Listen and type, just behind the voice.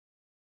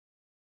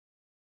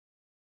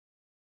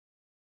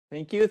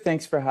Thank you.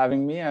 Thanks for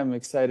having me. I'm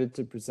excited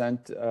to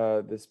present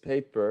this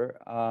paper.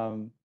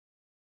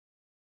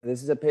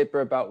 This is a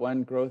paper about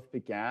when growth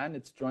began.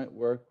 It's joint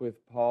work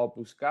with Paul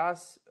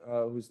Buscas,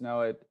 who's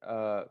now at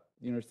the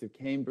University of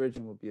Cambridge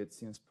and will be at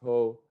Sciences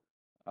Po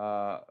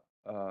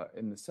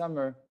in the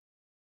summer,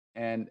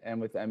 and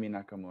with Emi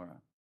Nakamura.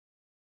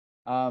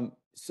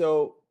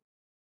 So,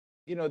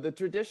 the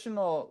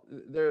traditional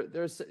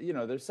there's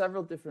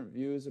several different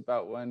views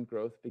about when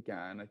growth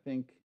began. I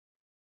think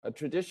a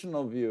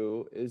traditional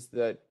view is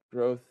that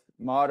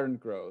modern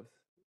growth,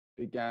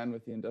 began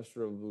with the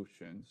Industrial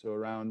Revolution, so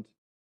around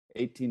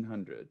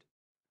 1800.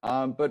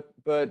 But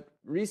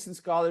recent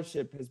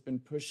scholarship has been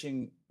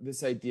pushing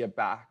this idea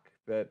back,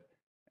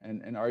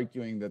 and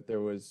arguing that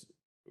there was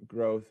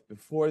growth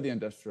before the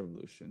Industrial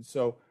Revolution.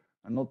 So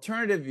an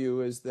alternative view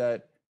is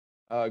that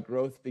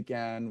growth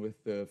began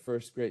with the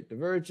first Great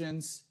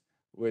Divergence,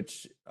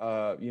 which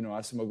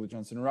Acemoglu,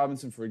 Johnson, and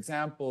Robinson, for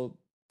example,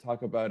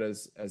 talk about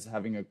as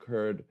having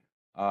occurred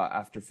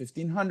after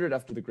 1500,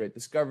 after the great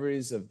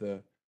discoveries of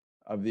the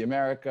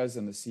Americas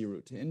and the sea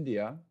route to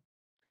India.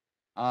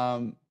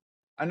 So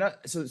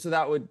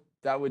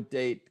that would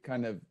date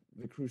kind of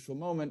the crucial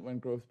moment when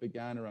growth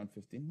began around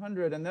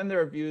 1500. And then there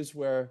are views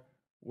where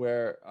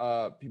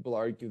people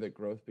argue that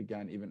growth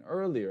began even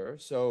earlier.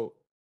 So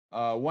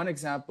one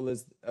example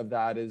of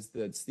that is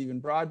that Stephen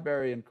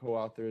Broadberry and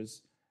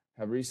co-authors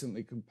have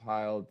recently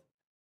compiled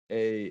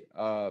a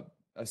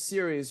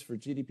series for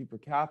GDP per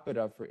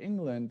capita for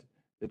England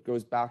that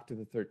goes back to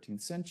the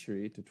 13th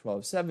century, to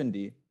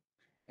 1270.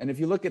 And if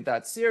you look at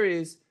that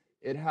series,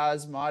 it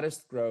has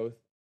modest growth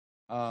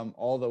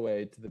all the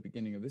way to the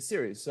beginning of the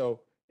series.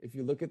 So if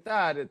you look at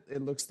that,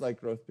 it looks like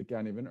growth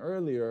began even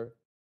earlier,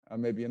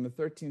 maybe in the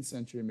 13th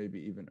century, maybe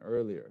even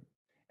earlier.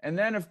 And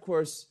then, of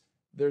course,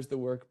 there's the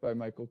work by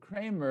Michael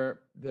Kramer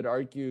that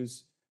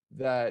argues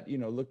that,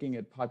 looking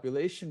at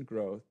population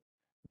growth,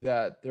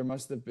 that there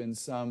must have been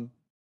some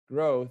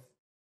growth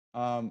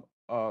for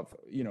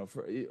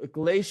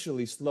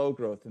glacially slow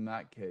growth in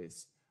that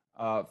case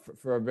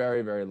for a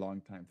very, very long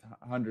time,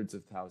 hundreds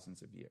of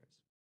thousands of years.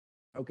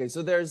 Okay,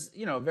 so there's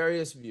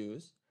various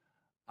views.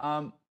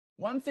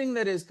 One thing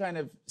that is kind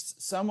of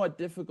somewhat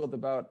difficult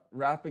about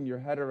wrapping your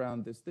head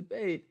around this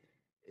debate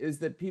is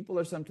that people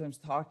are sometimes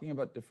talking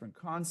about different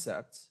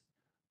concepts.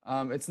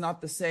 It's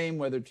not the same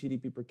whether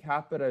GDP per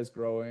capita is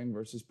growing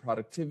versus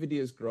productivity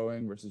is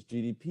growing versus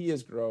GDP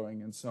is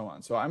growing, and so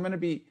on. So I'm going to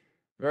be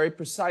very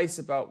precise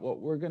about what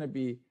we're going to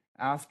be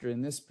after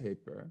in this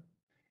paper,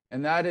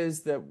 and that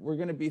is that we're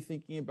going to be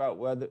thinking about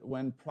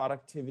when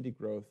productivity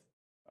growth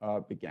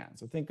began.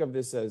 So think of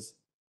this as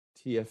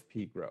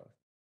TFP growth.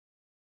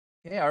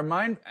 Okay, our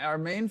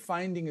main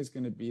finding is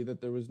going to be that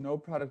there was no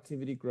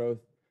productivity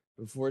growth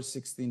before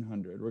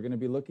 1600. We're going to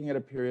be looking at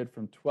a period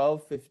from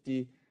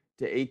 1250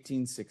 to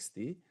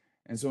 1860.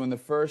 And so in the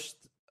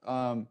first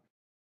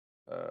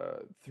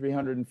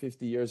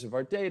 350 years of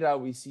our data,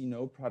 we see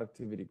no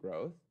productivity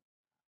growth.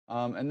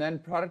 And then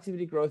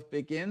productivity growth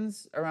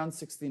begins around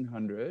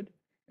 1600,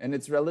 and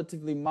it's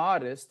relatively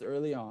modest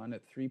early on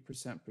at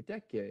 3% per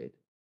decade,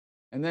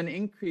 and then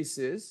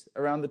increases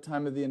around the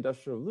time of the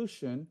Industrial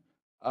Revolution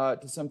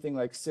to something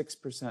like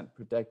 6%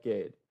 per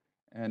decade.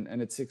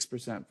 And it's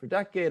 6% per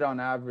decade on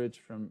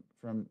average from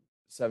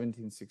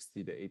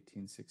 1760 to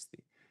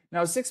 1860.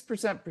 Now,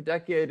 6% per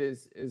decade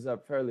is a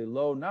fairly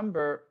low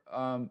number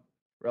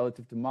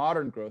relative to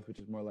modern growth, which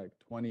is more like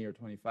 20 or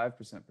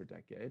 25% per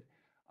decade.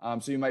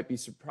 So you might be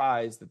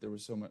surprised that there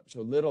was so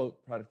little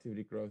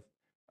productivity growth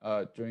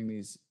during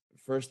these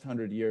first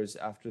 100 years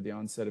after the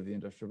onset of the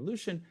Industrial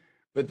Revolution.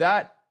 But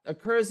that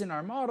occurs in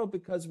our model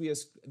because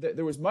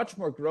there was much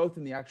more growth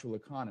in the actual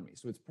economy.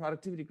 So it's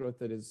productivity growth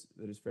that is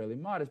fairly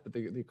modest, but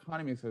the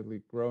economy is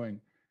actually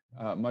growing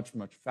much,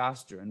 much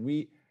faster. And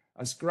we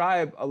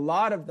ascribe a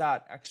lot of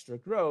that extra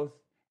growth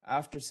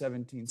after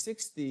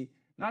 1760,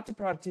 not to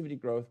productivity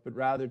growth, but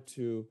rather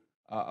to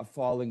a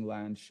falling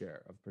land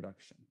share of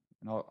production.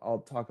 And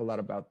I'll talk a lot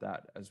about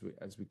that as we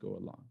go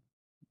along.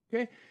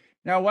 Okay,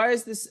 now why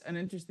is this an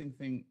interesting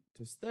thing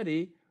to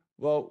study?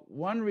 Well,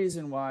 one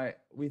reason why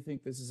we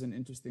think this is an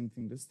interesting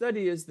thing to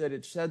study is that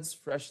it sheds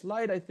fresh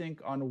light, I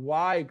think, on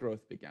why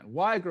growth began.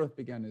 Why growth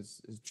began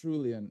is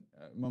truly a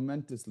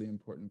momentously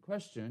important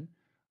question.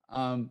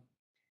 And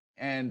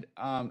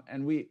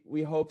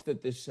we hope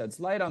that this sheds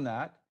light on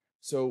that.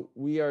 So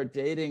we are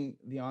dating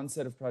the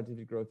onset of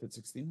productivity growth at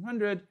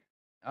 1600.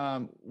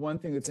 One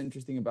thing that's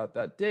interesting about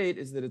that date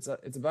is that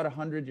it's about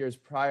 100 years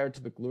prior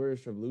to the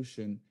Glorious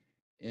Revolution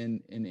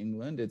in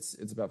England.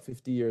 It's about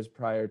 50 years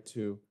prior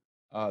to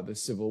the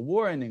Civil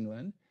War in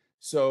England.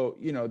 So,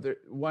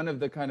 one of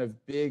the kind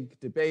of big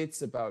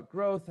debates about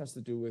growth has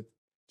to do with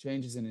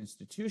changes in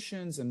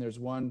institutions. And there's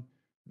one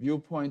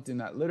viewpoint in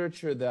that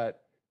literature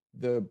that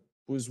the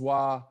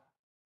bourgeois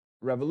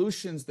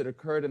revolutions that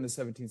occurred in the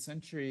 17th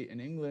century in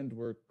England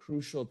were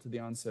crucial to the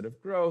onset of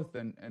growth.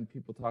 And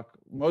people talk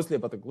mostly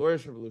about the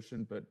Glorious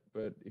Revolution, but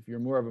if you're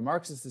more of a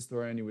Marxist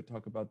historian, you would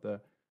talk about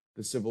the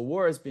Civil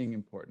War as being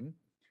important.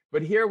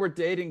 But here we're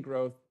dating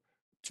growth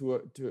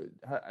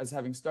as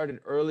having started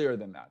earlier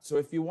than that. So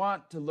if you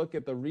want to look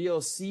at the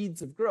real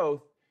seeds of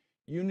growth,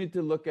 you need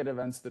to look at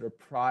events that are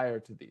prior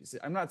to these.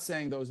 I'm not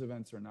saying those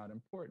events are not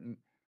important,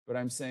 but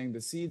I'm saying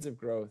the seeds of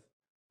growth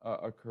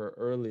occur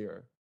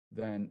earlier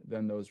than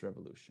those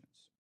revolutions.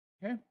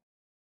 Okay,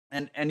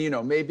 and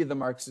maybe the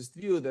Marxist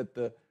view that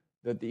the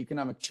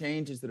economic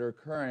changes that are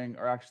occurring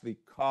are actually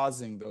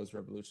causing those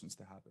revolutions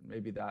to happen.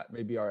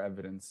 Maybe our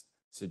evidence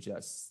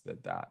suggests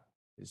that that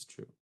is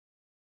true.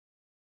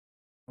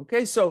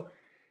 Okay, so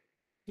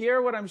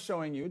here what I'm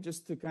showing you,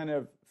 just to kind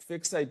of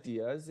fix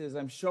ideas, is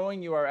I'm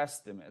showing you our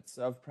estimates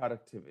of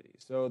productivity.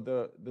 So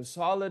the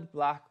solid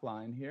black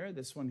line here,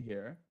 this one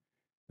here,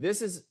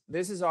 this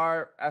is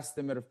our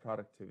estimate of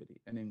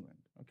productivity in England.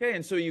 Okay,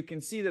 and so you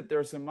can see that there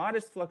are some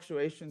modest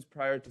fluctuations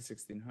prior to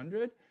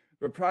 1600,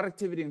 but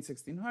productivity in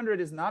 1600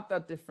 is not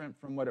that different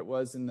from what it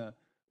was in the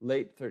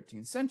late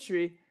 13th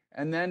century,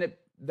 and then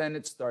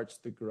it starts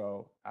to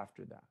grow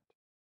after that.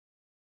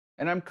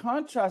 And I'm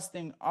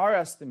contrasting our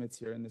estimates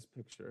here in this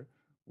picture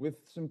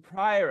with some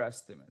prior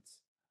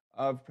estimates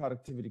of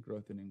productivity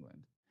growth in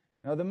England.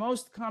 Now, the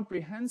most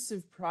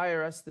comprehensive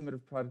prior estimate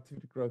of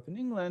productivity growth in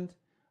England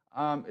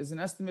is an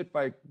estimate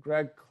by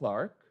Greg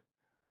Clark.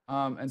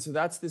 And so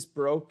that's this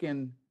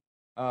broken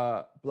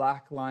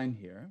black line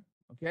here.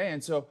 Okay,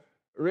 and so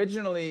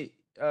originally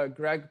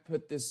Greg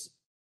put this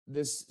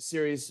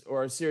series,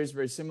 or a series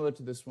very similar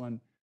to this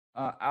one,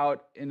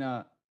 out in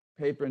a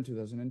paper in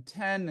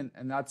 2010,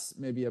 and that's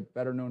maybe a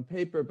better known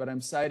paper, but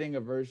I'm citing a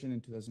version in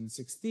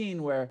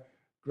 2016 where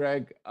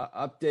Greg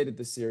updated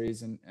the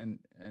series and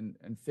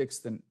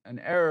fixed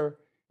an error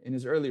in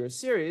his earlier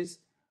series.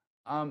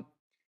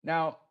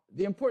 Now,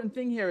 the important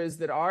thing here is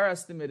that our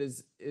estimate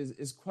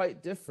is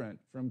quite different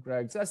from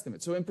Greg's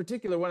estimate. So in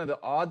particular, one of the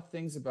odd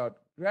things about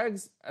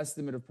Greg's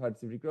estimate of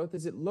productivity growth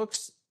is it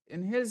looks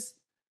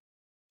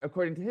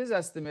according to his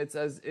estimates,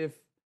 as if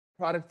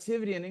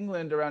productivity in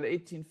England around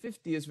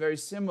 1850 is very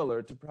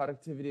similar to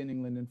productivity in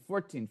England in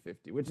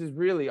 1450, which is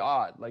really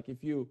odd. Like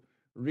if you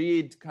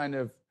read kind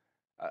of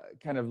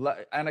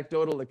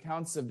anecdotal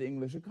accounts of the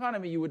English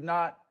economy, you would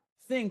not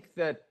think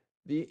that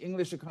the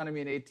English economy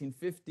in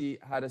 1850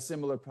 had a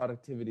similar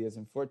productivity as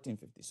in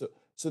 1450.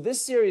 So this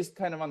series,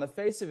 kind of on the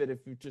face of it,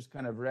 if you've just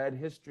kind of read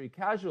history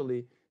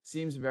casually,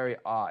 seems very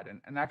odd.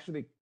 And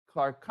actually,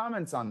 Clark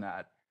comments on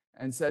that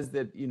and says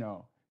that,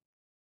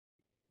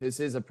 this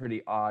is a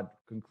pretty odd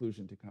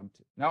conclusion to come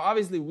to. Now,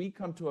 obviously, we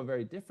come to a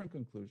very different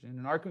conclusion,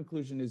 and our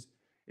conclusion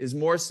is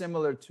more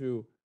similar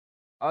to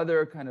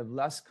other kind of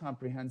less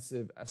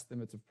comprehensive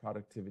estimates of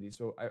productivity.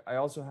 So I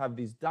also have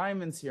these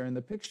diamonds here in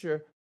the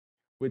picture,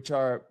 which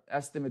are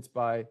estimates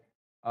by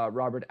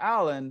Robert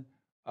Allen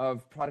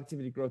of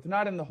productivity growth,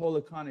 not in the whole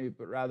economy,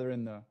 but rather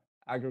in the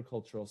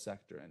agricultural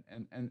sector.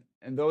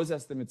 And those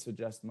estimates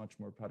suggest much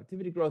more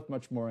productivity growth,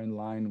 much more in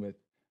line with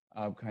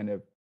kind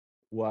of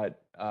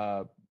what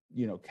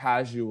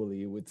casually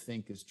you would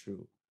think is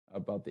true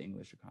about the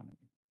English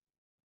economy.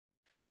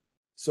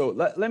 So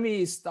let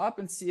me stop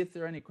and see if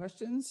there are any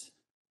questions.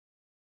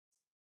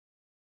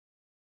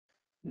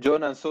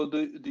 Jon, and so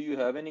do you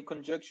have any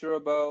conjecture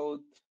about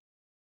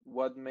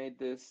what made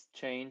this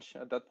change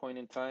at that point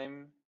in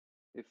time?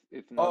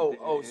 If not,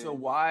 so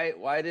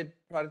why did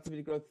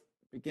productivity growth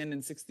begin in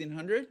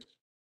 1600?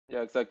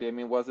 Yeah, exactly. I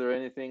mean, is there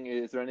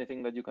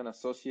anything that you can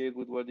associate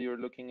with what you're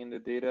looking in the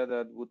data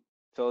that would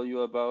tell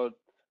you about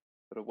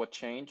sort of what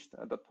changed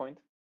at that point?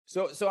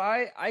 So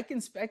I can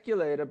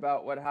speculate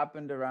about what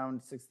happened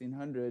around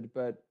 1600,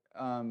 but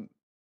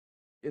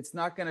it's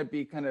not going to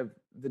be kind of,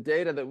 the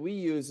data that we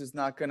use is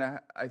not going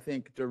to, I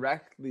think,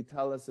 directly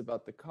tell us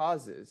about the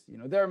causes.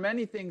 There are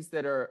many things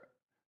that are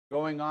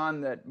going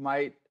on that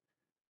might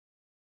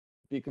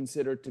be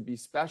considered to be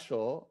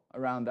special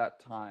around that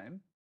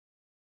time.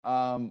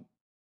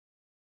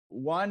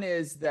 One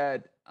is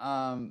that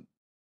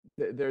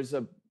there's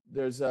a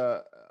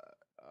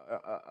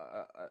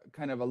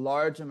kind of a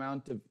large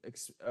amount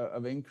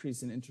of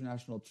increase in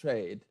international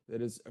trade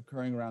that is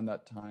occurring around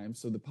that time.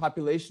 So the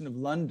population of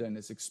London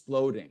is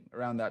exploding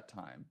around that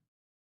time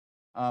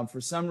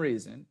for some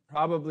reason,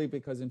 probably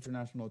because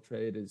international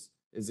trade is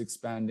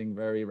expanding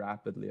very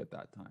rapidly at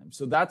that time.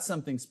 So that's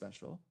something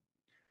special.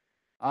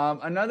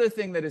 Another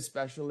thing that is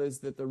special is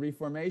that the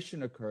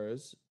Reformation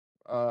occurs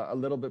a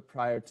little bit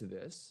prior to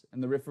this,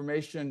 and the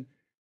Reformation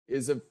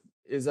is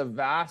a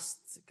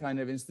vast kind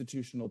of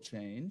institutional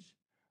change.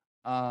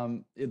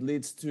 It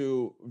leads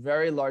to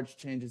very large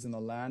changes in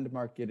the land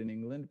market in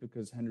England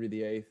because Henry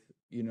VIII,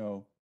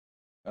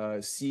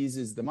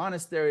 seizes the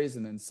monasteries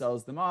and then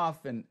sells them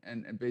off, and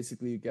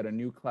basically you get a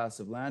new class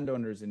of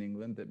landowners in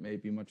England that may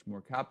be much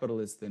more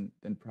capitalist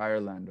than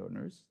prior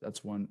landowners.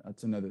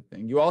 That's another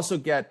thing. You also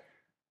get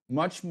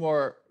much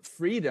more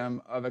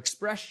freedom of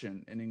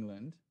expression in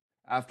England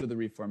after the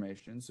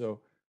Reformation.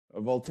 So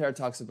Voltaire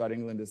talks about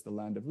England as the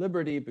land of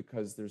liberty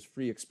because there's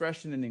free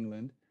expression in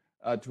England.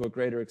 To a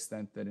greater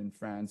extent than in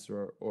France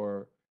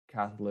or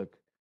Catholic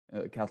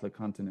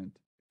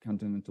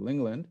continental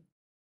England.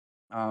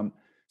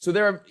 So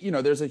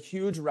there's a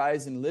huge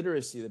rise in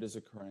literacy that is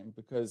occurring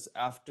because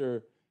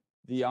after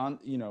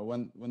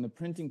when the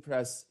printing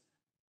press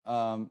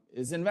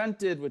is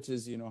invented, which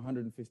is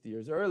 150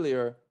 years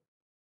earlier,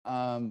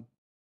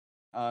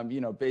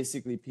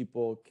 basically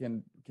people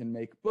can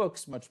make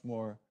books much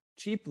more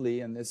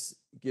cheaply, and this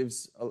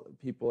gives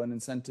people an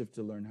incentive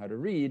to learn how to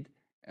read,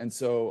 and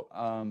so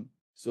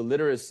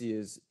literacy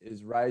is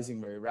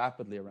rising very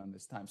rapidly around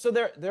this time. So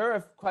there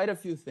are quite a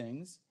few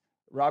things.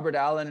 Robert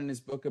Allen, in his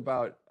book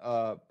about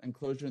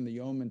enclosure in the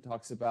yeoman,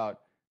 talks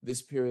about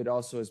this period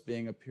also as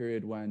being a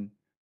period when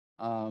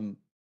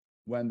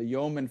the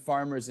yeoman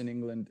farmers in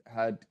England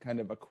had kind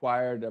of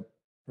acquired a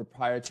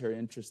proprietary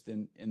interest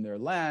in their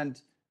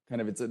land.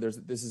 Kind of,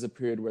 this is a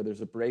period where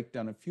there's a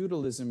breakdown of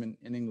feudalism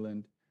in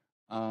England,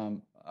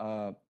 and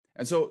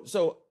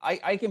so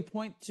I can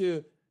point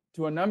to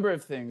a number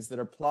of things that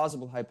are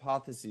plausible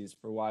hypotheses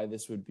for why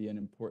this would be an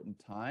important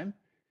time.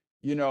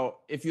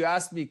 If you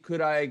asked me,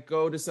 could I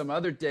go to some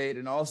other date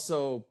and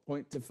also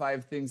point to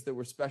 5 things that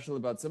were special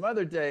about some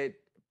other date?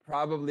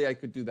 Probably I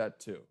could do that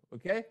too,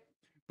 okay?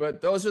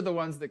 But those are the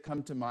ones that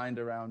come to mind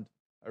around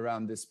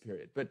this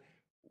period. But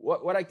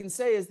what I can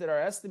say is that our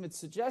estimates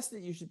suggest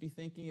that you should be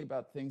thinking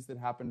about things that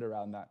happened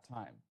around that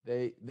time.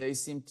 They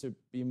seem to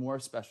be more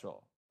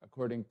special,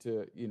 according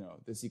to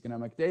this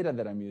economic data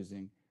that I'm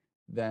using,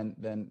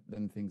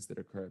 than things that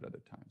occur at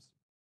other times.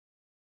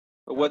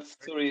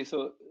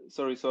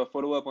 So a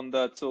follow up on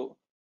that. So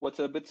what's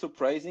a bit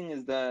surprising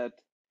is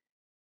that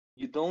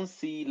you don't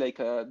see like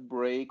a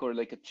break or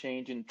like a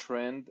change in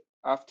trend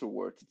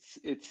afterwards.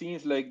 It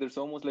seems like there's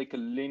almost like a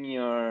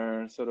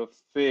linear sort of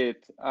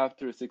fit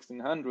after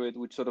 1600,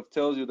 which sort of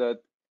tells you that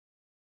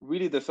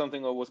really there's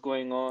something that was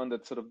going on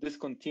that sort of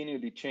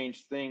discontinually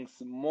changed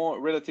things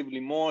relatively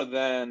more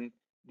than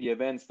the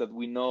events that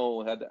we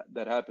know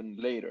that happened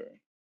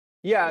later.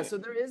 Yeah, so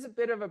there is a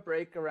bit of a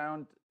break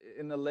around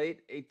in the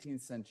late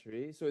 18th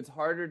century. So it's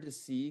harder to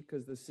see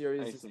because the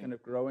series is kind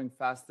of growing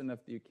fast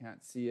enough that you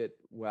can't see it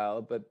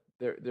well. But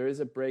there is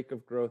a break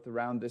of growth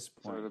around this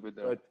point. A little bit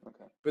there.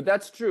 But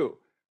that's true.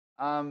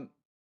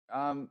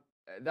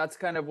 That's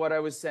kind of what I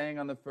was saying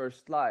on the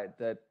first slide.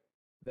 And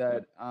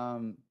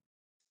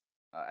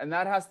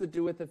that has to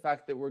do with the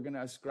fact that we're going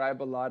to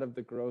ascribe a lot of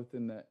the growth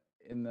in the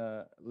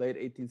late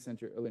 18th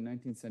century, early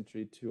 19th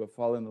century to a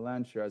fall in the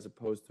land share as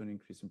opposed to an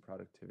increase in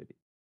productivity.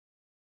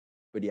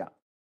 But yeah.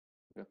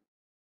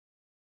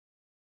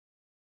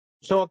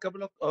 So a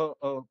couple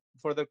of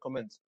further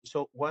comments.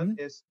 So one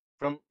is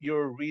from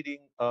your reading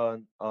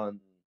on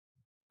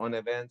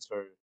events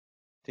or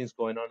things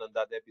going on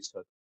that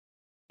episode.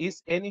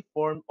 Is any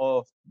form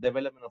of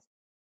development of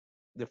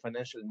the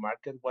financial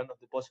market one of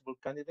the possible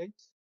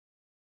candidates?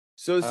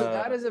 So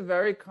that is a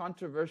very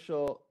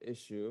controversial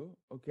issue.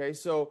 Okay,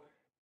 so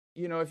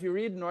if you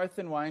read North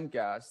and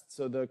Weingast,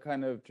 so the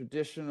kind of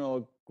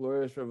traditional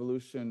Glorious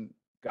Revolution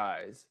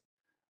guys,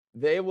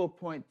 they will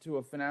point to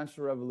a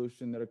financial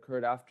revolution that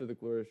occurred after the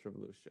Glorious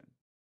Revolution.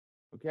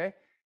 Okay,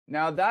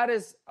 now that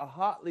is a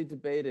hotly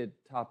debated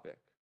topic.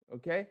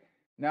 Okay,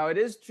 now it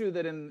is true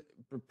that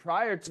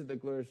prior to the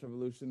Glorious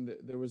Revolution,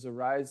 there was a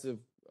rise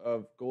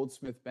of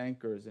goldsmith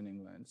bankers in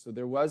England. So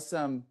there was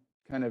some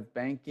kind of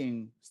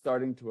banking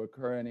starting to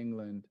occur in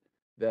England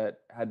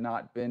that had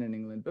not been in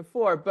England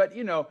before. But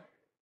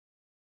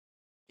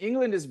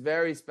England is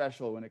very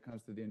special when it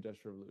comes to the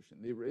Industrial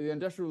Revolution. The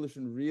Industrial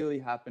Revolution really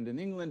happened in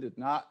England. It did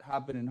not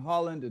happen in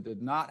Holland. It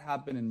did not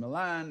happen in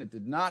Milan. It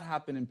did not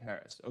happen in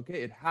Paris.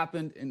 Okay, it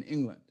happened in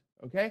England.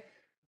 Okay,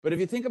 but if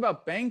you think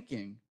about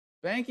banking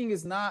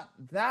is not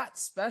that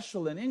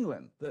special in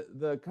England.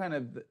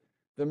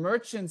 The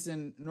merchants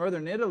in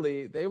northern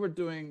Italy, they were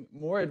doing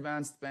more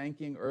advanced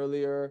banking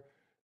earlier.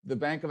 The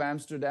Bank of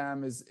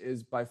Amsterdam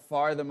is by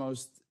far the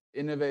most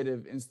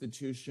innovative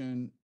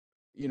institution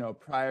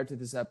prior to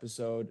this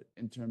episode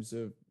in terms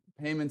of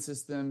payment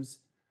systems.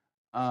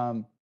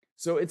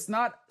 So it's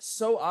not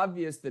so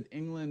obvious that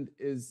England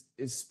is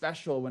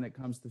special when it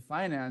comes to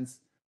finance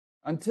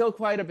until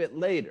quite a bit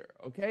later.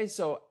 Okay,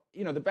 so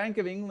the Bank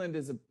of England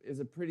is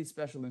a pretty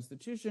special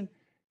institution.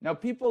 Now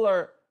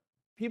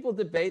people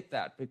debate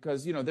that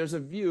because there's a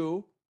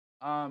view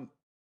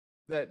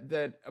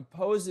that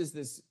opposes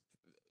this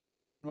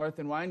North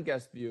and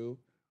Weingast view,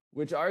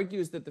 which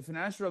argues that the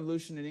financial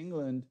revolution in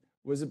England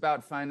was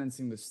about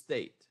financing the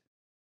state.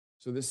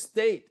 So the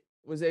state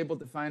was able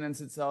to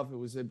finance itself. It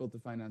was able to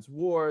finance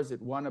wars.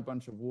 It won a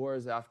bunch of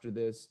wars after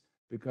this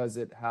because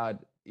it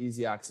had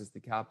easy access to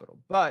capital.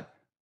 But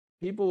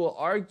people will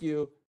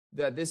argue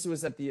that this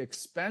was at the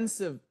expense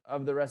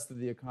of the rest of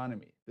the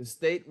economy. The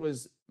state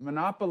was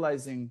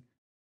monopolizing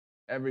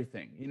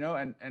everything,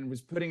 and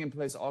was putting in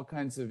place all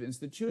kinds of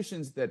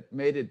institutions that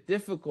made it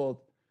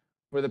difficult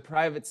for the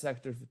private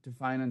sector to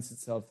finance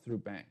itself through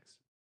banks.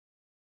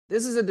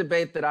 This is a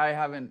debate that I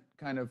haven't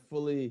kind of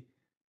fully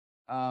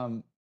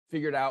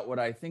figured out what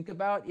I think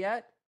about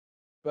yet.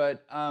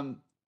 But,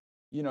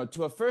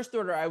 to a first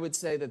order, I would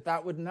say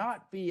that would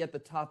not be at the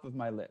top of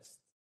my list,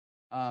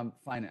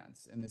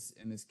 finance in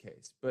this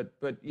case. But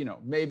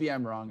maybe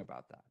I'm wrong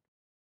about that.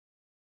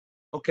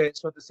 Okay,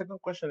 so the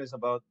second question is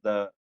about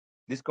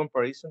this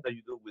comparison that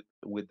you do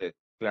with the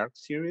Clark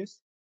series.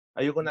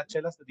 Are you gonna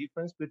tell us the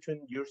difference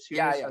between your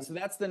Yeah, series yeah. and? So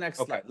that's the next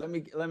Okay. slide.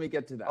 Let me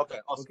get to that. Okay.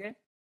 Awesome. Okay.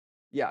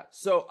 Yeah.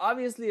 So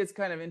obviously, it's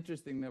kind of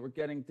interesting that we're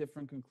getting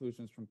different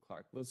conclusions from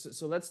Clark.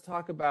 So let's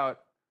talk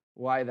about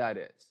why that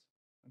is.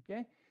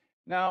 Okay.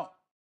 Now,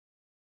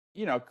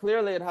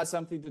 clearly it has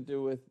something to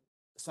do with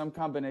some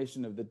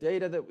combination of the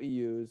data that we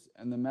use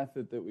and the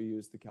method that we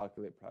use to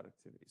calculate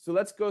productivity. So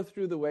let's go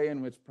through the way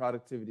in which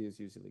productivity is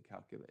usually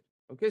calculated.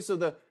 Okay, so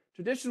the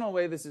traditional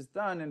way this is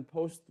done in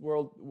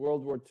post-World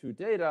War II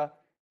data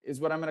is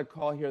what I'm going to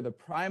call here the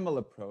primal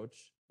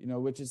approach,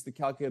 which is to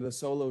calculate a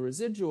solo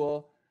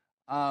residual,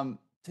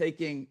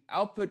 taking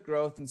output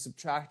growth and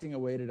subtracting a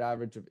weighted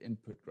average of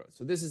input growth.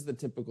 So this is the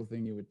typical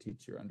thing you would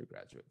teach your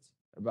undergraduates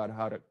about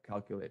how to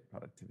calculate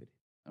productivity.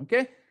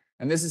 Okay,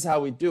 and this is how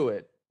we do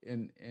it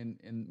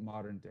in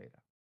modern data.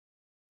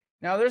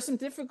 Now, there's some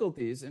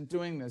difficulties in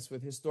doing this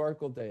with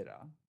historical data.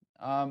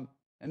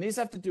 And these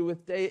have to do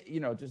with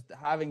just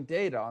having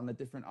data on the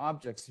different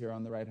objects here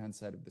on the right-hand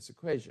side of this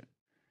equation.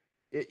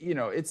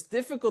 It's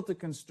difficult to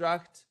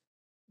construct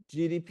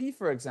GDP,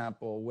 for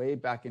example, way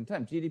back in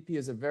time. GDP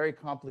is a very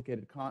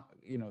complicated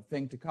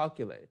thing to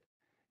calculate.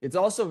 It's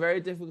also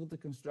very difficult to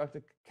construct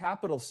a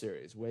capital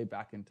series way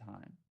back in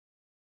time.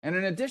 And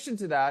in addition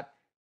to that,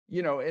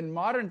 in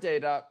modern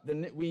data,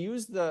 we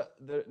use the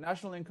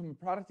national income and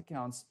product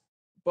accounts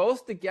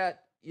both to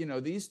get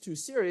these two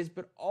series,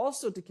 but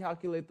also to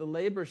calculate the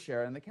labor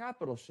share and the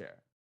capital share.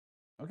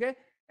 Okay,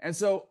 and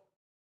so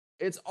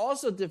it's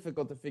also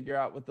difficult to figure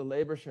out what the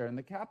labor share and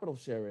the capital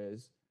share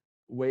is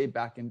way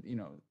back in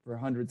for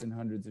hundreds and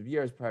hundreds of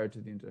years prior to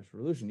the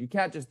Industrial Revolution. You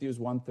can't just use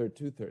 1/3,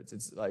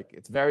 2/3.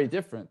 It's very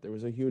different. There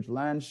was a huge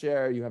land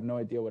share. You have no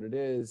idea what it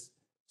is.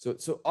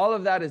 So all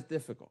of that is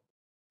difficult.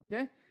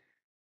 Okay.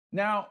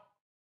 Now,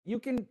 you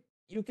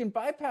can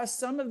bypass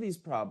some of these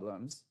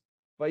problems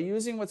by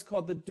using what's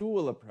called the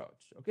dual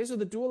approach. Okay, so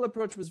the dual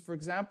approach was, for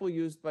example,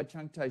 used by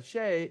Chiang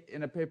Kai-shek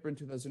in a paper in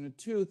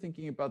 2002,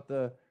 thinking about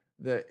the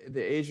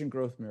Asian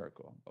growth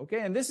miracle. Okay,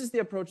 and this is the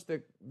approach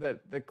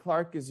that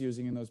Clark is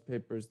using in those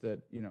papers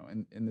that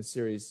in the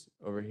series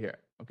over here.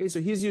 Okay, so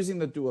he's using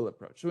the dual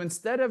approach. So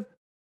instead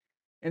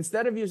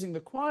of using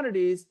the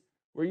quantities,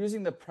 we're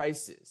using the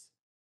prices,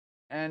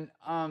 and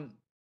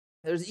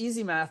there's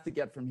easy math to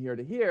get from here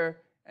to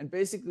here. And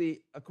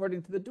basically,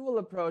 according to the dual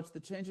approach, the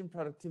change in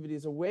productivity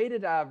is a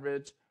weighted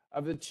average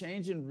of the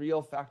change in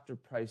real factor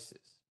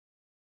prices.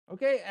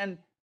 Okay, and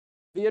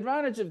the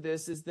advantage of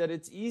this is that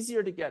it's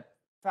easier to get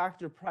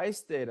factor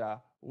price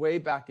data way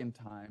back in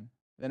time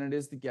than it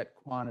is to get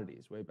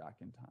quantities way back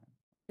in time.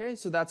 Okay,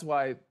 so that's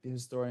why the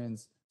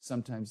historians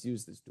sometimes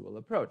use this dual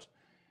approach.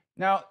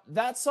 Now,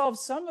 that solves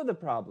some of the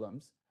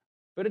problems,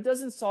 but it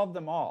doesn't solve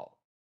them all.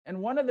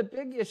 And one of the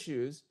big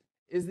issues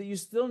is that you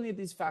still need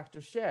these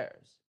factor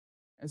shares.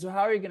 And so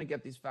how are you going to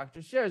get these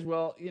factor shares?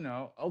 Well,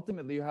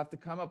 ultimately you have to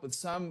come up with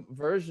some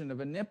version of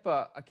a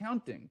NIPA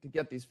accounting to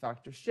get these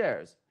factor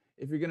shares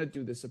if you're going to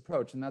do this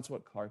approach. And that's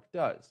what Clark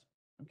does.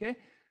 Okay,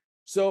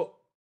 so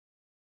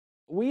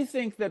we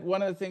think that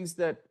one of the things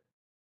that,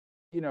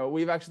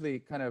 we've actually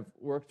kind of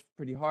worked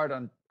pretty hard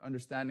on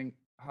understanding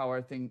how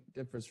our thing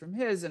differs from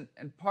his.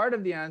 And part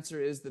of the answer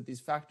is that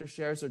these factor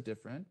shares are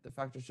different. The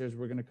factor shares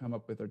we're going to come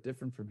up with are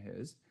different from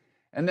his.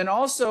 And then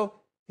also,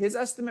 his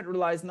estimate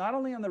relies not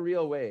only on the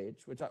real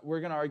wage, which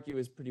we're going to argue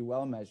is pretty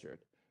well measured,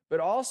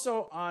 but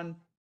also on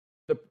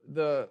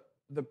the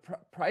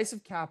price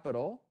of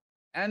capital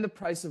and the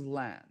price of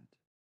land.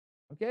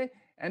 Okay,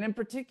 and in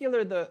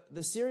particular,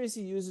 the series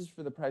he uses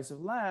for the price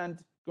of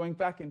land, going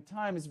back in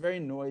time, is very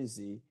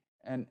noisy,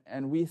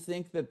 and we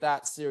think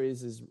that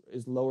series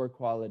is lower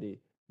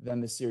quality than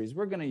the series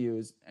we're going to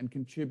use and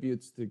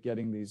contributes to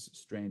getting these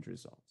strange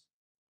results.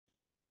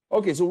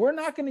 Okay, so we're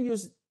not going to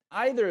use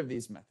either of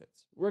these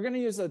methods. We're going to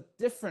use a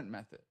different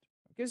method.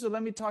 Okay, so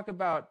let me talk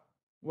about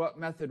what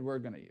method we're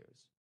going to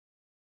use.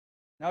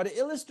 Now, to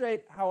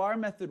illustrate how our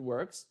method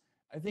works,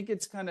 I think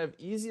it's kind of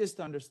easiest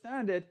to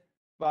understand it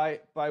by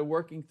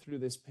working through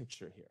this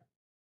picture here.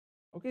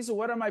 Okay, so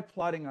what am I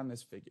plotting on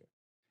this figure?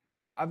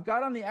 I've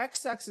got on the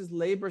x-axis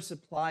labor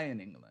supply in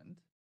England.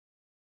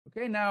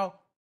 Okay, now,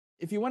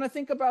 if you want to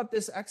think about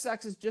this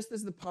x-axis just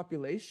as the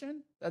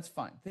population, that's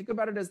fine. Think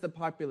about it as the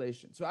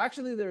population. So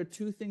actually, there are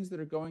two things that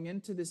are going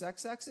into this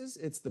x-axis.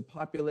 It's the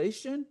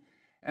population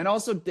and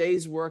also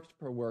days worked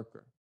per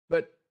worker.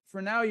 But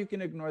for now, you can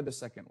ignore the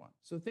second one.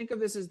 So think of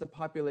this as the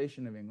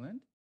population of England.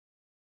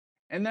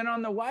 And then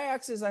on the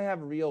y-axis, I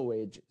have real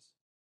wages.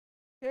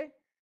 Okay?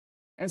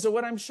 And so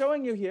what I'm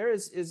showing you here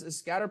is a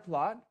scatter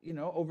plot,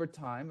 over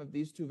time of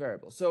these two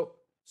variables. So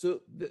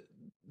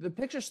the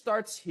picture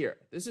starts here.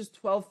 This is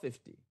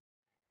 1250.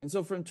 And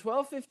so from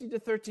 1250 to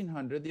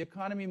 1300, the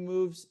economy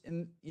moves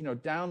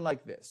down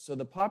like this. So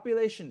the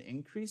population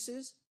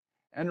increases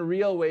and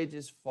real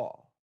wages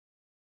fall.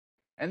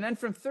 And then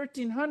from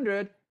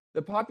 1300,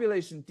 the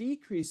population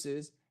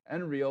decreases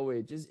and real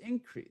wages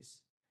increase.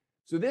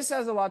 So this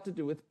has a lot to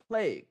do with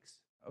plagues.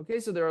 Okay,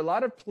 so there are a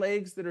lot of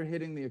plagues that are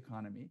hitting the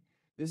economy.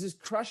 This is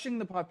crushing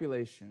the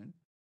population.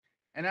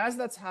 And as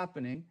that's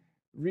happening,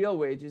 real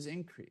wages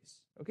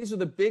increase. Okay, so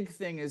the big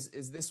thing is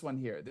this one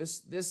here.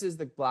 This is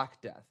the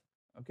Black Death.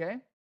 Okay,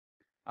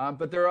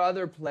 but there are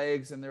other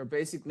plagues, and there are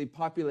basically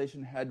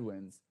population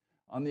headwinds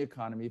on the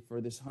economy for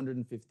this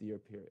 150-year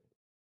period.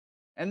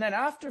 And then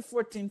after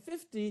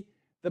 1450,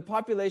 the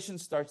population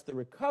starts to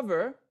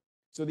recover.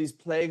 So these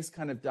plagues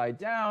kind of die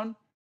down,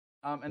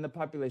 and the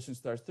population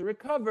starts to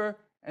recover,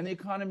 and the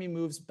economy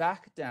moves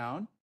back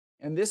down.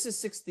 And this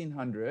is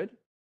 1600,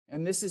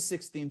 and this is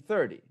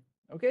 1630.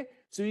 Okay,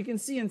 so you can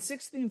see in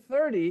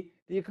 1630,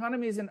 the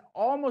economy is in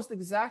almost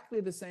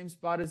exactly the same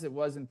spot as it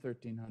was in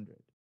 1300.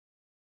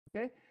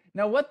 Okay,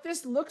 now what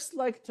this looks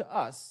like to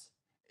us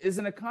is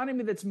an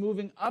economy that's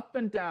moving up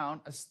and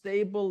down a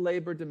stable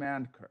labor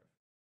demand curve.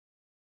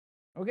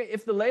 Okay,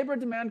 if the labor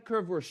demand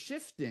curve were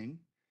shifting,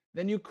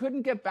 then you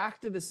couldn't get back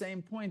to the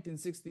same point in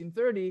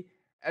 1630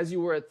 as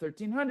you were at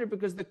 1300,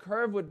 because the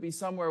curve would be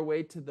somewhere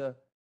way to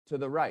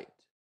the right.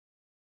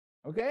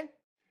 Okay,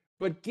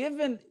 but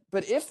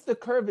if the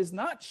curve is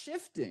not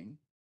shifting,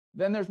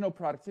 then there's no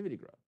productivity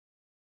growth.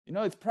 You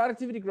know, it's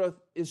productivity growth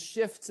is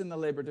shifts in the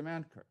labor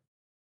demand curve.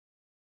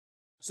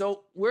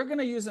 So we're going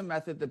to use a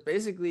method that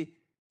basically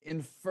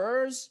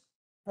infers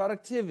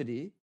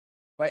productivity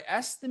by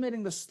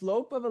estimating the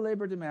slope of a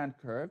labor demand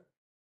curve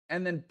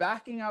and then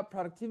backing out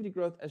productivity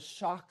growth as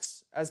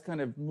shocks, as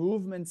kind of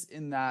movements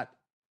in that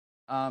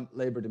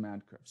labor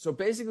demand curve. So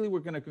basically, we're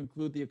going to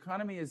conclude the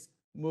economy is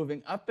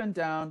moving up and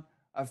down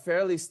a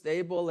fairly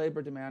stable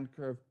labor demand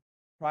curve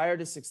prior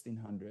to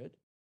 1600.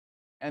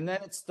 And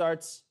then it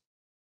starts,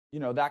 you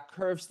know, that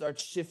curve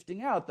starts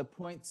shifting out. The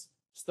points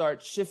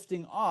start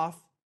shifting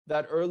off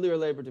that earlier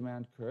labor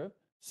demand curve,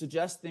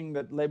 suggesting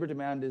that labor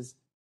demand is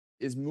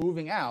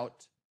moving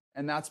out,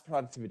 and that's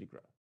productivity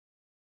growth.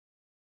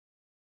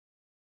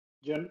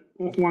 Jon,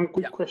 one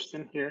quick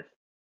question here.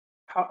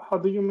 How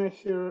do you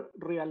measure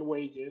real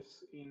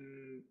wages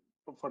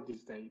for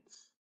these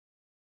dates?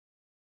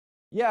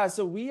 Yeah,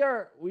 so we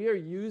are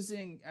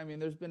using, I mean,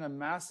 there's been a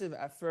massive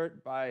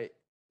effort by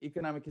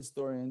economic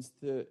historians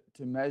to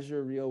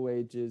measure real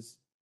wages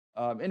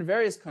in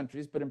various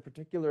countries, but in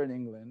particular in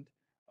England,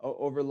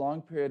 over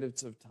long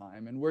periods of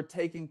time. And we're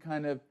taking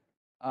kind of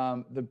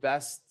the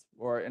best,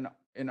 or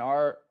in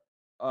our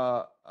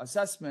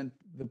assessment,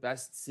 the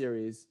best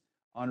series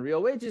on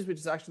real wages, which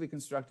is actually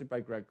constructed by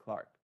Greg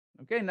Clark.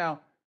 Okay, now,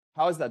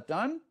 how is that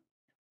done?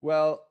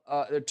 Well,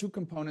 there are two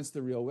components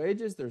to real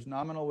wages. There's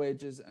nominal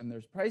wages and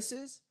there's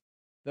prices.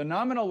 The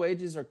nominal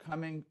wages are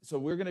coming, so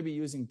we're going to be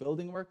using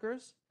building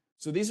workers.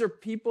 So these are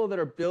people that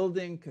are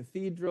building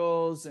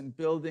cathedrals and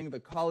building the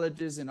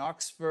colleges in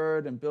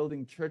Oxford and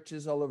building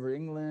churches all over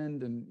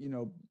England, and, you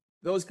know,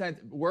 those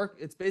kinds of work.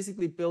 It's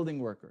basically building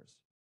workers.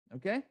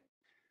 Okay,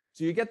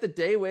 so you get the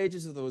day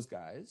wages of those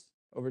guys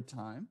over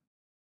time.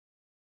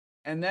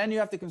 And then you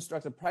have to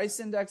construct a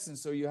price index. And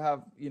so you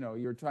have, you know,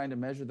 you're trying to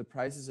measure the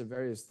prices of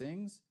various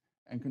things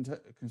and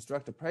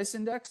construct a price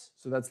index.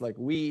 So that's like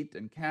wheat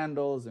and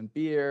candles and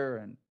beer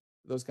and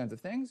those kinds of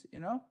things, you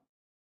know.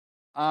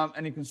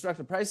 And you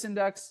construct a price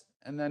index,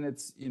 and then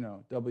it's, you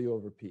know, W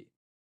over P.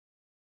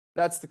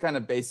 That's the kind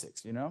of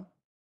basics, you know.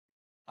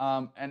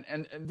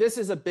 And this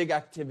is a big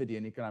activity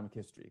in economic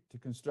history, to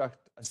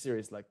construct a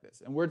series like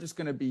this. And we're just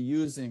going to be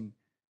using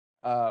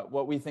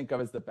what we think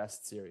of as the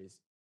best series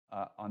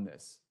on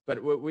this.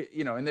 But we,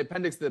 you know, in the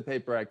appendix to the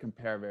paper, I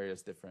compare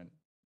various different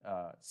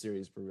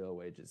series for real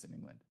wages in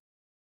England.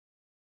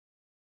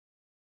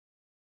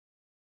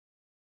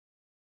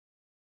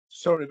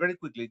 Sorry, very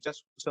quickly,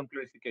 just some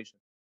clarification.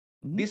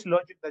 Mm-hmm. This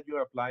logic that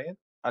you're applying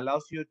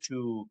allows you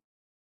to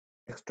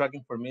extract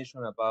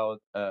information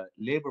about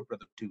labor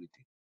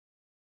productivity.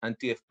 And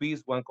TFP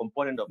is one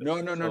component of it. No.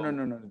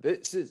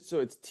 So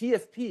it's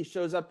TFP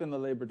shows up in the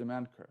labor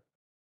demand curve.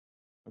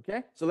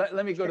 Okay, so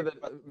let me go to the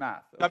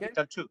math. Okay?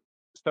 Capital 2.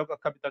 Stock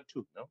of capital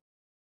 2, no?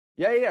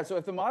 Yeah. So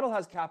if the model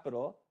has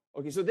capital,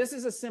 okay, so this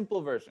is a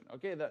simple version.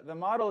 Okay, the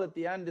model at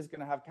the end is going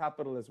to have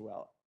capital as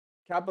well.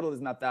 Capital is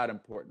not that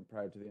important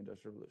prior to the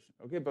Industrial Revolution.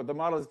 Okay, but the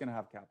model is going to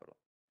have capital.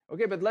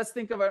 Okay, but let's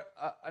think of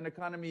an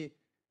economy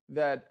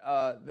that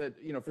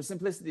you know, for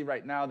simplicity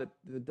right now,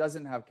 that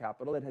doesn't have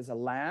capital. It has a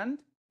land.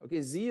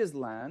 Okay, Z is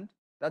land.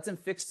 That's in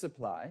fixed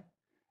supply,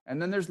 and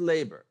then there's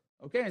labor.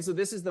 Okay, and so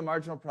this is the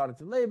marginal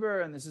product of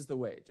labor, and this is the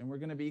wage, and we're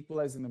going to be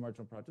equalizing the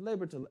marginal product of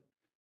labor to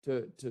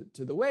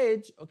the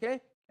wage. Okay,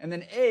 and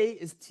then A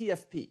is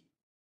TFP.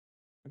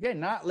 Okay,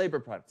 not labor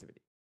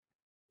productivity.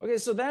 Okay,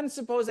 so then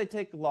suppose I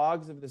take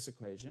logs of this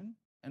equation,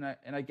 and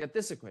I get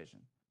this equation.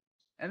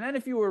 And then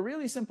if you were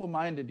really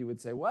simple-minded, you would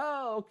say,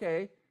 well,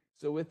 okay,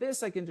 so with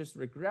this I can just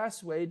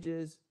regress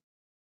wages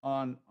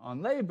on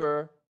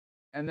labor,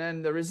 and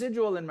then the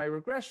residual in my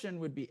regression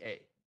would be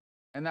A,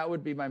 and that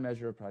would be my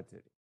measure of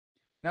productivity.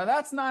 Now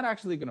that's not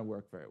actually going to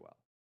work very well.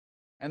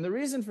 And the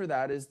reason for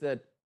that is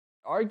that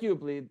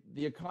arguably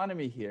the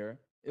economy here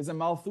is a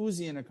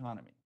Malthusian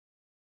economy.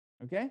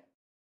 Okay?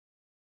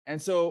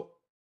 And so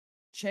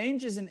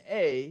changes in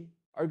A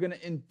are going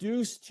to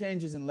induce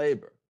changes in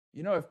labor.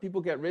 You know, if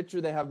people get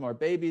richer, they have more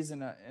babies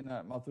in a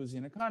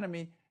Malthusian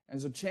economy.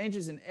 And so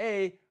changes in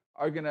A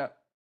are going to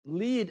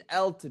lead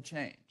L to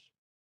change.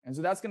 And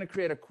so that's going to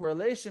create a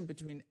correlation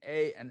between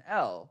A and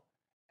L,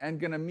 and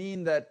going to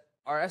mean that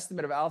our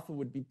estimate of alpha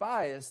would be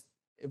biased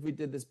if we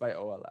did this by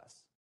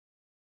OLS.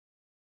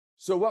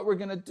 So what we're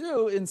going to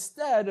do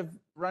instead of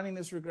running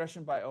this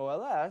regression by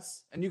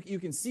OLS, and you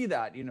can see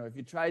that, if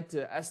you tried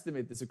to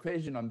estimate this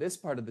equation on this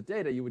part of the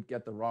data, you would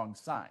get the wrong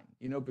sign,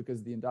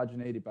 because the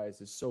endogeneity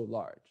bias is so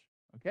large,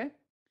 okay?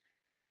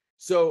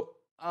 So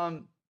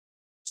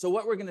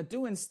what we're going to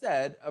do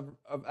instead of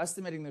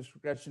estimating this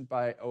regression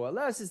by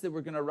OLS is that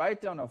we're going to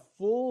write down a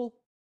full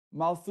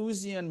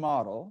Malthusian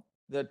model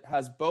that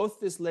has both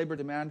this labor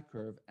demand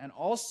curve and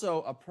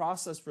also a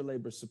process for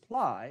labor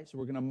supply. So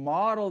we're going to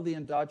model the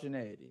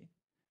endogeneity,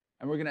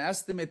 and we're going to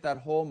estimate that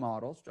whole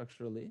model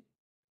structurally,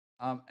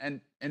 and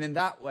in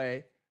that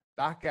way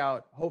back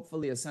out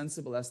hopefully a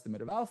sensible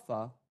estimate of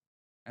alpha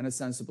and a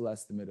sensible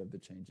estimate of the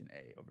change in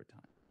A over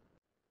time.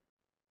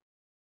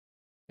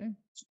 Okay.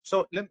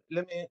 So let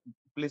me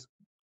please,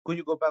 could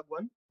you go back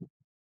one?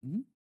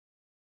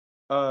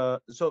 Mm-hmm.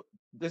 So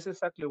this is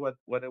exactly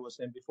what I was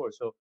saying before.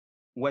 So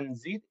when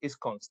Z is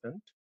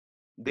constant,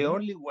 the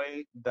only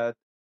way that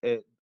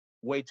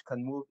wage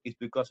can move is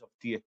because of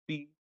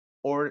TFP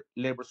or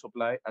labor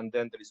supply, and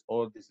then there is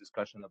all this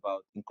discussion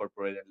about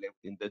incorporating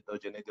in the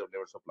endogeneity of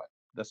labor supply.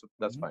 That's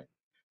fine.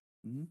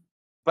 Mm-hmm.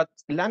 But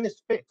land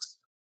is fixed.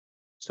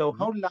 So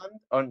how land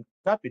on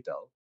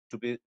capital,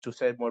 to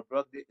say it more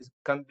broadly,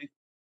 can be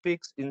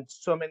fixed in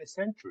so many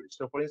centuries.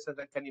 So for instance,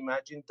 I can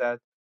imagine that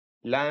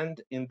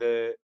land in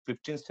the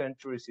 15th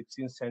century,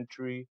 16th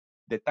century,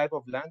 the type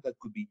of land that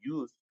could be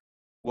used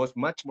was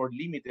much more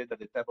limited than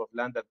the type of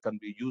land that can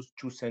be used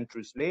 2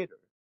 centuries later.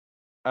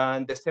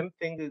 And the same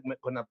thing is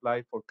going to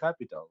apply for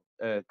capital.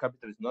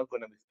 Capital is not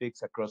going to be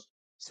fixed across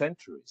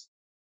centuries.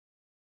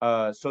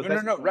 So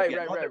No, right.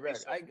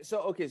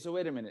 So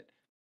wait a minute.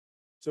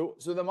 So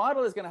the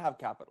model is going to have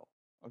capital,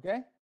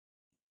 okay?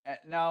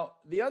 Now,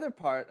 the other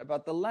part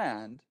about the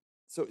land,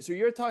 so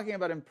you're talking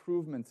about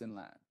improvements in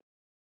land.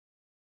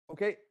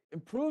 Okay,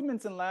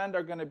 improvements in land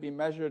are going to be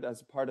measured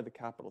as part of the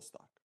capital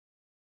stock.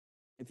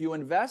 If you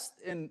invest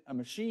in a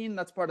machine,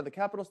 that's part of the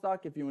capital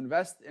stock. If you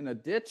invest in a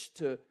ditch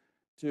to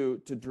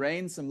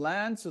drain some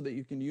land so that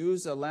you can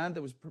use a land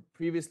that was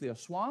previously a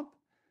swamp,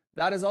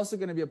 that is also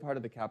going to be a part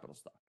of the capital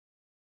stock.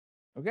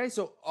 Okay,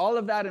 so all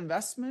of that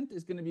investment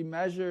is going to be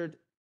measured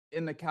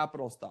in the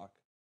capital stock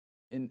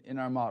in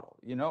our model.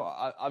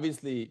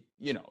 Obviously,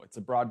 it's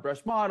a broad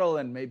brush model,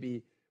 and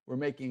maybe we're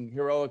making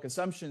heroic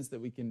assumptions that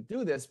we can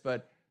do this,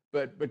 but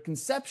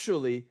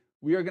conceptually,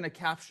 we are going to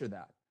capture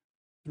that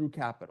through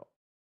capital.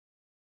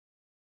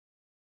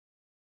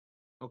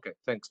 Okay,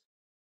 thanks.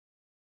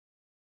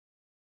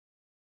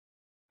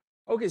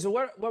 Okay, so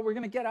what we're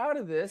going to get out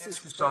of this is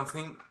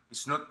something.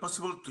 It's not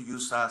possible to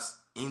use as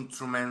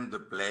instrument the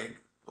plague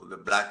or the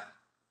black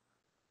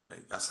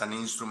as an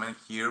instrument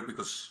here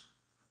because.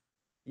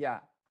 Yeah.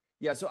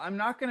 So I'm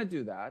not going to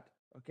do that.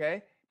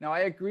 Okay. Now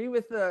I agree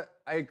with the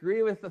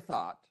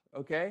thought.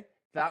 Okay,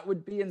 that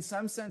would be in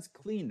some sense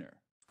cleaner.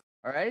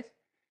 All right.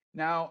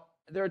 Now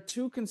there are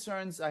two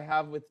concerns I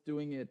have with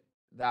doing it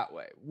that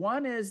way.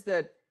 One is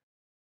that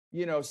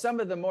some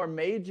of the more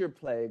major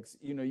plagues,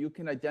 you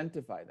can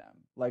identify them,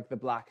 like the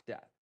Black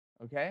Death,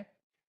 okay?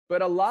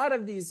 But a lot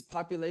of these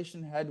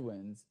population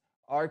headwinds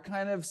are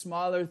kind of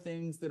smaller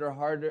things that are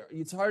harder.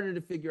 It's harder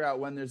to figure out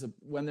when there's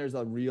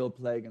a real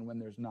plague and when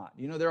there's not.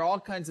 There are all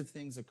kinds of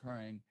things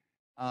occurring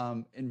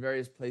in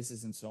various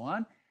places and so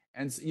on.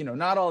 And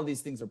not all of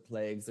these things are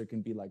plagues. There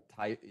can be like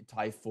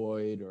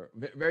typhoid or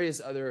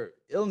various other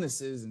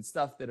illnesses and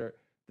stuff that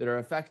are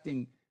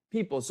affecting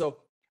people. So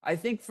I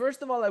think,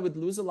 first of all, I would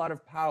lose a lot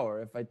of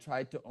power if I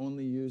tried to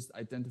only use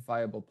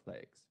identifiable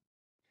plagues.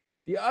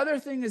 The other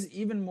thing is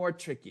even more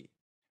tricky.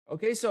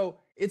 Okay, so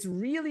it's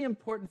really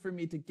important for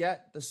me to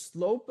get the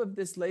slope of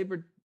this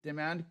labor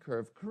demand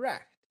curve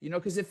correct.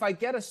 Because if I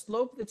get a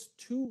slope that's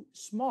too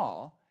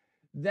small,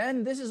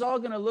 then this is all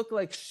going to look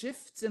like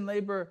shifts in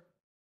labor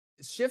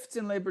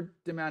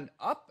demand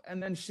up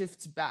and then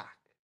shifts back.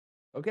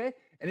 Okay,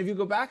 and if you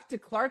go back to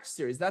Clark's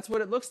series, that's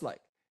what it looks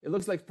like. It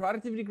looks like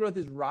productivity growth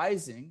is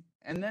rising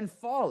and then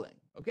falling.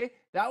 Okay,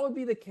 that would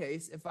be the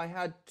case if I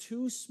had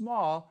too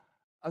small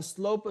a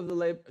slope of the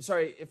labor.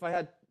 Sorry, if I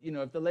had,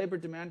 if the labor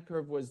demand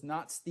curve was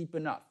not steep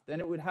enough, then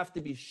it would have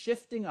to be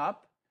shifting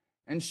up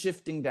and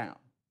shifting down.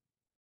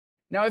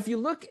 Now, if you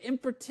look in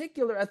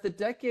particular at the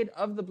decade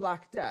of the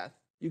Black Death,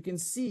 you can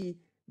see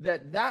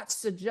that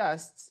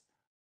suggests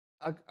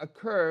a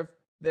curve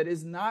that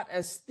is not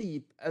as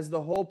steep as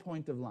the whole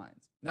point of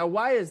lines. Now,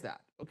 why is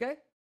that? Okay.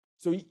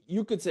 So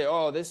you could say,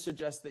 oh, this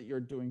suggests that you're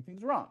doing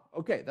things wrong.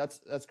 Okay,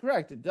 that's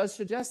correct. It does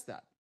suggest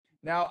that.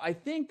 Now, I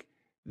think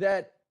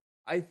that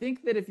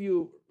if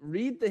you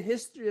read the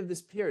history of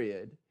this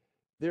period,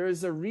 there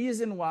is a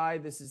reason why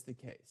this is the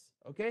case.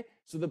 Okay,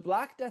 so the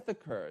Black Death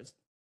occurs,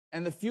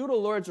 and the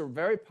feudal lords are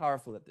very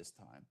powerful at this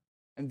time,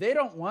 and they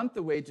don't want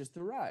the wages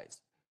to rise.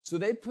 So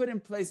they put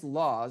in place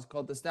laws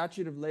called the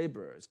Statute of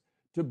Laborers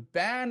to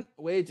ban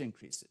wage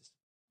increases.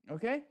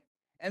 Okay,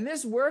 and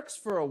this works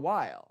for a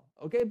while.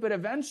 okay? But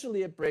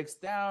eventually it breaks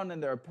down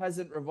and there are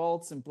peasant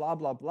revolts and blah,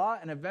 blah, blah,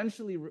 and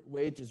eventually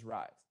wages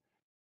rise.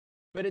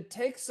 But it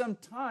takes some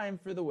time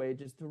for the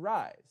wages to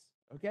rise,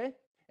 okay?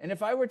 And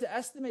if I were to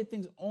estimate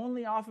things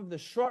only off of the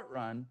short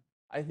run,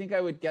 I think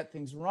I would get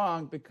things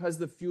wrong because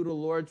the feudal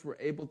lords were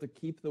able to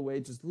keep the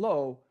wages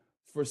low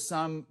for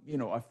some,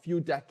 a few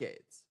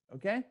decades,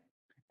 okay?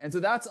 And so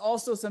that's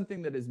also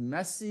something that is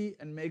messy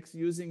and makes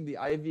using the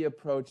IV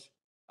approach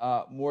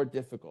more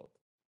difficult.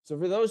 So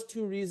for those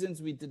two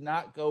reasons, we did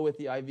not go with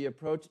the IV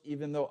approach,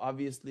 even though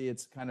obviously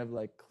it's kind of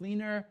like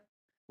cleaner.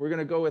 We're going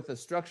to go with a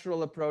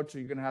structural approach. So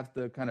you're going to have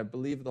to kind of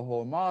believe the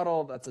whole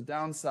model. That's a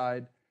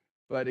downside,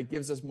 but it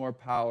gives us more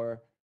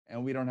power,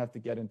 and we don't have to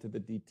get into the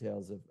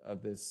details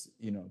of this,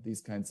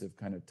 these kinds of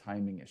kind of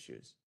timing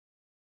issues.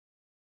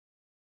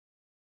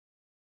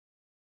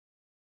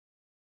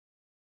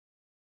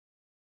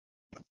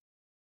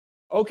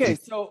 Okay,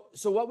 so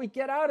what we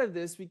get out of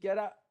this,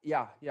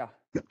 yeah. Here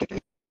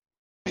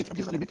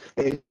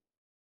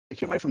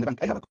from the bank.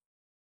 I have a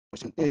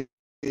question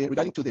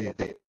regarding to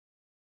the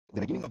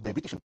beginning of the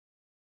British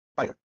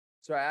Empire.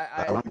 Sorry,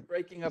 I'm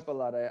breaking up a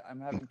lot.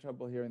 I'm having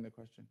trouble hearing the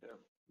question.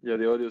 Yeah,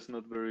 the audio is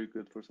not very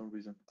good for some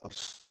reason. Oh,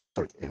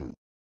 sorry.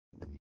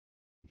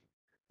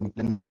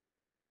 Let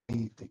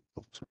me take.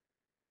 Oh, sorry.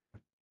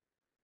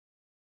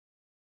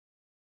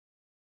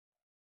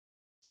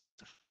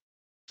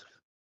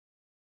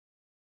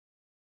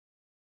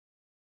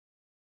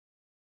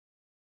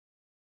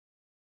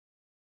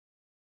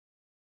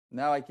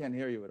 Now I can't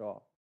hear you at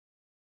all.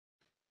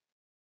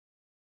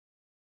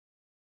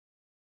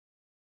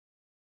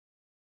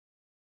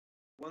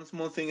 One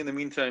small thing in the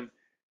meantime,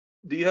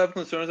 do you have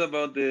concerns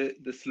about the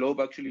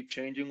slope actually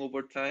changing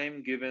over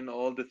time, given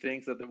all the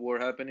things that were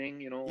happening,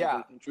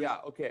 Yeah,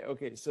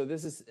 okay. So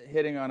this is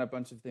hitting on a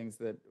bunch of things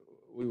that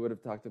we would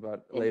have talked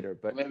about later,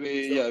 but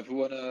maybe, so, if you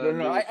want to.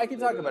 No, I can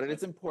talk about it.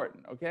 It's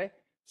important, okay?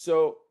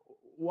 So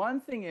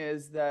one thing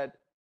is that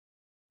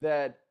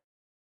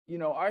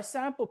our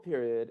sample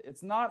period,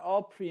 it's not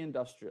all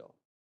pre-industrial.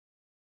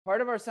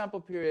 Part of our sample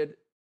period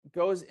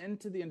goes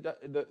into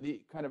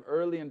the kind of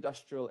early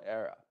industrial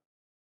era.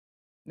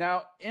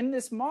 Now, in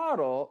this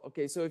model,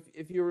 okay, so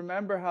if you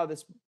remember how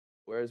this,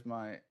 where's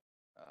my,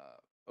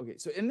 okay,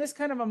 so in this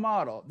kind of a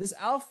model, this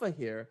alpha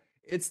here,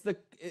 it's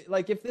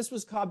like if this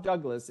was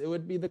Cobb-Douglas, it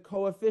would be the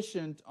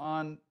coefficient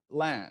on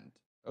land,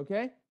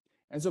 okay?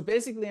 And so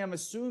basically I'm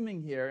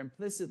assuming here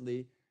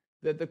implicitly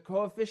that the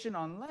coefficient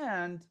on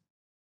land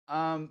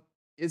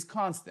is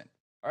constant,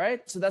 all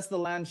right? So that's the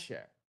land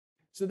share.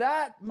 So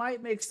that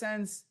might make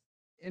sense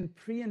in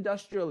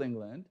pre-industrial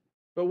England,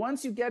 but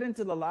once you get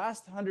into the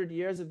last 100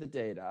 years of the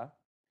data,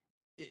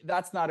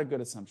 that's not a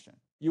good assumption.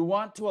 You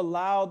want to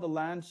allow the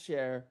land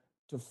share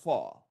to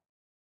fall,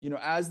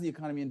 as the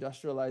economy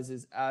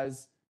industrializes,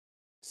 as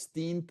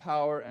steam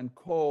power and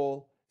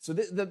coal. So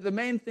the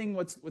main thing,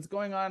 what's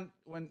going on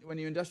when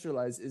you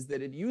industrialize is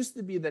that it used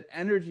to be that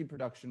energy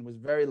production was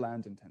very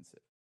land intensive.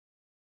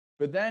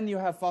 But then you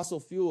have fossil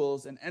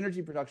fuels and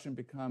energy production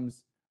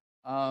becomes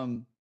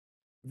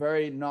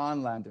very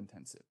non-land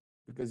intensive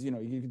because, you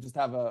can just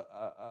have a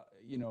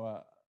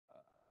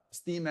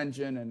steam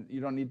engine and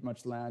you don't need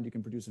much land. You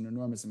can produce an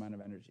enormous amount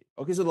of energy.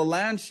 Okay, so the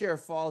land share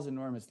falls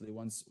enormously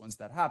once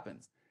that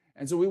happens.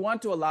 And so we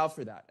want to allow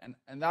for that.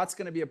 And that's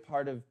going to be a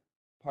part of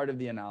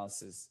the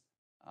analysis.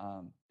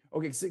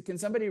 Okay, so can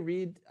somebody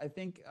read, I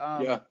think?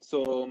 Yeah,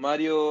 so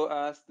Mario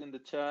asked in the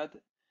chat,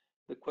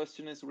 the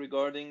question is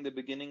regarding the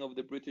beginning of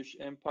the British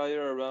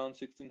Empire around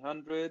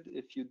 1600,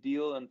 if you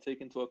deal and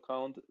take into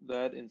account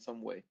that in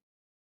some way.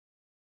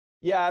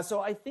 Yeah, so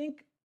I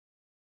think,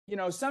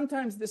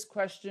 sometimes this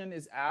question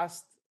is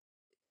asked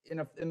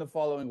in the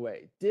following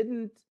way.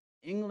 Didn't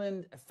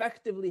England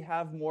effectively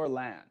have more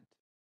land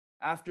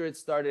after it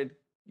started,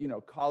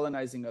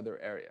 colonizing other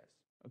areas?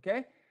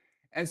 Okay?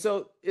 And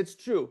so it's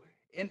true.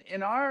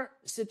 In our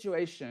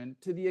situation,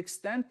 to the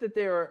extent that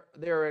they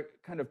are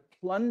kind of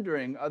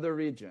plundering other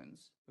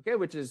regions, okay,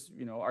 which is,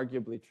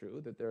 arguably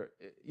true, that they're,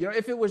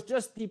 if it was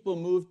just people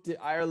moved to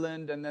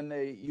Ireland and then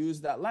they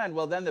used that land,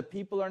 well, then the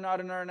people are not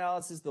in our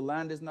analysis, the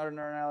land is not in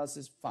our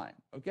analysis, fine,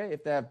 okay?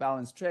 If they have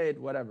balanced trade,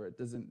 whatever,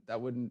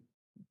 that wouldn't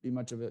be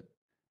much of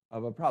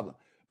a problem.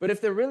 But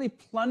if they're really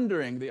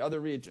plundering the other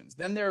regions,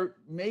 then they're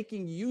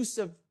making use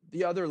of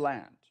the other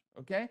land,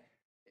 okay,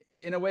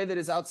 in a way that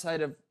is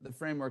outside of the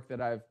framework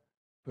that I've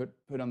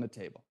put on the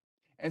table.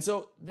 And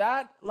so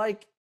that,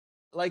 like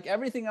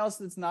everything else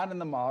that's not in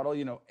the model,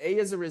 A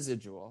is a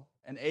residual,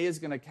 and A is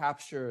going to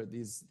capture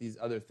these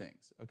other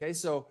things, okay?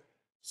 So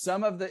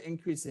some of the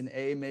increase in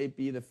A may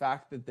be the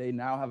fact that they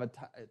now have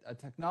a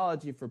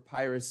technology for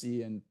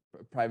piracy and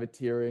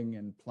privateering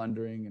and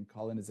plundering and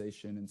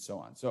colonization and so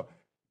on.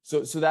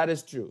 So that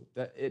is true,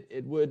 that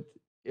it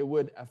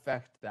would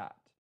affect that.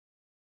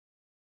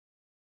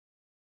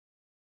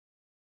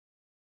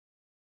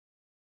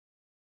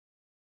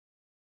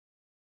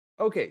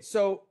 Okay,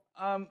 so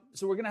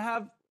we're going to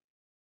have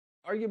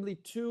arguably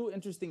two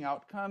interesting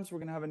outcomes. We're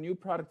going to have a new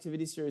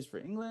productivity series for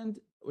England,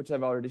 which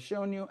I've already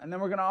shown you, and then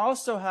we're going to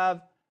also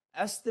have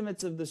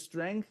estimates of the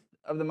strength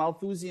of the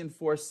Malthusian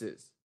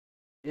forces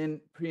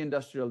in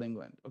pre-industrial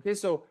England. Okay,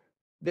 so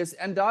this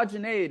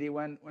endogeneity,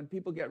 when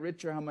people get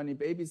richer, how many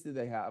babies do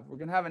they have? We're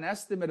going to have an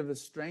estimate of the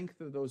strength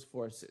of those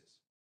forces,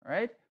 all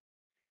right?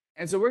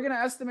 And so we're going to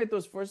estimate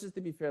those forces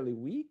to be fairly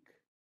weak.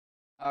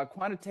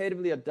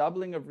 Quantitatively, a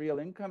doubling of real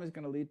income is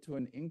going to lead to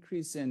an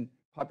increase in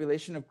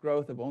population of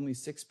growth of only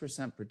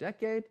 6% per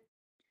decade.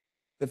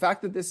 The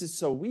fact that this is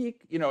so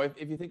weak, you know,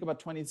 if you think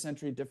about 20th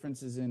century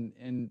differences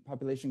in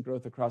population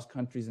growth across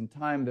countries and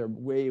time, they're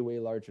way, way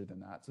larger than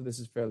that. So this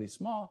is fairly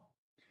small.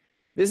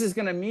 This is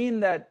going to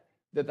mean that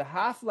the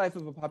half-life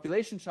of a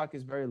population shock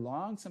is very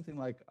long, something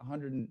like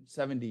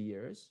 170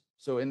 years.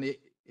 So in the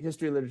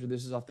history literature,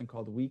 this is often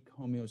called weak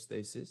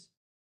homeostasis.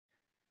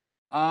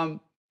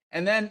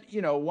 And then,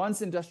 you know,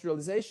 once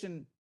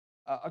industrialization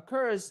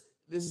occurs,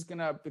 this is going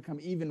to become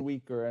even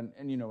weaker.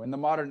 And, you know, in the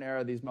modern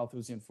era, these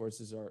Malthusian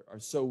forces are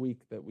so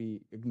weak that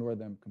we ignore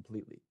them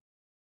completely.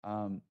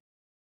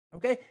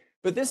 Okay,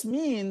 but this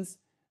means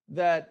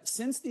that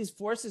since these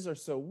forces are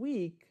so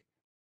weak,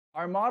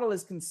 our model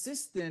is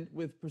consistent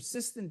with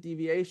persistent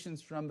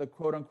deviations from the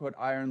quote-unquote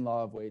iron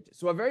law of wages.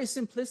 So a very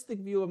simplistic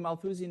view of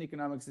Malthusian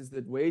economics is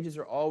that wages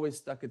are always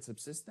stuck at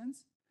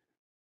subsistence.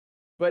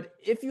 But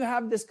if you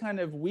have this kind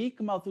of weak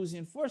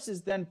Malthusian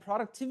forces, then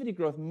productivity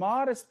growth,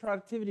 modest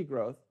productivity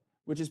growth,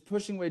 which is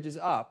pushing wages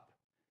up,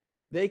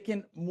 they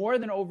can more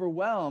than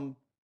overwhelm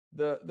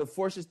the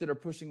forces that are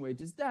pushing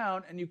wages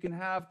down, and you can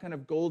have kind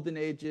of golden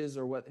ages,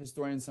 or what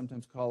historians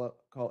sometimes call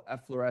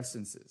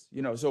efflorescences.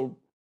 You know, so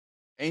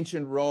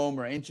ancient Rome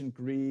or ancient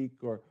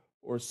Greek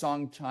or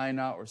Song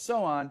China or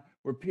so on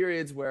were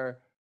periods where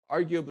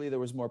arguably there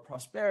was more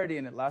prosperity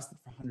and it lasted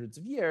for hundreds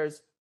of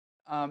years.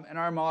 And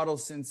our model,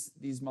 since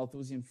these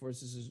Malthusian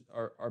forces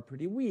are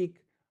pretty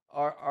weak,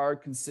 are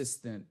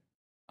consistent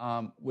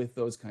with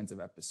those kinds of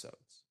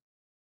episodes.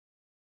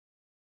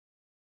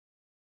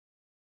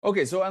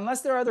 Okay, so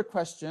unless there are other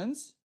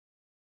questions,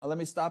 let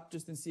me stop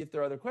just and see if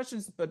there are other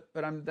questions, but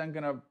I'm then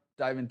going to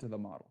dive into the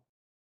model.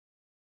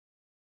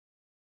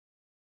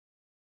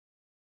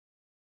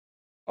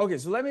 Okay,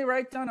 so let me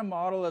write down a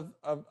model of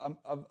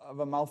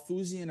a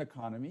Malthusian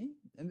economy.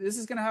 And this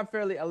is going to have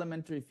fairly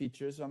elementary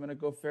features, so I'm going to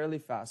go fairly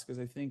fast because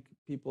I think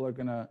people are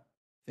going to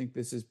think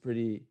this is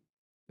pretty,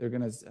 they're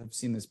going to have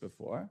seen this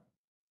before.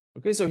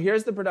 Okay, so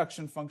here's the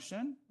production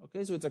function.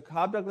 Okay, so it's a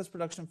Cobb-Douglas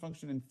production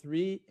function in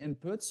 3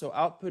 inputs. So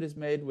output is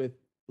made with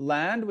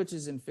land, which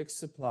is in fixed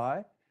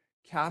supply,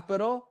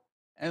 capital,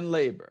 and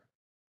labor.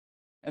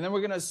 And then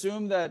we're going to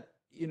assume that,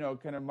 you know,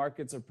 kind of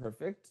markets are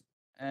perfect.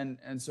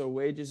 And so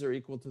wages are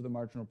equal to the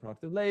marginal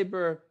productive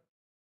labor.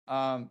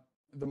 The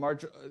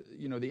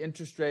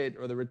interest rate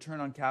or the return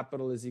on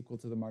capital is equal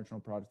to the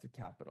marginal product of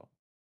capital.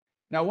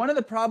 Now, one of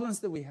the problems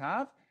that we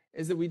have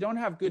is that we don't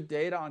have good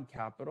data on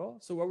capital.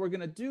 So what we're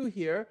going to do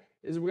here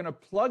is we're going to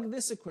plug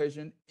this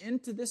equation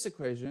into this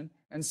equation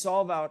and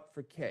solve out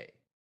for K.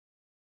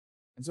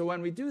 And so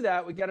when we do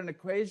that, we get an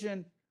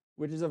equation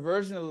which is a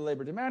version of the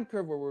labor demand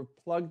curve where we've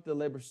plugged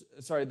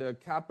the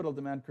capital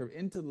demand curve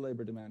into the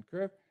labor demand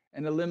curve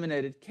and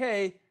eliminated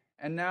K,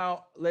 and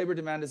now labor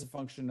demand is a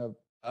function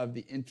of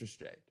the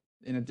interest rate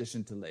in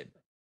addition to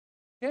labor.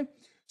 Okay,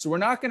 so we're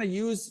not going to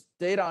use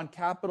data on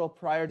capital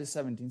prior to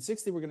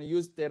 1760. We're going to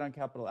use data on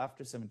capital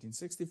after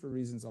 1760 for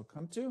reasons I'll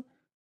come to.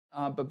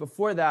 But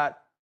before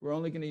that, we're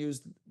only going to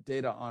use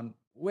data on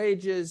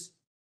wages,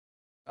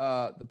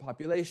 the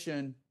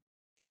population,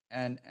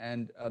 and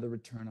the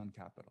return on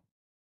capital.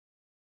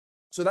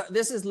 So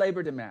this is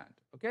labor demand.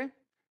 Okay,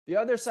 the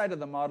other side of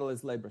the model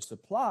is labor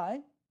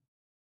supply.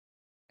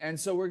 And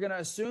so we're going to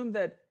assume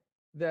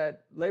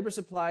that labor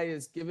supply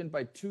is given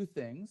by 2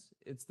 things.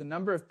 It's the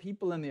number of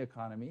people in the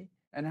economy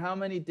and how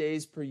many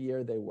days per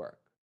year they work.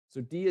 So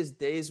D is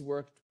days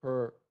worked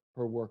per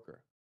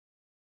worker.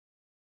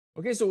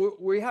 Okay, so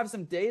we have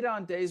some data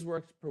on days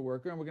worked per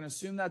worker, and we're going to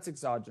assume that's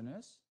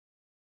exogenous.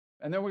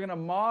 And then we're going to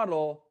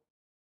model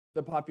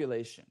the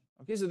population.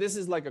 Okay, so this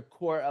is like a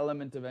core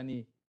element of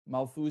any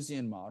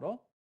Malthusian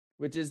model,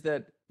 which is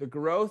that the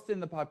growth in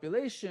the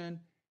population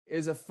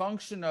is a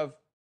function of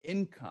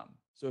income.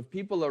 So if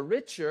people are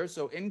richer,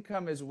 so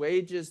income is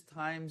wages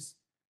times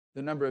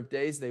the number of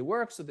days they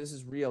work. So this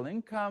is real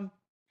income.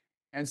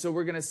 And so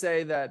we're going to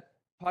say that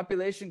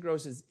population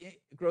growth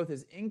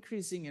is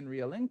increasing in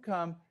real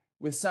income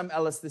with some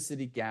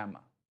elasticity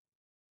gamma.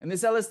 And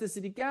this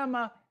elasticity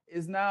gamma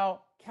is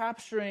now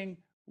capturing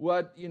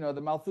what, you know,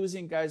 the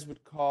Malthusian guys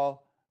would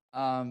call there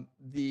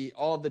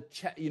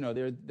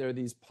are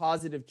these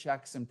positive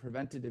checks and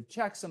preventative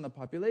checks on the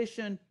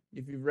population.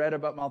 If you've read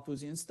about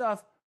Malthusian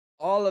stuff,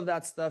 all of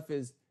that stuff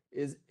is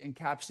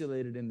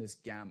encapsulated in this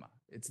gamma.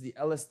 It's the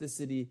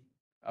elasticity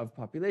of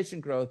population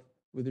growth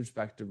with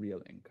respect to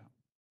real income.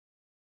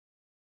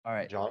 All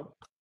right. John?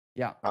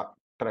 Yeah.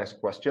 Can I ask a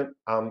question?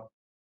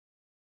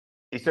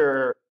 Is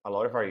there a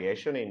lot of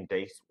variation in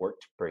days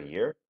worked per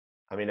year?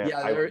 I mean, yeah,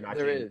 I would there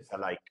imagine is.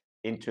 like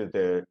into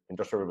the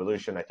Industrial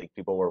Revolution, I think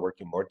people were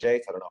working more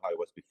days. I don't know how it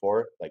was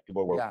before. Like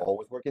people were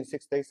always working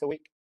 6 days a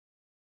week.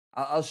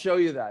 I'll show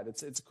you that.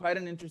 It's quite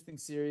an interesting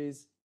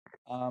series.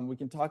 We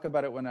can talk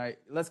about it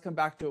let's come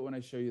back to it when I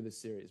show you the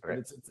series. But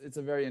Okay. it's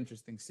a very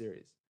interesting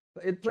series.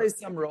 It plays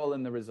some role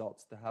in the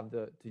results to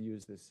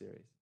use this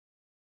series.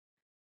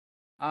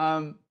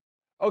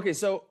 Okay,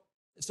 so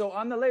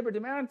on the labor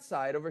demand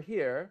side over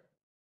here,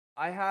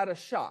 I had a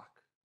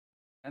shock,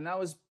 and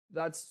that's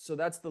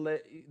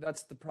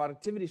the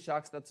productivity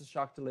shocks. That's a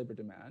shock to labor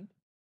demand.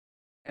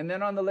 And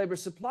then on the labor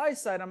supply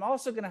side, I'm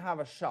also going to have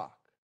a shock.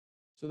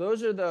 So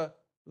those are the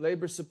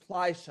labor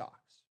supply shocks.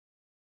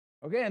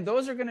 Okay, and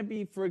those are going to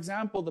be, for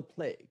example, the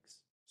plagues.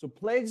 So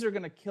plagues are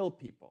going to kill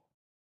people,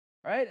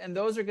 right? And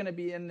those are going to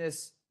be in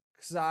this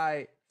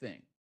Xi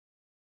thing.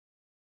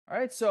 All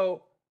right,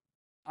 so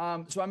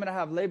I'm going to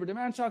have labor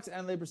demand shocks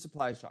and labor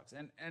supply shocks.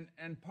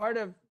 And part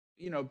of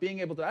being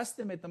able to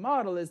estimate the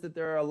model is that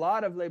there are a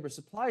lot of labor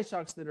supply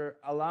shocks that are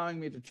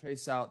allowing me to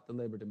trace out the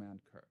labor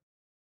demand curve.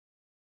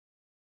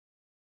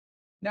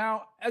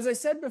 Now, as I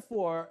said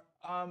before,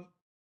 our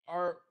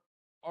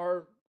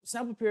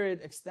sample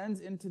period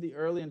extends into the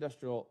early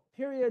industrial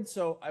period.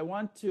 So I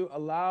want to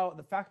allow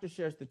the factor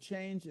shares to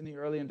change in the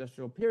early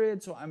industrial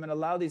period. So I'm going to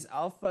allow these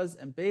alphas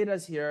and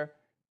betas here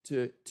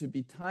to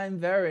be time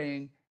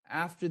varying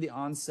after the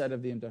onset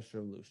of the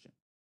Industrial Revolution.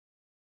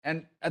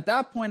 And at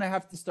that point, I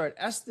have to start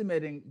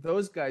estimating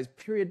those guys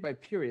period by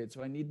period.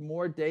 So I need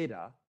more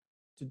data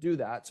to do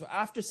that. So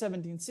after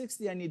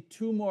 1760, I need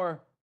 2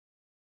 more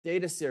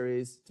data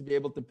series to be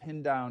able to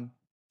pin down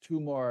 2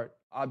 more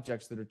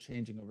objects that are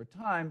changing over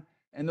time.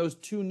 And those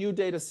 2 new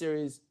data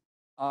series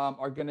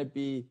are going to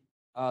be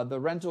the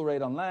rental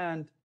rate on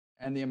land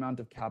and the amount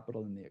of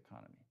capital in the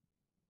economy.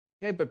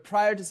 Okay, but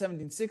prior to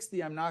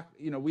 1760, I'm not,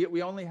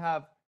 we only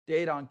have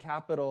data on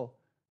capital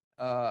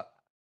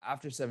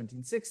after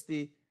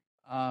 1760.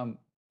 And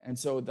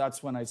so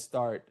that's when I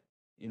start,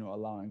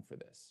 allowing for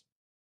this.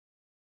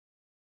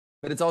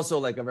 But it's also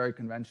like a very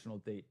conventional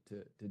date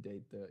to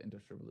date the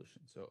Industrial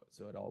Revolution.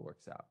 So it all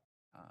works out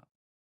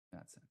in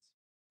that sense.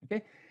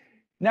 Okay.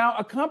 Now,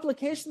 a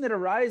complication that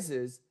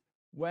arises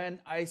when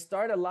I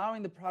start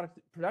allowing the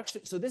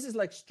production. So this is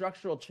like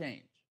structural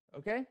change.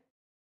 Okay.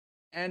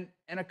 And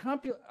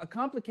a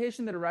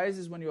complication that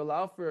arises when you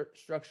allow for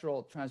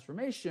structural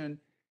transformation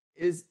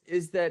is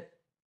that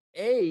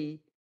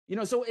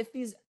so if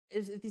these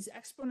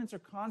exponents are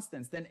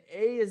constants, then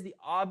A is the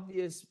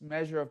obvious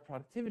measure of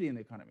productivity in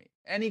the economy.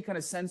 Any kind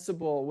of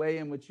sensible way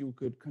in which you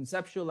could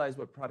conceptualize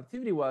what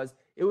productivity was,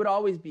 it would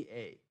always be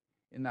A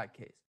in that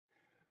case.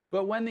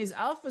 But when these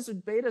alphas or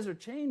betas are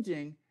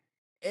changing,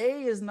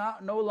 A is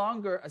no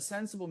longer a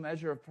sensible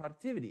measure of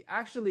productivity.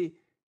 Actually,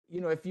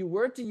 if you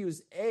were to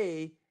use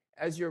A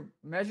as your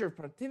measure of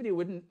productivity, it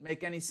wouldn't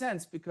make any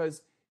sense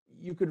because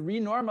you could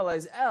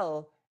renormalize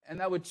L and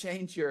that would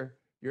change your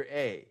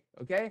A,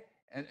 okay?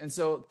 And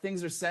so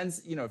things are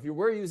if you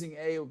were using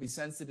A, it would be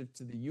sensitive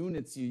to the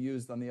units you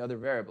used on the other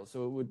variable.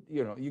 So it would,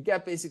 you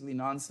get basically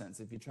nonsense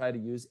if you try to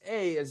use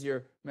A as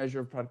your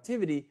measure of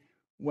productivity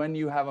when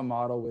you have a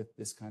model with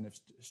this kind of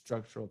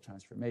structural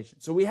transformation.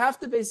 So we have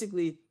to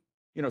basically,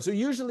 so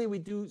usually we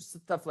do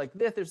stuff like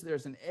this.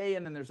 There's an A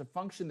and then there's a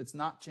function that's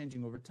not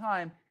changing over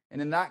time.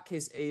 And in that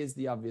case, A is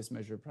the obvious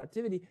measure of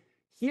productivity.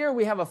 Here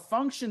we have a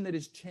function that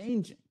is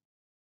changing,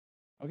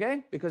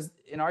 okay? Because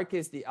in our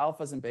case, the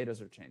alphas and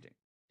betas are changing.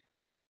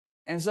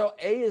 And so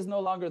A is no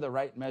longer the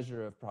right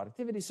measure of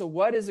productivity. So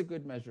what is a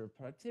good measure of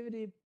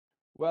productivity?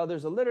 Well,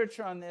 there's a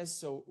literature on this.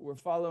 So we're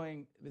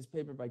following this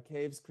paper by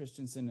Caves,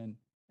 Christensen,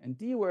 and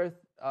Deworth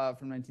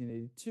from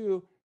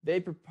 1982. They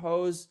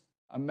propose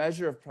a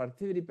measure of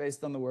productivity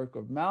based on the work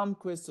of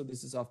Malmquist. So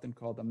this is often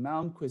called a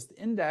Malmquist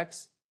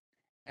index.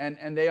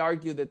 And they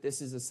argue that this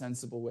is a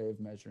sensible way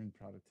of measuring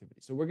productivity.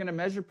 So we're going to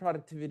measure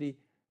productivity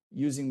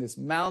using this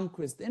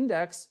Malmquist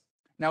index.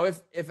 Now,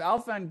 if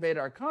alpha and beta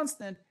are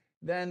constant,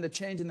 then the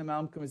change in the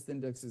Malmquist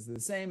index is the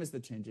same as the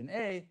change in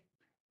A.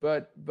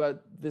 But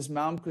this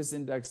Malmquist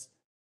index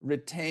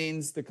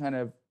retains the kind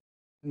of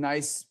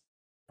nice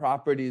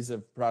properties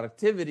of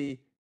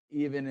productivity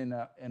even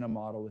in a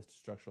model with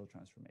structural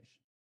transformation.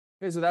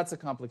 Okay, so that's a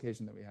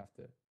complication that we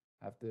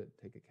have to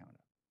take account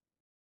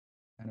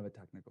of. Kind of a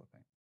technical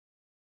thing.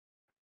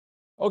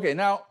 Okay,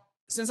 now,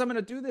 since I'm going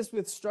to do this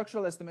with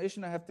structural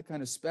estimation, I have to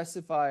kind of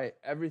specify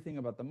everything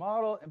about the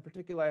model. In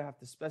particular, I have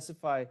to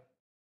specify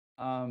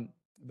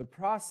the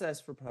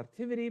process for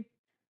productivity.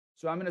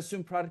 So I'm going to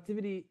assume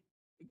productivity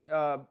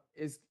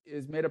is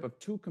made up of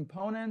 2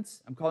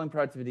 components. I'm calling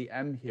productivity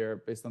M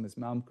here based on this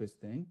Malmquist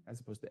thing as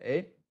opposed to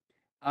A.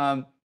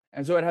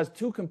 And so it has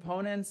 2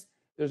 components.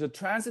 There's a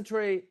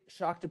transitory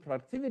shock to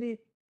productivity,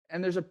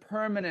 and there's a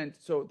permanent,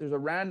 so there's a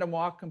random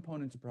walk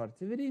component to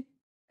productivity,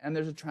 and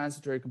there's a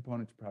transitory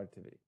component to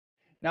productivity.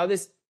 Now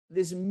this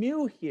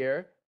mu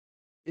here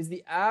is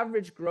the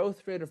average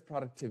growth rate of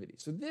productivity.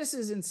 So this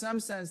is in some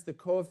sense the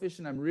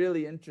coefficient I'm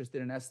really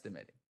interested in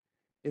estimating.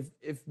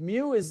 If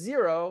mu is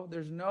 0,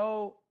 there's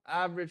no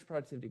average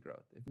productivity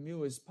growth. If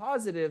mu is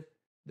positive,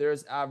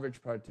 there's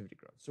average productivity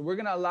growth. So we're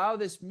going to allow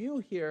this mu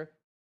here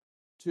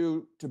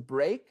to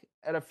break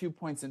at a few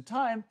points in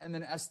time and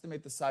then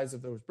estimate the size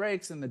of those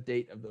breaks and the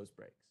date of those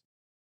breaks.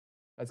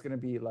 That's going to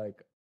be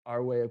like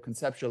our way of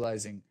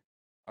conceptualizing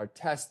our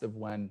test of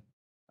when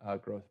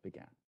growth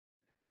began.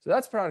 So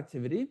that's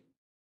productivity.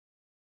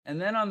 And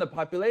then on the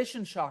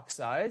population shock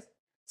side,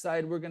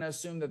 we're going to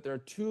assume that there are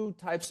two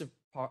types of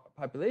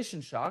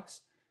population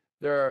shocks.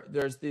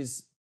 There's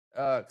these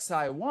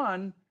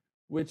Xi1,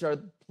 which are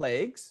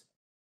plagues.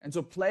 And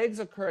so plagues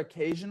occur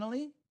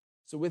occasionally.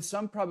 So with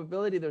some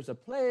probability, there's a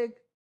plague,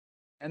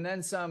 and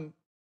then some,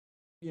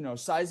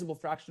 sizable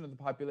fraction of the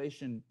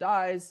population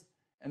dies,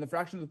 and the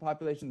fraction of the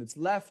population that's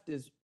left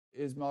is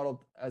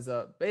modeled as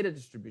a beta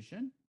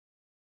distribution.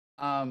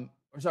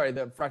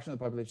 The fraction of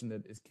the population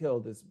that is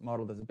killed is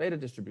modeled as a beta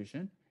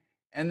distribution.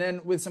 And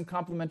then with some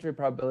complementary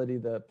probability,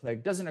 the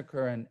plague doesn't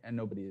occur and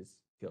nobody is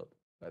killed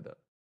by the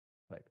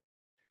plague.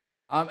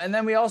 And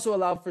then we also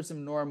allow for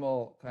some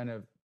normal kind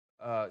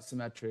of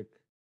symmetric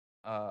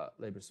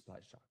labor supply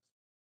shocks.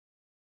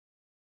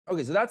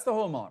 Okay, so that's the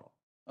whole model.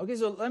 Okay,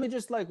 so let me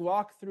just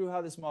walk through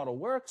how this model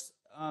works,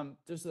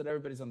 just so that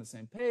everybody's on the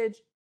same page.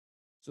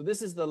 So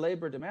this is the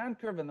labor demand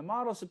curve in the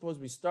model. Suppose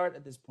we start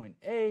at this point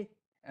A,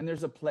 and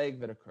there's a plague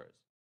that occurs.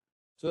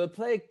 So the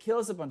plague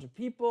kills a bunch of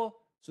people,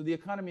 so the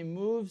economy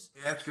moves.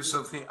 May I ask you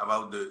something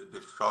about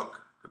the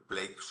shock, the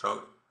plague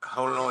shock?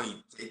 How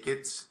long it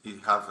takes?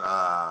 It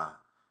have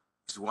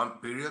is one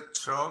period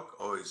shock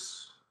or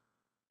is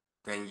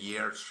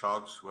 10-year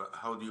shocks?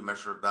 How do you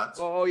measure that?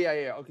 Oh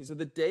yeah. Okay, so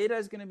the data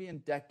is going to be in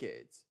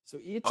decades. So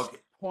each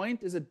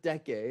point is a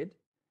decade,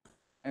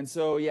 and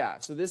so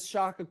so this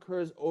shock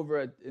occurs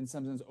in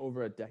some sense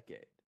over a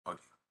decade. Okay,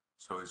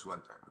 so it's one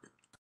time.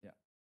 Okay.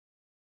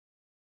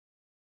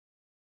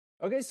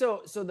 Okay,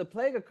 so the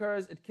plague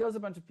occurs, it kills a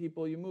bunch of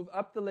people, you move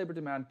up the labor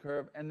demand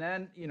curve, and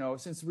then,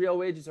 since real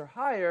wages are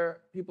higher,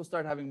 people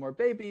start having more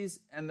babies,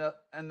 and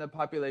the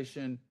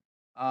population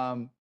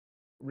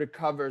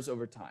recovers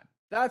over time.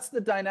 That's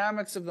the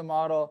dynamics of the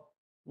model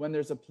when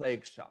there's a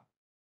plague shock.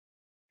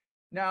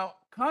 Now,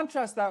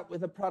 contrast that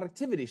with a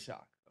productivity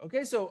shock.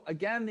 Okay, so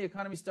again, the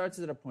economy starts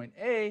at a point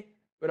A,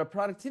 but a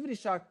productivity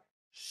shock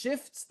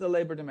shifts the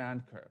labor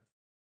demand curve,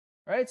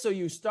 right? So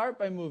you start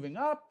by moving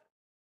up,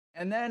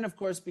 and then, of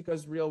course,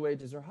 because real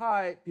wages are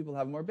high, people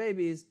have more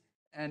babies,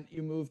 and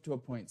you move to a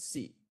point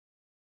C.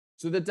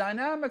 So the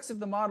dynamics of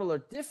the model are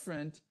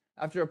different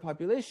after a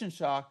population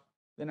shock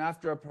than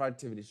after a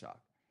productivity shock.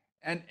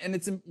 And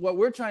it's what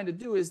we're trying to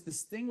do is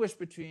distinguish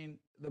between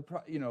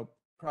the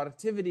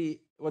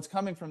productivity, what's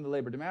coming from the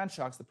labor demand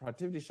shocks, the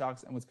productivity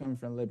shocks, and what's coming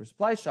from the labor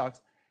supply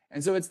shocks.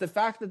 And so it's the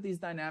fact that these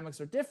dynamics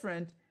are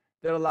different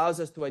that allows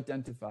us to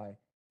identify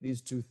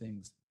these two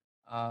things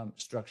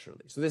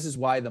structurally. So this is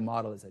why the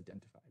model is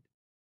identified.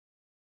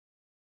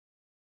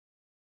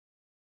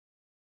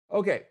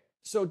 Okay,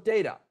 so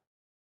data.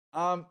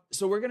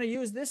 So we're going to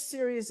use this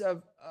series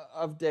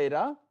of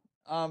data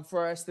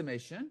for our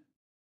estimation.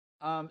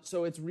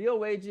 So it's real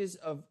wages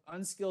of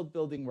unskilled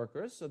building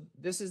workers. So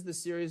this is the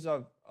series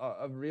of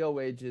real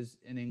wages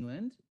in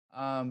England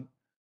from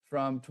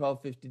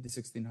 1250 to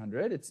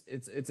 1600.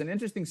 It's an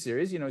interesting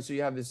series, so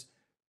you have this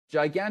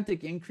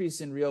gigantic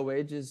increase in real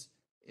wages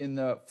in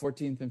the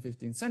 14th and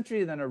 15th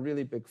century, then a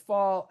really big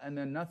fall, and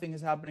then nothing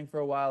is happening for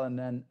a while, and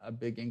then a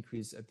big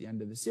increase at the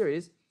end of the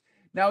series.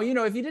 Now,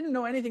 if you didn't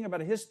know anything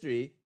about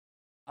history,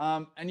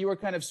 and you were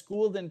kind of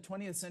schooled in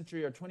 20th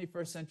century or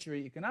 21st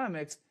century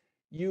economics,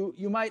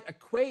 you might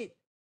equate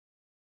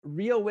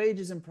real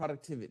wages and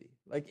productivity.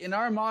 Like in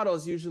our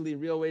models, usually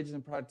real wages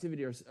and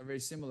productivity are very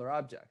similar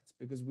objects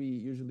because we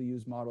usually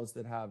use models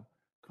that have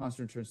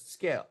constant returns to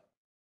scale.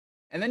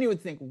 And then you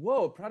would think,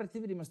 whoa,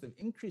 productivity must have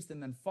increased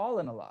and then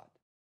fallen a lot.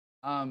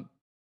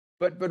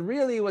 But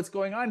really what's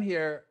going on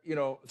here,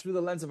 through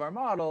the lens of our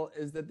model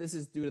is that this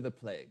is due to the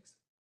plagues.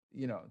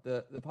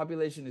 The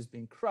population is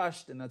being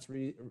crushed, and that's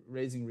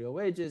raising real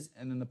wages,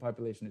 and then the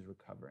population is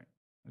recovering.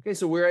 Okay,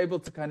 so we're able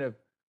to kind of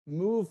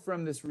move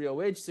from this real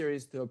wage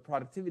series to a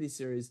productivity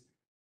series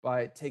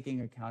by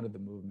taking account of the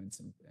movements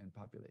in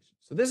population.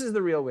 So this is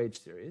the real wage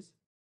series.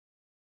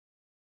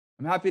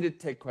 I'm happy to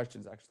take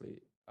questions,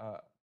 actually,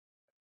 at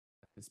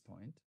this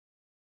point.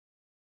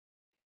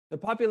 The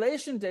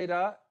population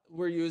data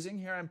we're using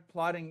here, I'm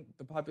plotting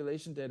the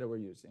population data we're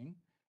using.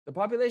 The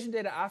population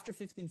data after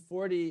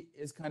 1540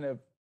 is kind of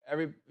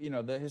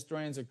the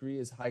historians agree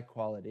is high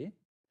quality.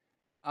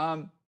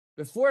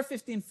 Before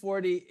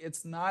 1540,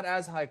 it's not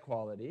as high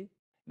quality.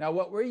 Now,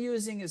 what we're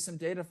using is some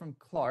data from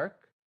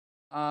Clark,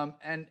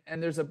 and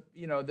there's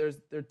there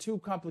are two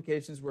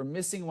complications. We're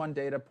missing one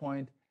data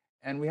point,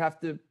 and we have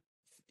to,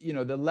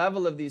 the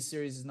level of these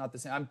series is not the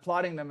same. I'm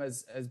plotting them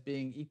as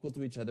being equal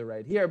to each other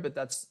right here, but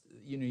that's,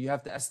 you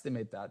have to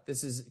estimate that.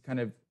 This is kind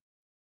of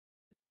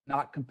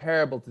not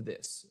comparable to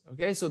this.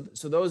 Okay, so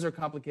those are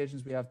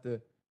complications we have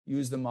to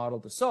use the model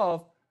to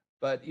solve,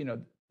 but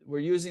we're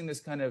using this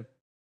kind of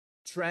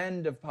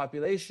trend of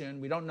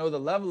population. We don't know the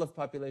level of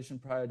population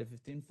prior to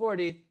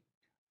 1540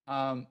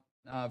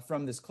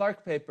 from this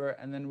Clark paper,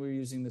 and then we're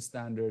using the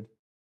standard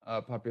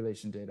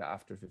population data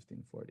after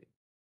 1540.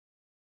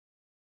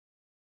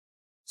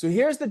 So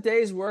here's the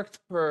days worked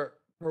per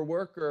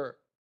worker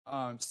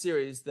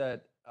series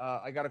that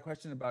I got a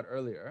question about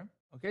earlier.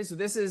 Okay, so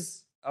this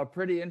is a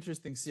pretty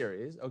interesting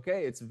series.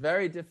 Okay, it's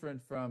very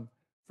different from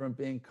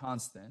being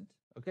constant.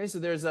 Okay, so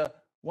there's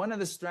one of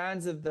the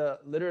strands of the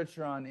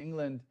literature on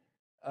England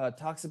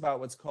talks about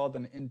what's called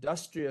an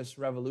industrious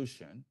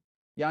revolution.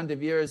 Jan de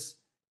Veers,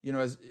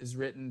 has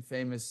written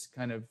famous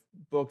kind of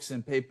books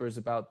and papers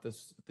about the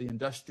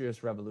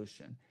industrious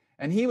revolution,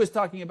 and he was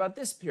talking about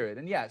this period.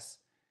 And yes,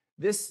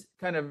 this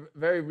kind of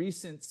very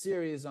recent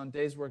series on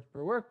days worked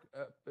per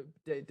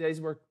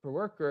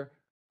worker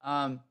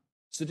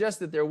suggests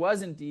that there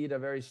was indeed a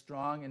very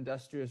strong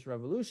industrious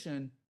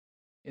revolution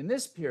in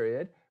this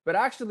period. But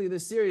actually,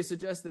 this series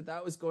suggests that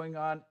that was going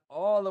on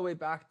all the way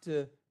back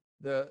to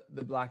the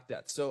Black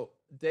Death. So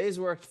days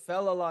worked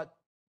fell a lot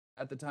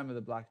at the time of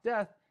the Black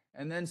Death,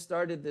 and then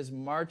started this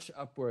march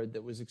upward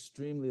that was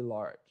extremely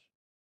large.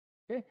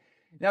 Okay.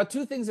 Now,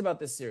 two things about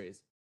this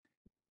series.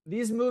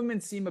 These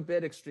movements seem a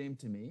bit extreme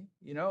to me.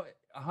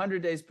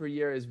 100 days per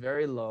year is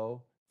very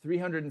low.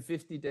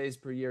 350 days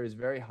per year is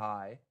very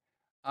high.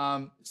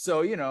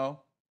 So,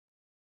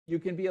 you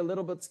can be a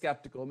little bit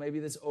skeptical. Maybe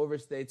this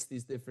overstates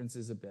these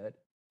differences a bit.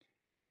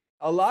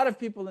 A lot of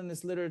people in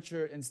this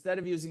literature, instead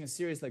of using a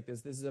series like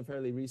this is a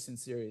fairly recent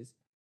series,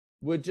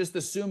 would just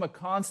assume a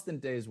constant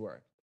day's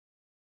work.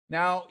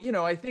 Now,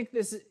 I think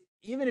this,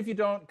 even if you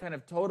don't kind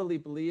of totally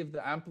believe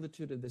the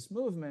amplitude of this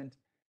movement,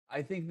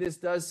 I think this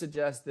does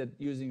suggest that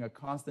using a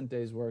constant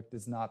day's work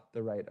is not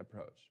the right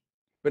approach.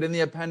 But in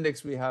the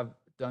appendix, we have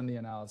done the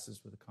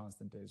analysis with a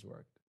constant day's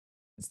work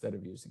instead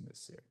of using this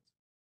series.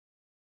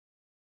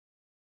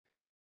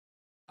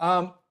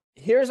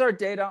 Here's our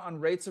data on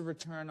rates of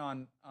return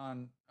on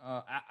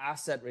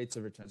asset rates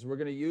of return. So we're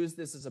going to use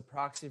this as a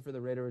proxy for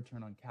the rate of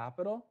return on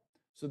capital.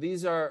 So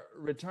these are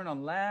return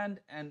on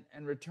land and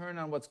return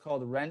on what's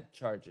called rent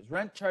charges.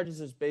 Rent charges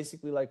is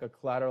basically like a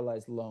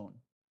collateralized loan.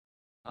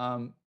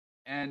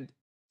 And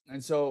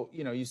so,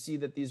 you see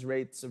that these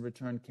rates of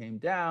return came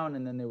down,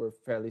 and then they were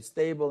fairly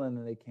stable, and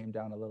then they came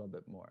down a little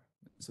bit more.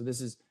 So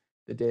this is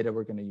the data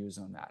we're going to use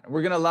on that. And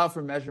we're going to allow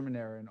for measurement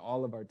error in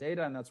all of our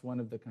data, and that's one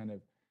of the kind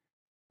of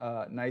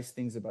nice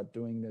things about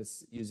doing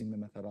this using the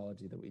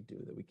methodology that we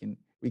do, that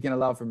we can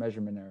allow for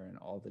measurement error in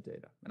all the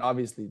data. And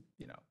obviously,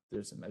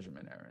 there's a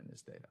measurement error in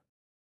this data.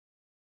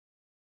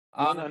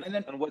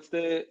 And what's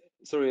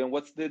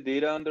the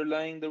data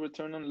underlying the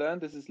return on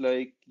land? This is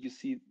like,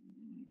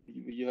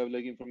 you have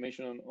like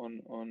information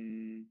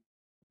on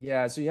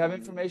yeah, so you have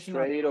information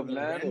on trade of the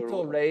land,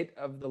 rental rate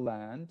of the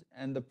land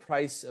and the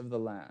price of the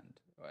land.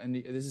 And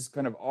this is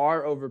kind of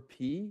R over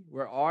P,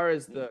 where R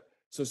is the,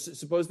 so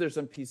suppose there's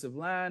some piece of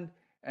land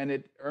and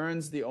it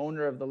earns the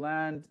owner of the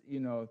land,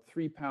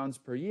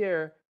 £3 per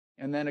year.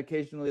 And then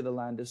occasionally the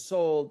land is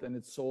sold, and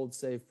it's sold,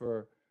 say,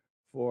 for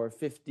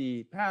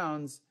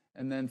 £50.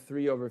 And then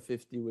 3 over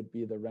 50 would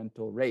be the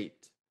rental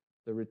rate,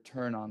 the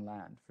return on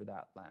land for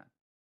that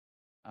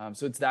land.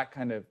 So it's that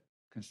kind of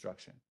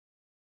construction.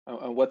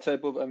 And what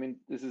type of,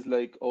 this is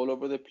like all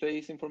over the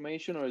place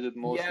information, or is it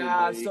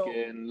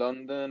mostly in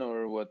London,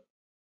 or what?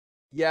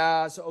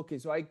 Yeah, so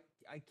I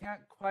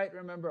can't quite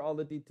remember all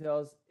the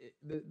details.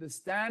 The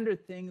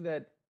standard thing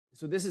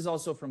so this is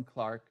also from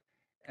Clark,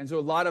 and so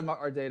a lot of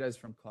our data is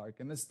from Clark.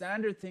 And the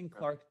standard thing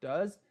Clark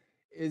does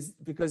is,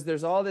 because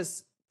there's all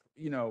this,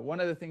 one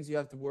of the things you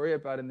have to worry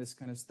about in this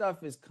kind of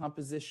stuff is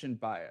composition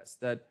bias,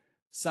 that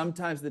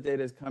sometimes the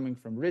data is coming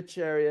from rich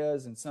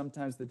areas and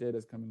sometimes the data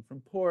is coming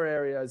from poor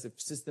areas. If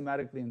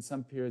systematically in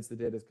some periods the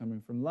data is coming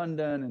from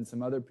London and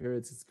some other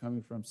periods it's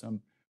coming from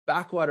some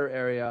backwater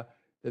area,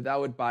 that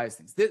would bias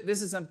things.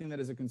 This is something that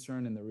is a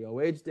concern in the real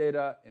wage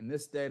data, in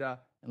this data,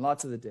 and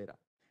lots of the data.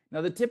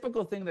 Now, the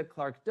typical thing that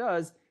Clark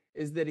does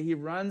is that he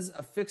runs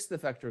a fixed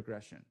effect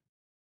regression.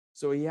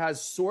 So he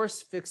has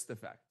source fixed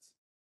effects,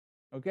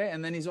 okay?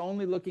 And then he's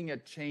only looking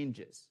at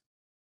changes.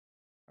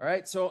 All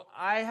right, so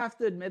I have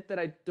to admit that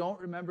I don't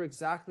remember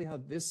exactly how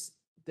this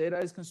data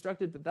is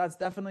constructed, but that's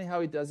definitely how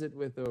he does it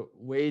with the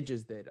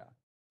wages data.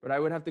 But I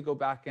would have to go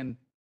back and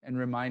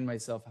remind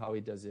myself how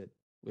he does it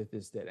with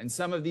this data. In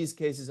some of these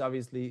cases,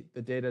 obviously,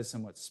 the data is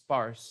somewhat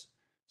sparse,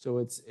 so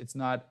it's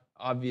not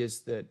obvious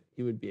that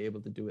he would be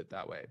able to do it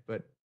that way.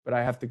 But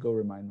I have to go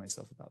remind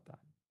myself about that.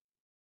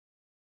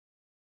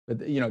 But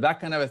that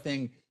kind of a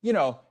thing,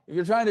 if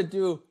you're trying to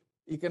do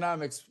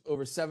economics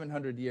over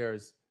 700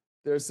 years,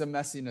 there's some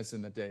messiness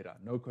in the data,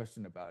 no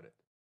question about it.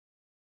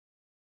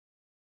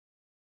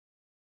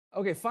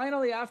 Okay,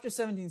 finally, after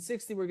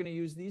 1760, we're going to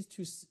use these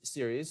two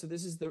series. So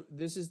this is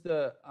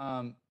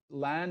the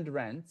land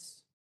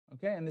rents,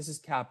 okay, and this is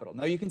capital.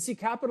 Now you can see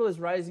capital is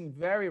rising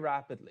very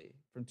rapidly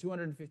from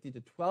 250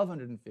 to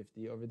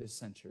 1250 over this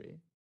century.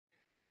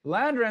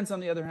 Land rents, on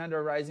the other hand,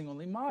 are rising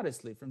only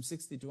modestly from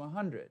 60 to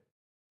 100.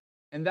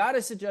 And that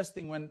is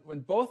suggesting when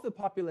both the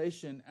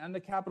population and the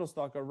capital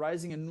stock are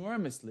rising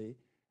enormously,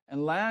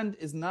 and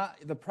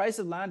the price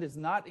of land is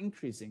not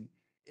increasing,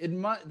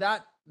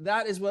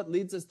 that is what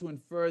leads us to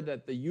infer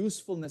that the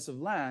usefulness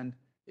of land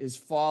is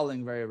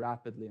falling very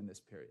rapidly in this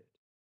period.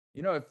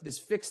 If this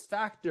fixed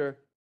factor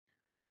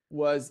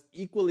was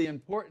equally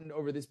important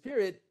over this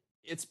period,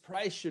 its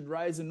price should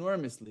rise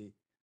enormously.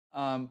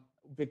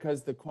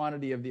 because the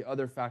quantity of the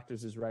other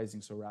factors is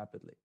rising so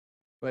rapidly.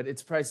 But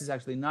its price is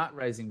actually not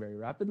rising very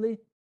rapidly.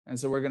 And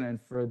so we're going to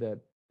infer that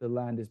the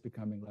land is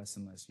becoming less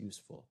and less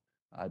useful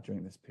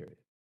during this period.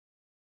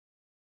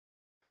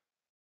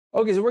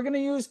 Okay, so we're going to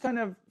use kind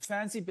of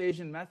fancy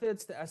Bayesian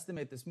methods to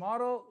estimate this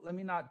model. Let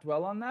me not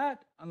dwell on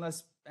that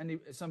unless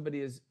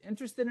somebody is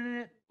interested in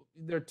it.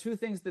 There are two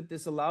things that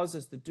this allows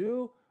us to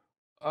do,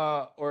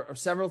 or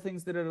several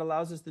things that it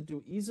allows us to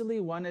do easily.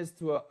 One is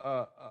to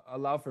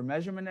allow for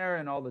measurement error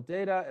in all the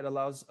data. It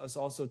allows us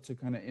also to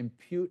kind of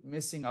impute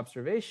missing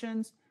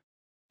observations,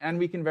 and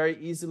we can very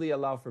easily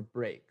allow for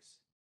breaks.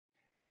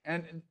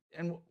 And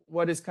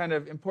what is kind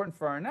of important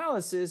for our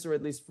analysis, or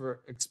at least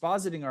for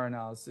expositing our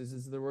analysis,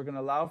 is that we're going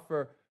to allow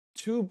for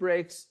 2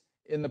 breaks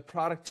in the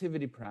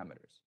productivity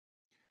parameters.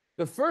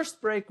 The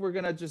first break, we're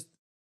going to just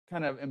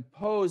kind of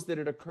impose that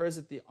it occurs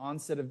at the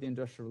onset of the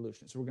Industrial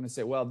Revolution. So we're going to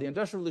say, well, the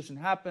Industrial Revolution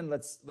happened.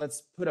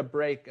 Let's put a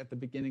break at the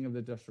beginning of the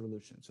Industrial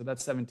Revolution. So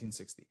that's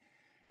 1760.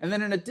 And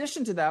then in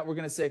addition to that, we're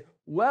going to say,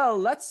 well,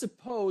 let's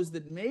suppose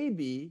that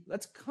maybe,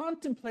 let's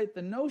contemplate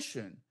the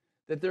notion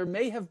that there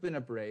may have been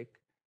a break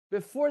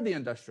before the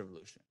Industrial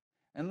Revolution.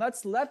 And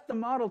let's let the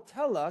model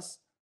tell us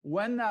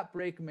when that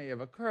break may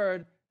have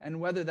occurred and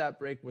whether that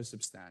break was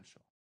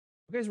substantial.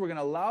 Okay, so we're going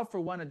to allow for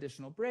one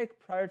additional break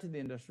prior to the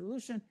Industrial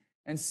Revolution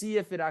and see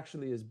if it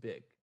actually is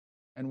big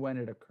and when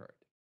it occurred.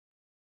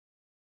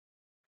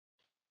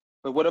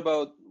 But what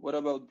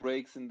about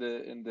breaks in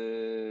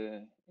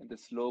the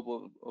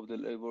slope of the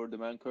labor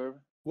demand curve?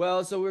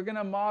 Well, so we're going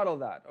to model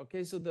that.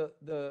 Okay, so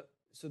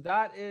so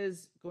that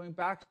is going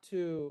back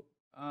to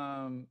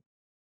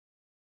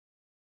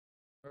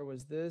where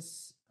was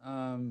this?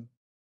 So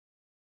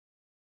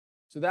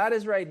that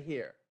is right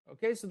here.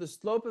 Okay, so the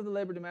slope of the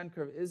labor demand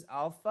curve is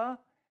alpha,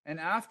 and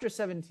after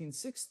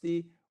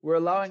 1760, we're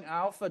allowing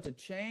alpha to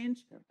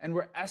change, and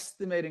we're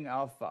estimating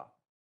alpha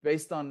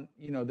based on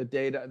the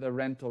data, the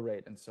rental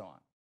rate, and so on.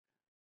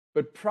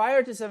 But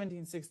prior to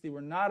 1760,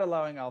 we're not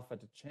allowing alpha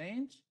to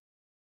change.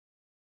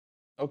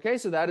 Okay,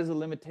 so that is a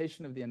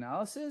limitation of the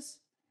analysis.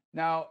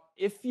 Now,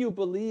 if you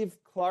believe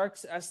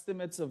Clark's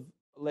estimates of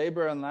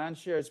labor and land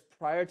shares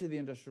prior to the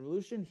Industrial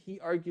Revolution, he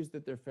argues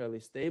that they're fairly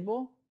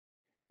stable.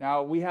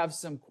 Now, we have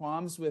some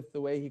qualms with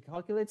the way he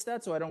calculates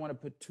that, so I don't want to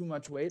put too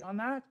much weight on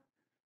that.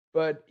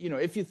 But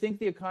if you think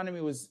the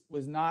economy was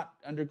not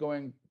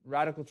undergoing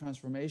radical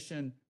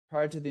transformation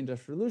prior to the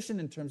Industrial Revolution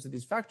in terms of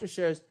these factor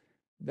shares,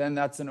 then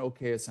that's an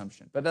okay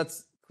assumption. But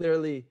that's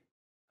clearly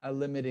a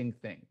limiting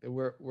thing. That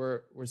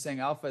we're saying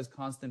alpha is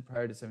constant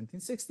prior to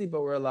 1760,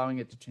 but we're allowing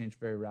it to change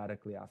very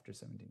radically after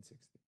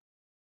 1760.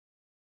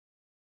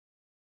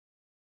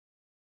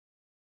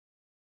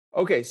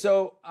 Okay,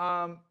 so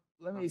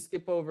let me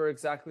skip over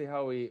exactly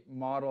how we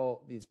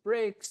model these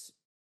breaks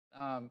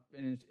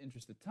in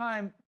interest of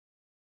time,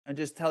 and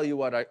just tell you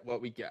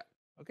what we get.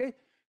 Okay,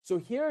 so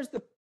here's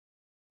the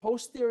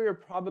posterior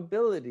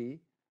probability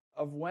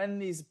of when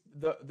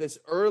this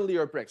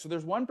earlier break. So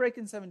there's one break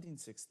in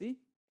 1760,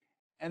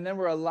 and then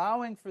we're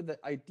allowing for the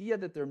idea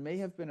that there may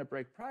have been a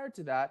break prior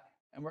to that,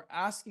 and we're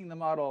asking the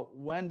model,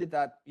 when did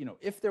that,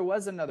 if there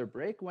was another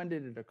break, when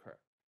did it occur?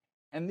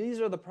 And these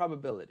are the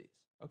probabilities.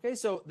 Okay,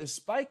 so the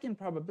spike in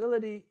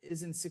probability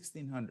is in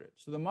 1600.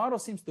 So the model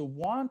seems to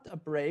want a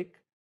break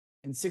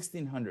in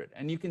 1600.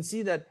 And you can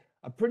see that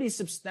a pretty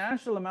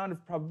substantial amount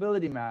of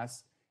probability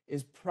mass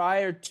is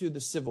prior to the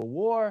Civil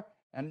War,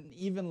 and an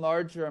even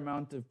larger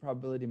amount of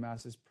probability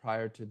mass is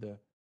prior to the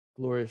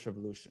Glorious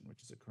Revolution,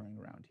 which is occurring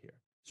around here.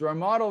 So our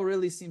model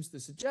really seems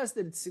to suggest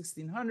that it's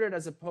 1600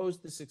 as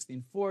opposed to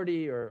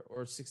 1640 or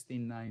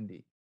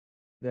 1690.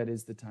 That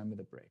is the time of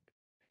the break.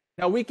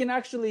 Now we can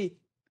actually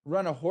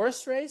run a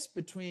horse race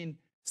between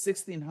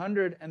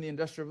 1600 and the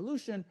Industrial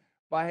Revolution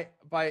by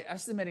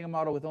estimating a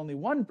model with only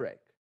one break.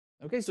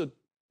 Okay, so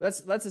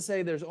let's just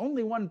say there's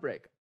only one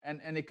break, and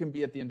it can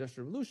be at the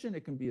Industrial Revolution,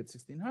 it can be at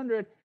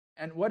 1600,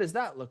 and what does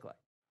that look like?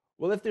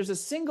 Well, if there's a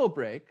single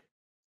break,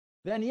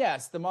 then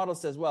yes, the model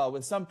says, well,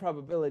 with some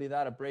probability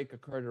that a break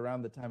occurred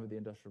around the time of the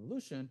Industrial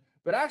Revolution,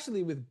 but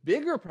actually with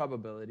bigger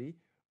probability,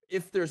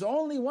 if there's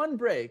only one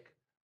break,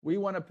 we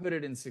want to put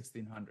it in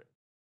 1600.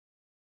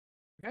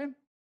 Okay?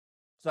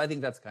 So I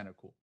think that's kind of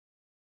cool.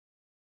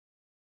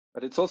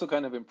 But it's also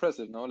kind of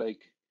impressive, no?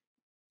 Like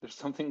there's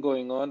something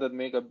going on that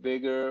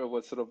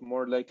was sort of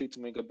more likely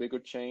to make a bigger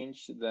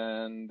change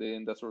than the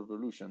Industrial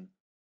Revolution.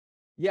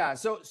 Yeah,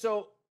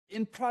 so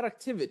in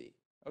productivity,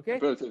 okay?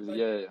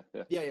 Productivity,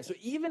 yeah. So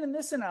even in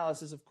this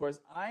analysis, of course,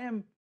 I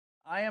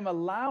am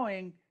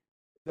allowing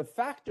the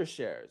factor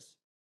shares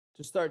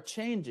to start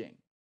changing.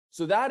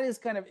 So that is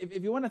kind of,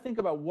 if you want to think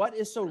about what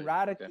is so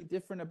radically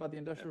different about the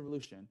Industrial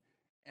Revolution,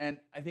 and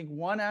I think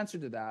one answer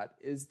to that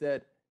is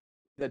that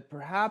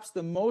perhaps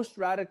the most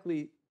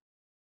radically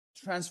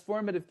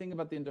transformative thing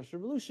about the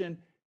Industrial Revolution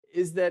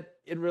is that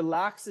it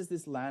relaxes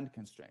this land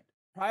constraint.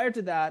 Prior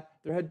to that,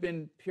 there had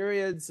been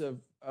periods of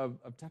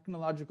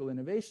technological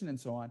innovation and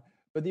so on,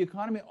 but the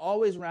economy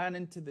always ran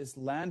into this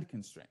land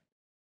constraint.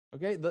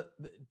 Okay, the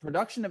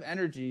production of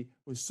energy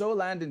was so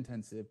land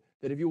intensive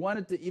that if you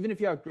wanted to, even if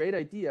you have great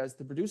ideas,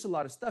 to produce a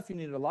lot of stuff, you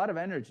needed a lot of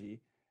energy,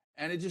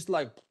 and it just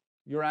like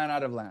you ran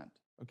out of land,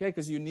 okay?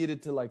 Because you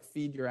needed to like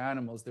feed your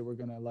animals that were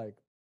gonna like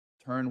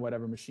turn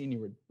whatever machine you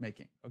were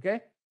making,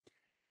 okay?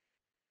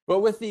 But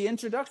with the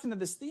introduction of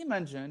the steam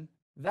engine,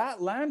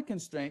 that land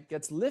constraint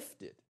gets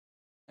lifted.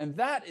 And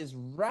that is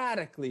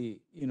radically,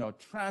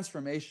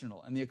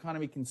 transformational. And the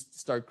economy can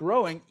start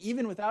growing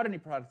even without any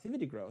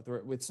productivity growth,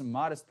 or with some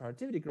modest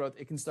productivity growth,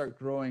 it can start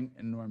growing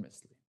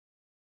enormously.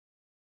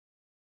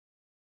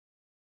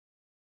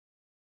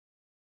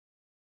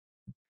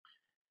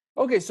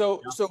 Okay,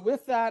 so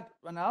with that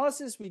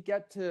analysis, we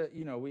get to,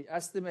 we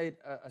estimate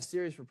a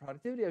series for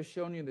productivity. I've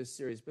shown you this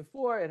series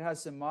before. It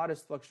has some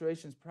modest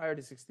fluctuations prior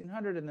to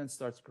 1600 and then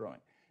starts growing.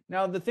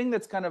 Now, the thing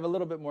that's kind of a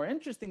little bit more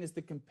interesting is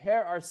to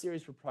compare our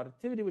series for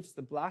productivity, which is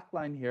the black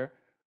line here,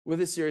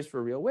 with a series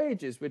for real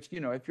wages, which,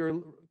 if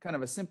you're kind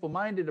of a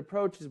simple-minded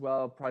approach is,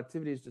 well,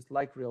 productivity is just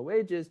like real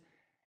wages,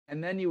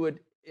 and then you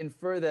would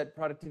infer that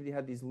productivity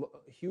had these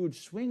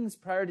huge swings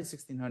prior to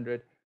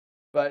 1600,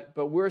 but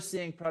we're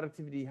seeing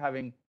productivity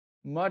having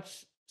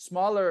much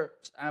smaller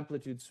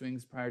amplitude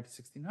swings prior to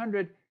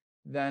 1600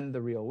 than the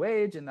real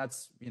wage, and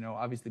that's,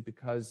 obviously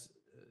because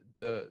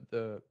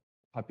the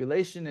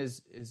population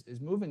is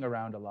moving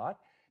around a lot.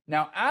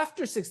 Now,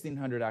 after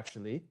 1600,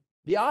 actually,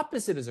 the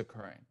opposite is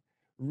occurring.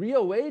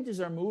 Real wages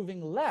are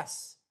moving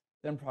less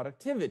than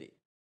productivity.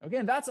 Okay,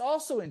 and that's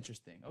also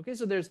interesting. Okay,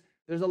 so there's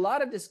a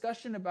lot of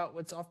discussion about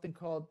what's often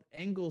called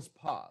Engels'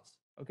 pause.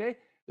 Okay,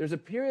 there's a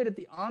period at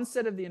the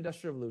onset of the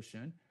Industrial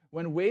Revolution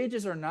when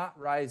wages are not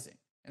rising.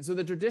 And so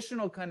the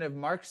traditional kind of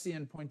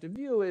Marxian point of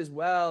view is,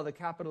 well, the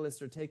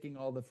capitalists are taking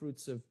all the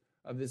fruits of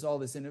all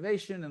this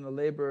innovation, and the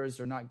laborers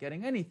are not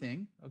getting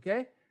anything,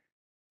 okay?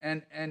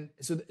 And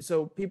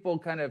so people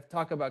kind of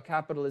talk about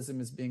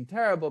capitalism as being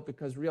terrible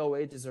because real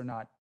wages are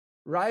not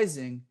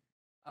rising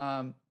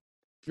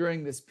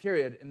during this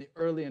period in the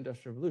early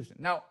Industrial Revolution.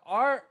 Now,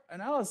 our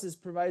analysis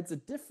provides a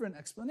different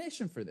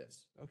explanation for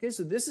this, okay?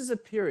 So this is a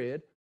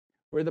period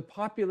where the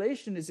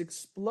population is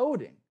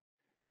exploding.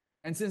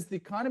 And since the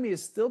economy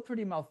is still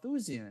pretty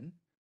Malthusian,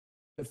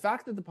 the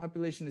fact that the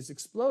population is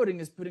exploding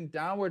is putting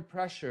downward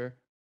pressure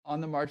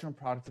on the marginal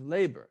product of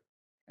labor.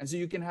 And so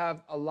you can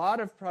have a lot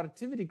of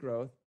productivity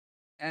growth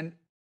and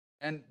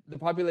the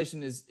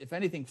population is, if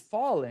anything,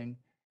 falling,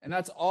 and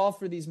that's all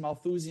for these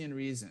Malthusian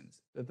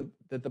reasons, that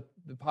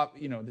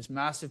this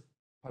massive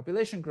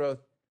population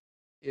growth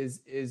is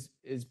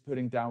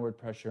putting downward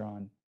pressure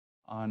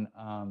on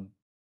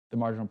the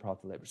marginal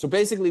product of labor. So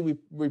basically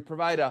we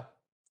provide a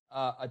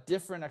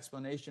different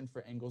explanation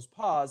for Engels'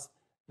 pause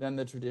than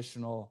the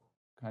traditional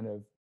kind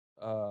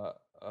of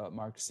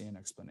Marxian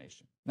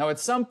explanation. Now, at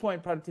some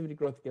point, productivity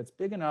growth gets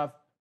big enough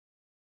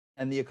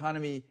and the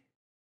economy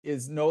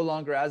is no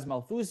longer as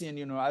Malthusian.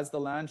 As the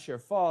land share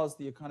falls,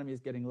 the economy is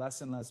getting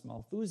less and less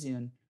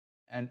Malthusian,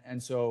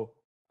 and so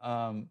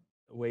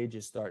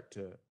wages start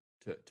to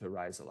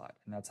rise a lot,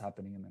 and that's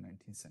happening in the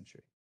 19th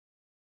century.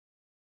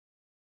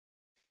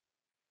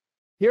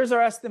 Here's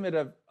our estimate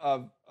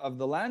of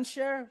the land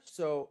share.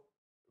 So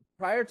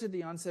prior to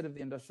the onset of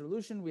the Industrial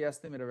Revolution, we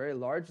estimate a very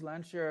large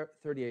land share,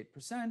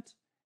 38%,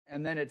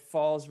 and then it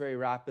falls very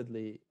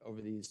rapidly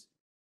over these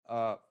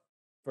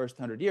first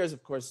 100 years.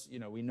 Of course,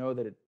 we know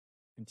that it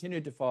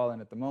continued to fall,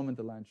 and at the moment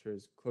the land share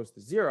is close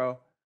to zero.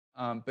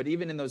 But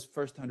even in those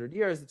first 100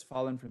 years, it's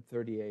fallen from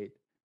 38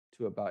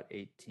 to about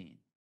 18.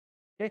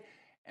 Okay,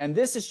 and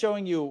this is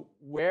showing you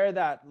where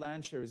that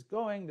land share is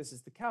going. This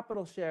is the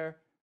capital share.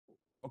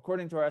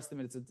 According to our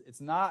estimate, it's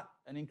not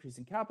an increase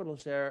in capital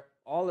share.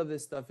 All of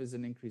this stuff is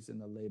an increase in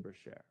the labor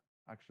share,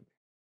 actually.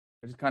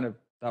 Which is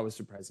that was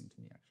surprising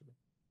to me, actually.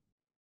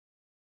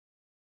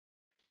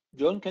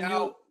 Jon, can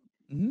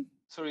you?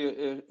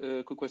 Sorry,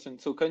 a quick question.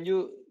 So can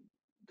you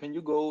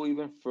go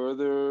even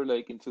further,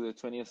 like into the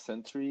 20th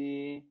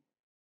century,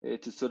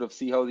 to sort of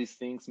see how these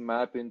things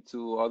map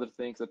into other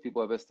things that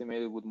people have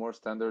estimated with more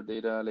standard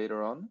data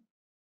later on?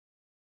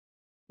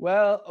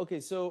 Well, okay,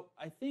 so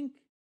I think,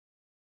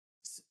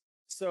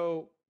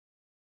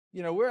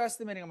 we're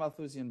estimating a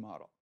Malthusian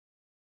model.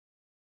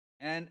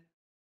 And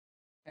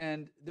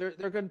there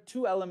are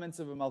two elements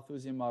of a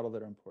Malthusian model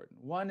that are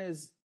important. One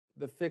is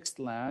the fixed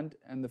land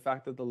and the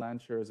fact that the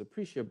land share is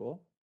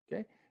appreciable.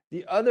 Okay.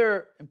 The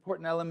other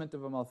important element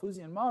of a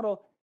Malthusian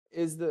model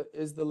is the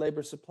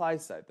labor supply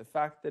side. The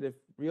fact that if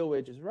real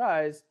wages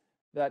rise,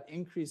 that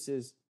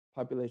increases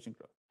population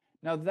growth.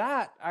 Now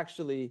that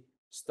actually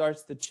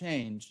starts to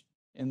change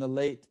in the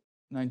late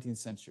 19th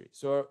century.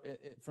 So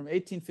from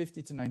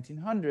 1850 to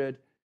 1900,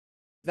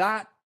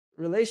 that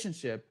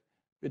relationship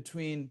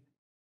between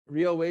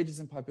real wages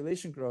and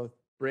population growth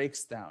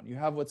breaks down. You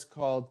have what's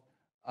called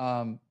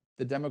the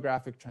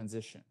demographic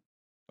transition.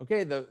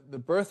 Okay, the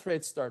birth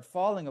rates start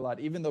falling a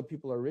lot, even though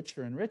people are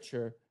richer and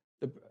richer.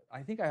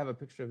 I think I have a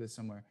picture of this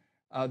somewhere.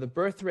 The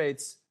birth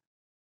rates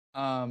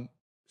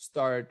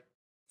start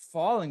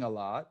falling a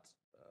lot.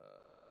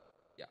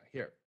 Yeah,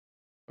 here.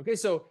 Okay,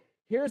 so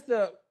here's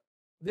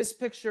this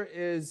picture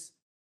is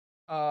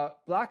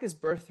black is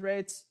birth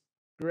rates,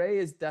 gray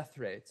is death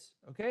rates,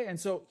 okay? And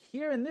so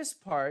here in this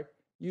part,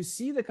 you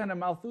see the kind of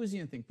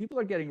Malthusian thing. People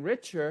are getting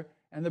richer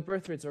and the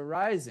birth rates are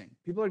rising.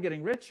 People are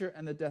getting richer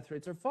and the death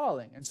rates are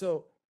falling. And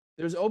so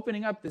there's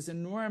opening up this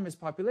enormous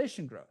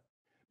population growth.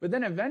 But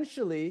then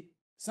eventually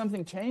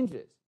something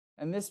changes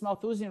and this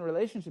Malthusian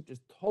relationship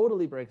just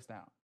totally breaks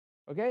down,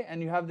 okay?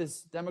 And you have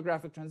this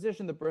demographic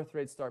transition, the birth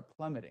rates start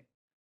plummeting.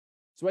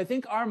 So I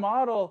think our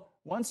model,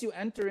 once you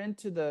enter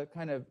into the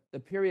kind of the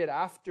period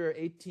after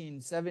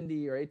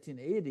 1870 or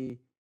 1880,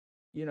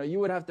 you know, you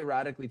would have to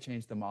radically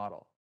change the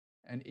model.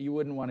 And you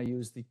wouldn't want to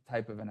use the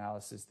type of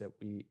analysis that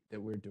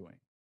we're doing.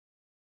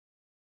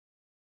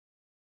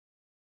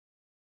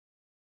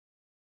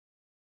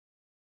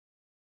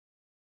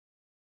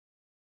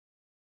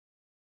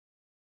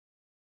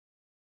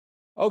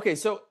 Okay,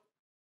 so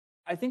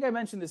I think I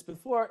mentioned this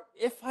before.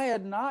 If I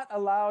had not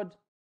allowed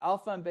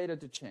alpha and beta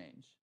to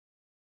change,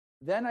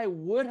 then I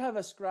would have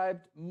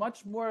ascribed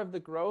much more of the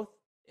growth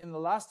in the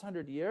last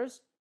 100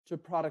 years to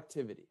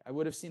productivity. I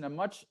would have seen a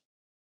much,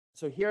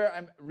 so here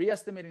I'm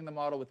re-estimating the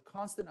model with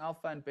constant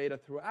alpha and beta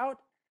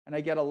throughout, and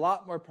I get a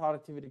lot more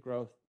productivity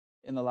growth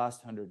in the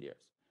last 100 years.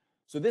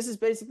 So this is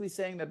basically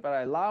saying that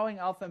by allowing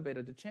alpha and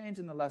beta to change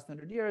in the last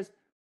 100 years,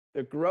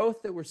 the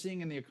growth that we're seeing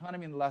in the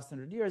economy in the last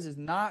 100 years is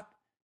not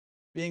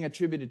being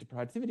attributed to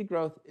productivity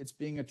growth, it's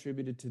being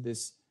attributed to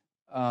this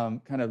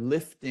kind of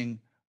lifting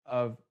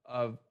of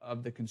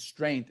the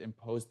constraint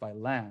imposed by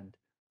land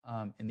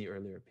in the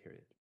earlier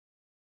period.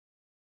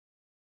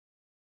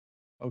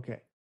 Okay,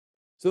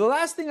 so the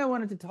last thing I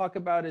wanted to talk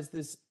about is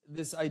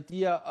this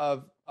idea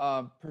of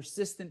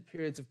persistent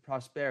periods of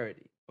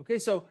prosperity. Okay,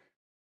 so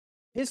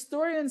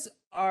historians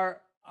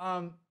are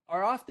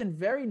often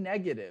very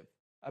negative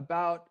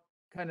about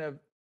kind of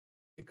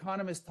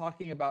economists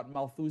talking about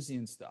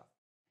Malthusian stuff.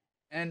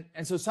 And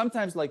so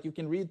sometimes like you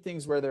can read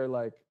things where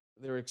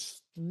they're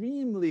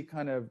extremely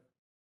kind of,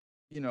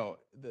 you know,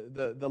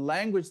 the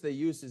language they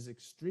use is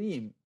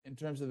extreme in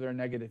terms of their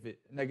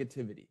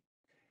negativity.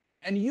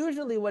 And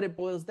usually what it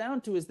boils down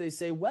to is they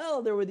say,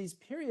 well, there were these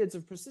periods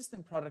of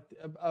persistent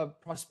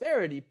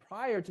prosperity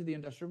prior to the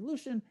Industrial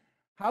Revolution.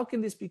 How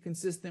can this be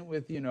consistent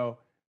with, you know,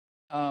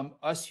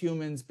 us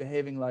humans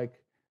behaving like,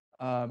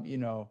 you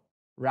know,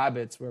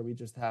 rabbits where we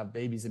just have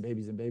babies and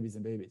babies and babies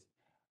and babies?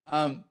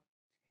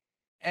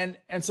 And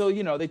so,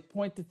 you know, they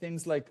point to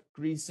things like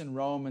Greece and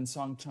Rome and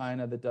Song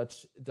China, the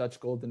Dutch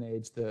Golden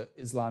Age, the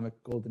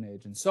Islamic Golden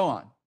Age, and so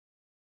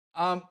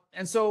on.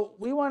 And so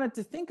we wanted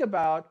to think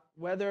about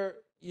whether,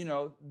 you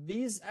know,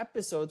 these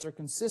episodes are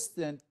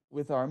consistent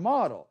with our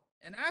model.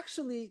 And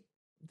actually,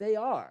 they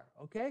are,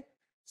 okay?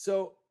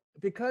 So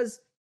because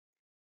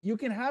you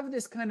can have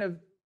this kind of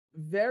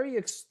very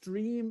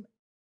extreme,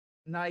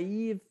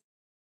 naive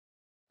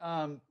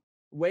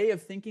way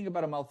of thinking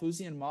about a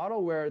Malthusian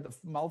model where the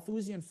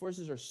Malthusian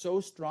forces are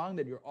so strong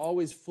that you're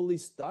always fully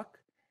stuck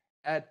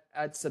at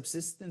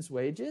subsistence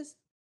wages.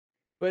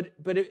 But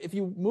if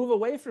you move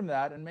away from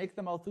that and make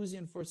the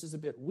Malthusian forces a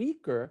bit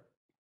weaker,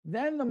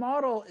 then the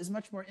model is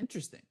much more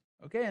interesting,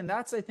 okay? And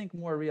that's, I think,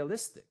 more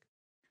realistic.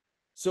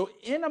 So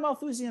in a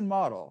Malthusian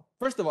model,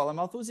 first of all, a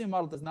Malthusian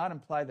model does not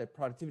imply that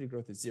productivity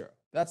growth is zero.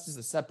 That's just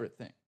a separate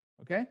thing,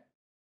 okay?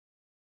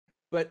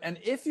 And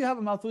if you have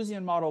a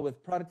Malthusian model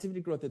with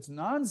productivity growth that's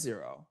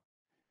non-zero,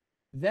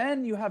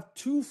 then you have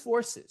two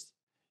forces.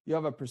 You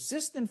have a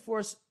persistent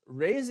force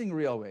raising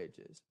real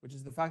wages, which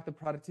is the fact that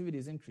productivity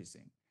is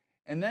increasing.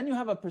 And then you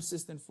have a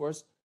persistent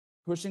force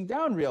pushing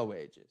down real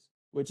wages,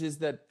 which is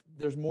that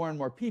there's more and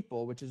more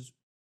people, which is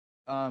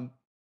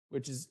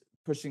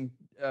putting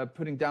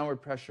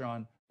downward pressure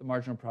on the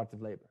marginal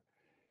productive labor.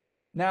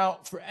 Now,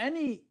 for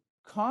any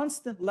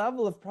constant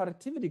level of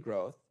productivity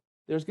growth,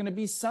 there's going to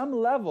be some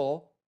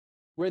level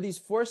where these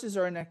forces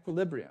are in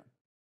equilibrium.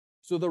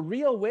 So the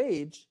real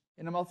wage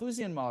in a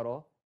Malthusian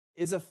model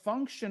is a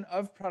function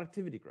of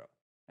productivity growth.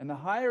 And the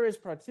higher is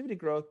productivity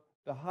growth,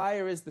 the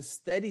higher is the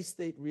steady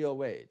state real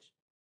wage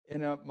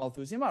in a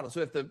Malthusian model.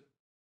 So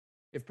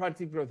if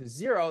productivity growth is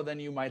zero, then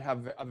you might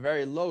have a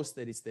very low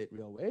steady state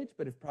real wage.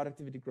 But if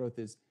productivity growth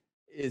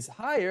is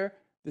higher,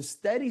 the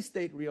steady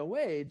state real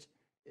wage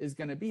is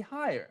going to be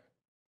higher.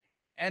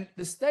 And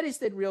the steady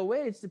state real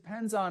wage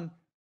depends on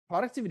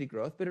productivity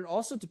growth, but it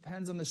also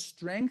depends on the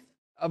strength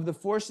of the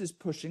forces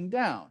pushing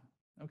down.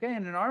 Okay,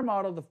 and in our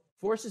model, the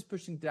forces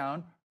pushing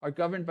down are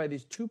governed by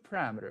these two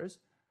parameters.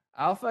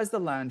 Alpha is the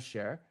land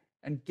share,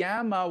 and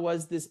gamma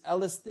was this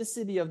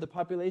elasticity of the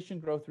population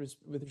growth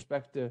with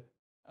respect to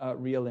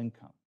real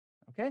income.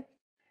 Okay,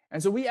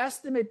 and so we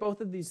estimate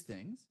both of these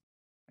things.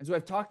 And so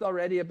I've talked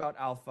already about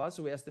alpha,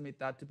 so we estimate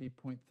that to be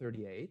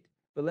 0.38.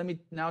 But let me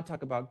now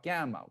talk about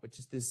gamma, which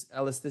is this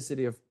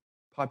elasticity of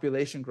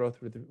population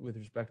growth with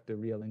respect to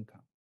real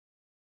income.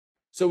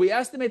 So we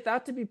estimate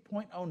that to be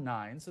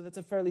 0.09, so that's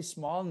a fairly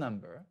small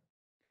number.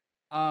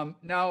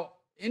 Now,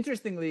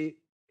 interestingly,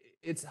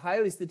 it's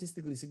highly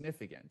statistically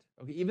significant,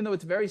 okay, even though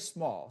it's very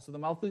small.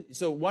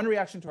 So one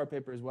reaction to our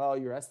paper is, well,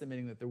 you're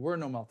estimating that there were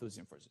no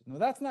Malthusian forces. No,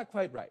 that's not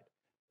quite right.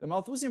 The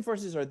Malthusian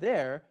forces are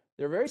there,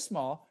 they're very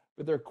small,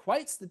 but they're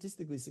quite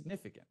statistically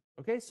significant.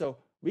 Okay, so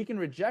we can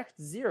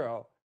reject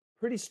 0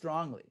 pretty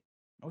strongly.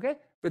 Okay,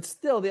 but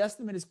still the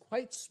estimate is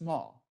quite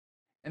small.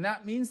 And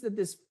that means that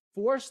this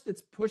force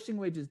that's pushing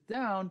wages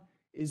down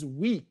is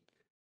weak.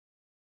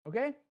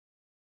 Okay,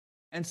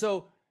 and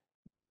so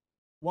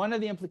one of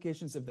the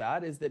implications of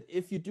that is that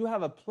if you do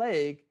have a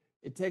plague,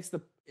 it takes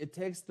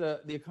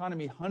the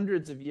economy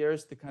hundreds of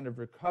years to kind of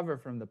recover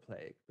from the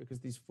plague because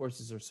these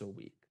forces are so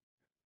weak.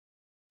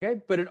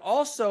 Okay, but it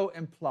also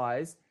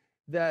implies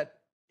that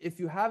if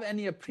you have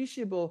any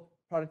appreciable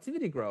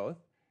productivity growth,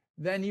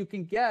 then you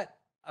can get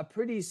a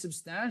pretty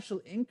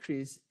substantial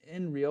increase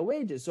in real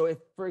wages. So if,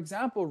 for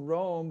example,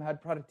 Rome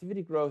had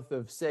productivity growth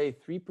of, say,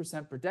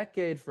 3% per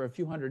decade for a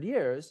few hundred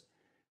years,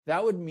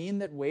 that would mean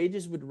that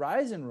wages would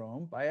rise in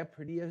Rome by a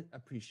pretty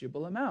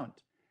appreciable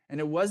amount. And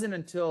it wasn't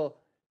until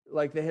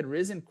like they had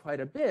risen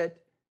quite a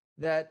bit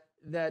that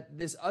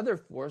this other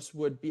force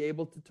would be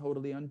able to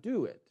totally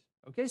undo it.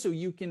 Okay, so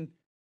you can,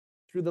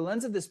 through the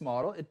lens of this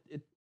model,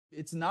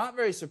 it's not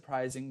very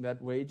surprising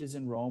that wages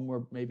in Rome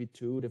were maybe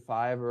 2 to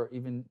 5 or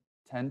even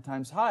 10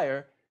 times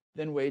higher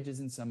than wages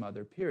in some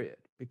other period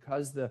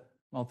because the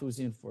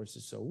Malthusian force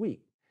is so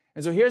weak.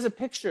 And so here's a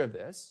picture of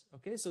this.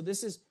 Okay, so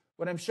this is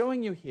what I'm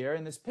showing you here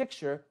in this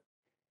picture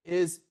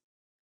is,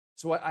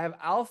 so I have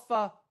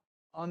alpha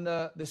on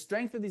the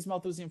strength of these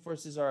Malthusian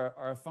forces are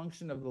a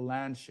function of the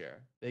land share.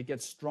 They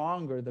get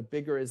stronger the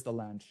bigger is the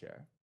land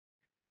share.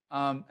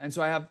 And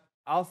so I have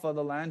alpha,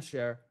 the land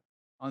share,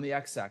 on the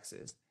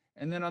x-axis.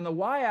 And then on the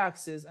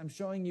y-axis, I'm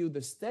showing you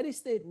the steady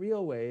state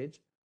real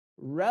wage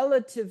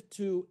relative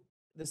to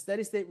the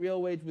steady state real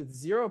wage with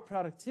 0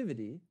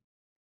 productivity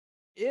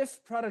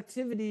if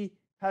productivity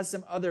has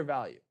some other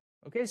value.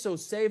 Okay, so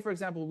say, for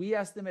example, we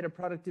estimate a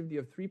productivity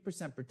of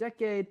 3% per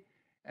decade,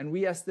 and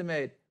we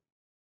estimate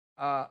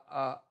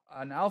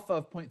an alpha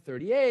of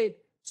 0.38.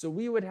 So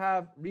we would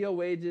have real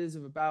wages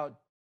of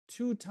about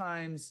 2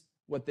 times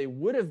what they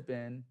would have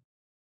been,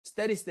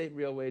 steady state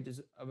real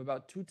wages of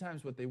about 2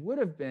 times what they would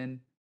have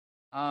been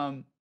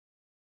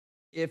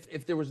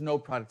if there was no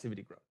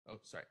productivity growth. Oh,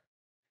 sorry.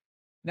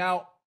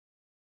 Now,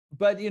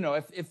 but you know,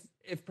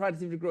 if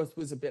productivity growth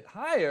was a bit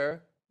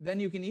higher,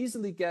 then you can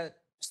easily get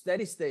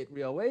steady state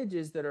real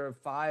wages that are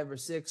 5 or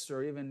 6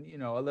 or even, you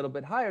know, a little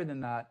bit higher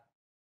than that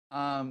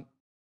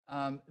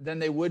than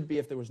they would be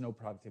if there was no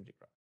productivity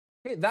growth.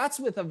 Okay, that's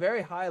with a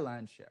very high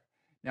land share.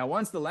 Now,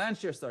 once the land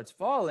share starts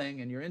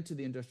falling and you're into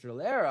the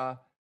industrial era,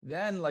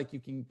 then like you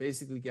can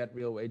basically get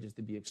real wages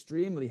to be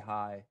extremely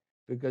high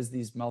because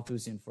these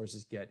Malthusian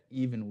forces get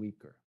even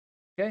weaker.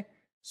 Okay,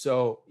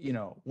 so you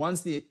know,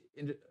 once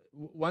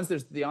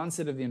there's the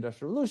onset of the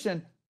Industrial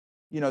Revolution,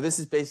 you know, this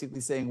is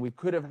basically saying we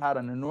could have had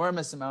an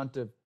enormous amount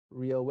of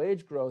real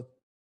wage growth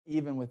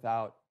even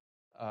without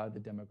the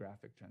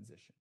demographic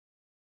transition.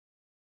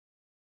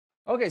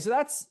 Okay, so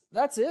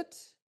that's it.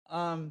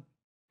 I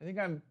think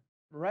I'm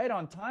right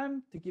on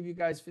time to give you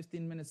guys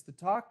 15 minutes to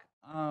talk.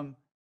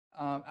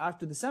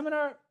 After the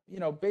seminar, you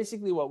know,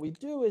 basically what we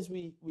do is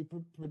we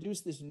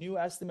produce this new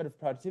estimate of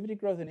productivity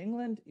growth in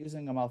England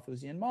using a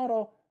Malthusian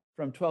model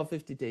from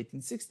 1250 to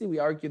 1860. We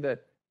argue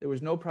that there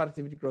was no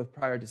productivity growth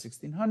prior to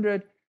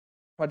 1600.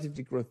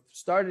 Productivity growth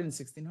started in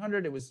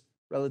 1600. It was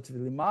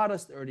relatively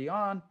modest early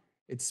on.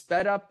 It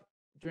sped up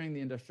during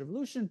the Industrial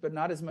Revolution, but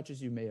not as much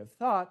as you may have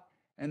thought.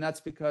 And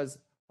that's because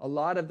a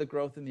lot of the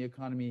growth in the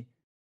economy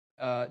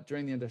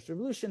during the Industrial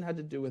Revolution had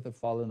to do with a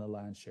fall in the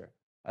land share,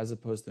 as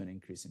opposed to an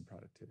increase in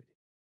productivity.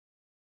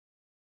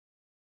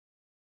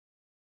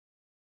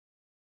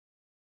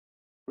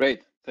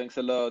 Great. Thanks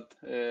a lot,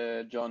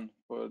 John,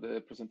 for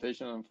the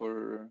presentation and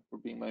for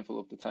being mindful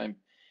of the time.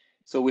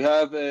 So we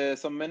have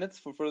some minutes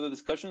for further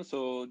discussion,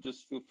 so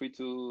just feel free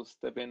to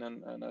step in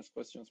and ask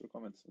questions or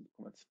comments in the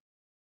comments.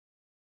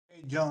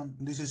 Hey, John,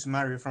 this is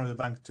Mario from the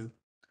bank too.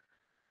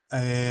 I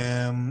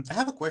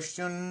have a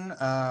question.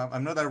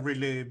 I'm not a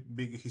really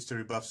big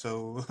history buff,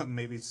 so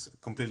maybe it's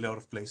completely out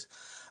of place.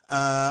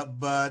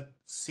 But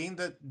seeing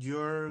that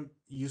you're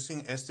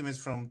using estimates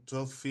from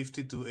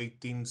 1250 to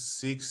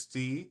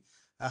 1860,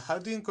 how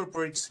do you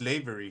incorporate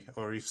slavery,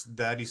 or if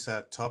that is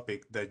a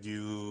topic that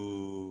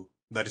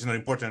is not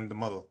important in the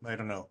model? I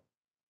don't know.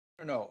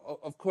 No,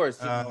 of course.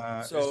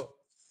 So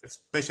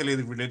especially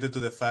related to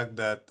the fact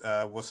that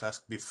was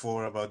asked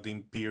before about the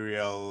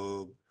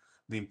imperial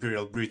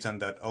Britain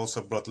that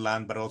also brought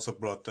land but also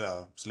brought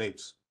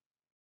slaves.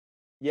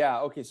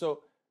 Yeah. Okay.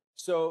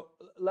 So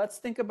let's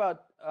think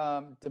about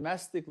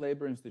domestic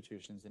labor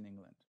institutions in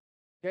England.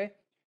 Okay.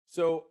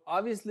 So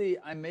obviously,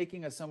 I'm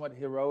making a somewhat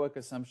heroic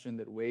assumption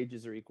that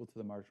wages are equal to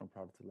the marginal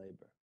product of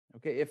labor.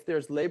 Okay. If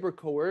there's labor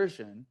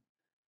coercion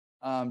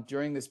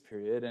during this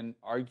period, and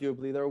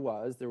arguably there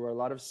were a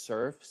lot of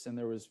serfs and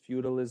there was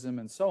feudalism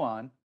and so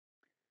on,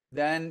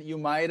 then you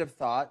might have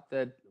thought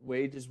that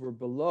wages were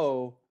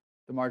below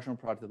the marginal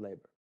product of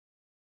labor.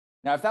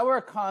 Now, if that were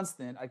a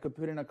constant, I could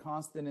put in a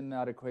constant in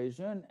that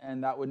equation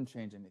and that wouldn't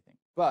change anything.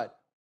 But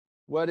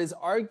what is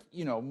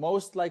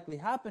most likely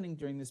happening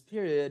during this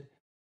period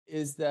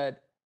is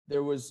that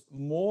there was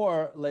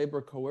more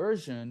labor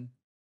coercion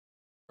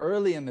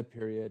early in the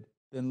period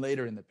than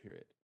later in the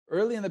period.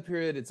 Early in the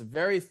period, it's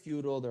very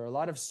feudal. There are a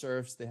lot of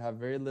serfs. They have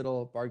very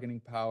little bargaining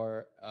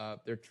power.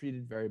 They're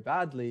treated very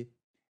badly.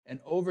 And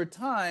over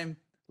time,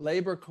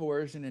 labor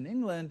coercion in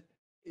England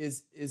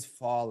is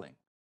falling.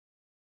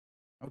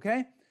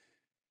 Okay?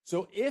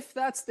 So if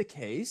that's the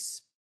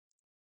case,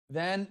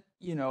 then,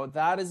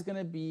 that is going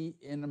to be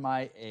in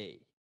my A.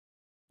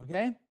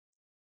 Okay?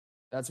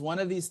 That's one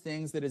of these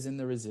things that is in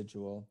the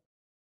residual.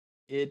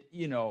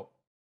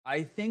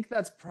 I think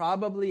that's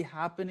probably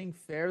happening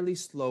fairly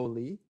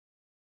slowly.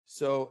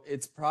 So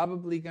it's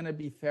probably going to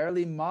be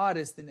fairly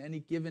modest in any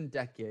given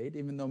decade,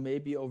 even though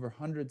maybe over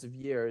hundreds of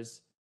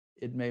years,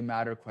 it may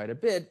matter quite a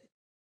bit.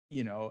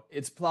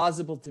 It's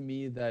plausible to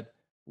me that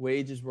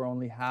wages were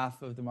only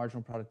half of the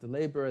marginal product of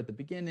labor at the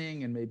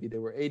beginning, and maybe they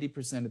were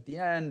 80% at the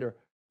end, or,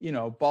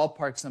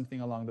 ballpark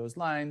something along those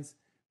lines.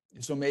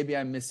 So maybe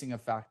I'm missing a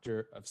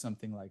factor of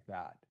something like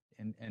that.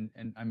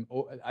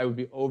 And I would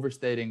be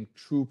overstating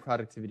true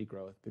productivity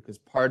growth, because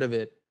part of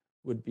it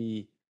would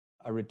be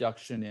a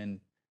reduction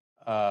in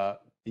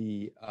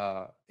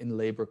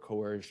labor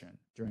coercion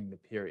during the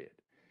period.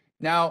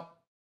 Now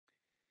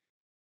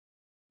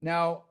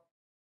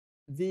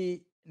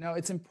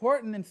it's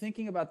important in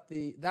thinking about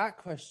that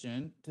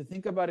question to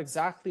think about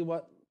exactly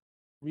what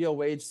real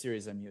wage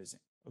series I'm using.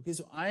 Okay,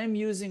 so I am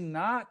using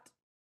not,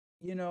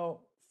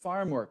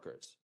 farm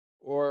workers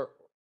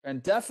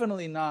and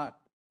definitely not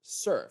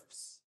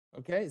serfs.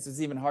 Okay, so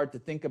it's even hard to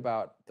think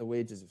about the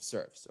wages of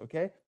serfs.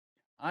 Okay,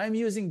 I'm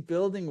using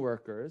building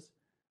workers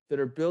that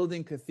are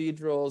building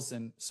cathedrals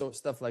and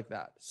stuff like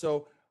that.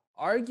 So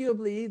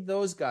arguably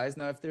those guys,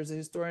 now if there's a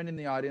historian in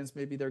the audience,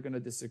 maybe they're going to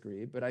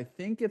disagree, but I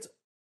think it's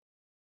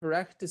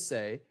correct to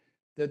say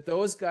that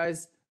those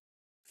guys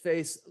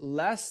face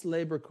less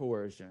labor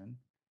coercion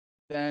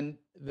than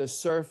the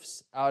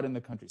serfs out in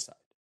the countryside.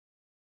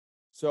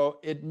 So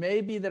it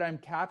may be that I'm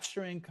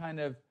capturing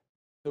kind of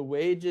the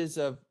wages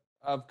of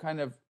kind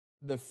of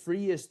the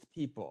freest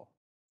people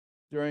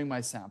during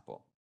my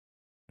sample.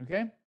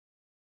 Okay?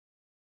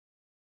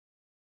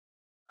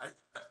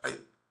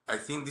 I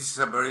think this is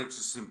a very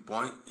interesting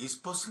point. It's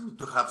possible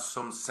to have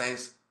some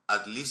sense,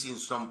 at least in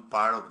some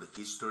part of the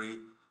history,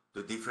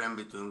 the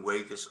difference between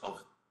wages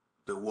of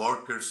the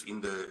workers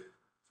in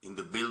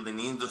the building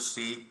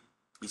industry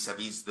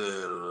vis-a-vis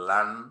the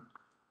land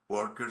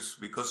workers,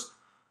 because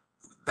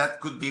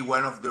that could be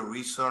one of the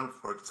reasons.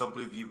 For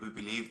example, if you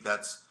believe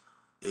that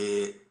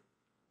the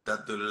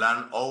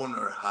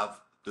landowner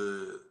have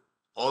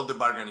all the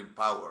bargaining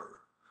power.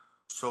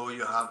 So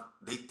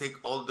they take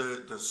all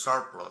the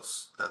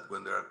surplus that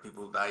when there are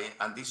people dying,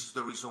 and this is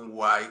the reason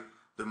why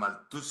the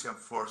Malthusian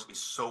force is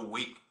so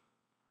weak,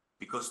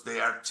 because they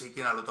are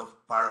taking a lot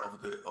of part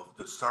of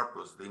the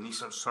surplus, the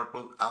initial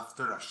surplus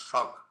after a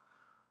shock.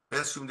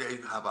 Let's assume that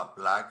you have a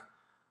plague,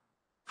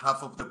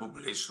 half of the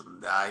population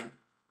die,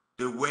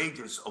 the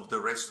wages of the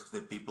rest of the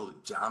people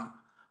jump,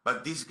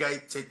 but this guy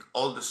take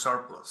all the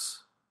surplus.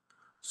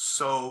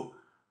 So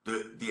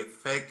the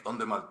effect on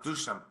the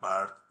Malthusian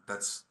part,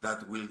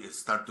 that will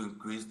start to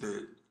increase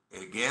the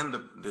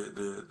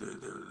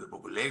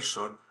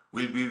population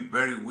will be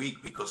very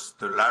weak, because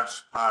the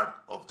large part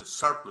of the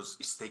surplus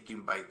is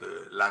taken by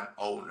the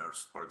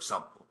landowners, for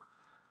example.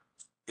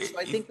 So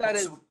I think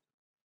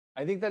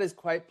that is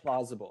quite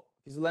plausible.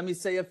 So let me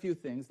say a few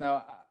things.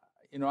 Now,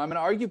 I'm going to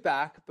argue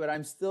back, but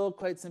I'm still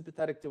quite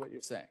sympathetic to what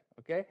you're saying.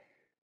 Okay,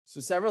 so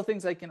several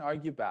things I can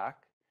argue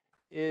back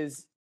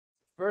is,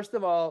 first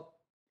of all,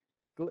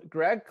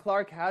 Greg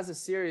Clark has a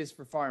series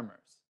for farmers.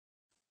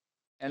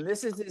 And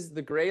this is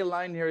the gray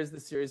line here is the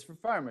series for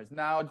farmers.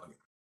 Now,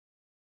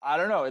 I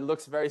don't know, it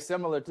looks very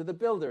similar to the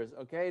builders.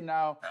 Okay,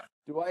 now,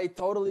 do I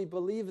totally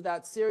believe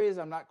that series?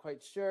 I'm not quite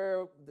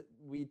sure.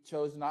 We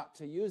chose not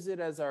to use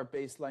it as our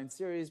baseline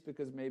series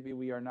because maybe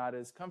we are not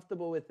as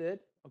comfortable with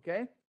it.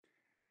 Okay,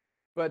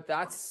 but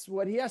that's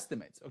what he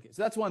estimates. Okay,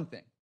 so that's one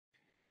thing.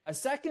 A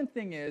second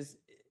thing is,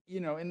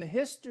 in the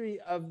history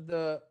of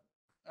the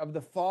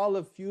fall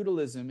of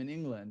feudalism in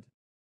England,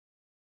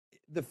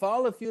 the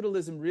fall of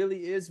feudalism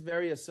really is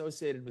very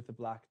associated with the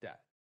Black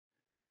Death.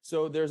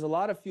 So there's a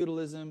lot of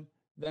feudalism,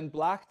 then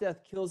Black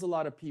Death kills a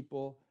lot of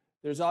people.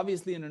 There's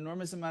obviously an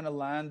enormous amount of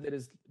land that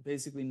is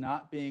basically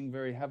not being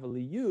very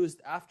heavily used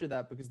after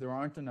that because there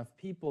aren't enough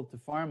people to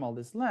farm all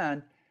this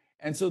land.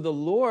 And so the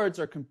lords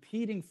are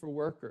competing for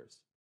workers.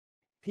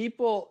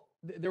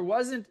 There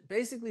wasn't,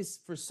 basically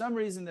for some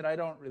reason that I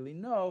don't really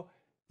know,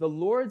 the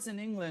lords in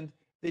England,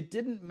 they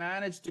didn't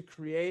manage to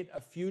create a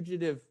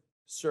fugitive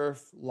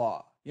serf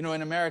law. In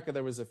America,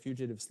 there was a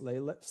fugitive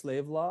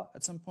slave law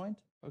at some point,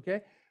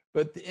 okay?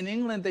 But in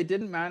England, they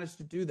didn't manage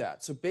to do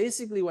that. So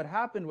basically what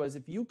happened was,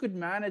 if you could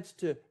manage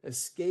to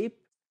escape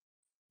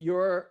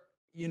your,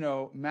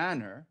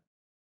 manor,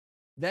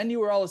 then you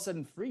were all of a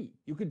sudden free.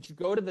 You could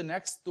go to the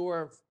next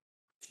door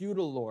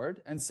feudal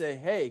lord and say,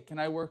 hey, can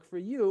I work for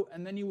you?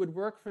 And then you would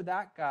work for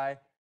that guy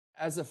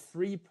as a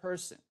free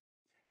person.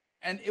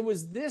 And it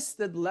was this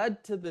that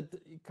led to the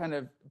kind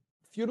of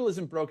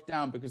feudalism broke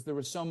down, because there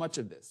was so much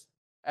of this.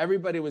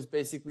 Everybody was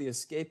basically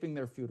escaping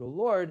their feudal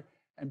lord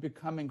and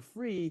becoming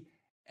free.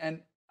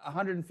 And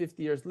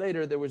 150 years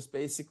later, there was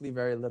basically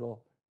very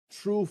little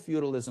true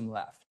feudalism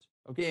left,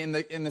 okay,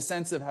 in the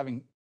sense of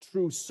having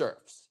true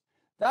serfs.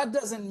 That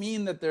doesn't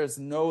mean that there's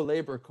no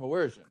labor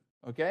coercion,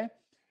 okay?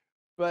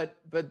 But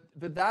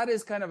that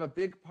is kind of a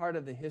big part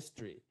of the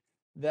history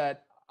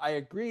that I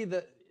agree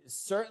that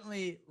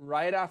certainly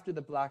right after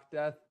the Black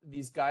Death,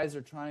 these guys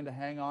are trying to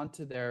hang on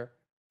to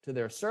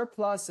their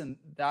surplus, and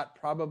that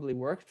probably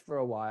worked for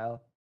a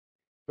while.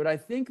 But I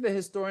think the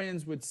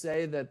historians would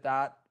say that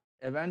that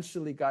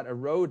eventually got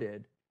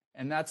eroded,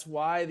 and that's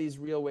why these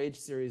real wage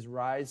series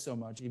rise so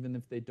much, even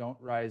if they don't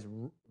rise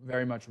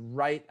very much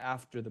right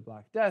after the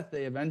Black Death,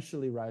 they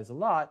eventually rise a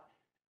lot,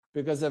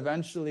 because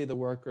eventually the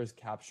workers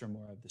capture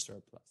more of the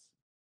surplus.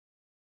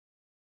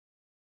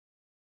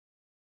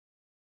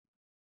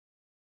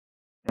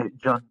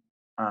 John,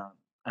 I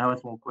have a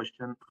small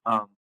question.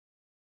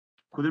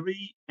 Could there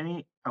be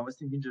any? I was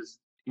thinking just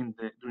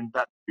during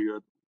that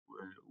period,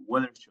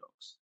 weather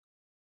shocks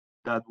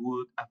that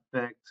would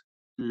affect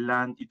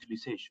land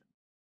utilization,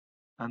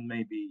 and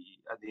maybe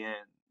at the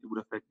end it would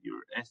affect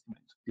your estimate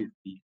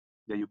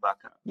that you back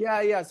up.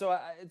 Yeah. So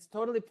it's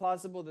totally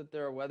plausible that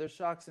there are weather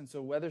shocks, and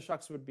so weather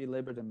shocks would be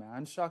labor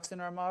demand shocks in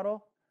our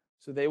model.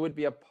 So they would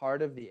be a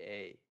part of the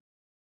A.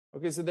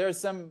 Okay, so there's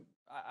some.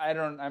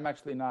 I'm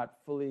actually not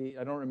fully.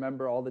 I don't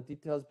remember all the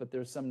details, but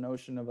there's some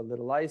notion of a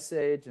little ice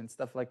age and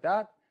stuff like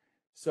that.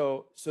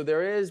 So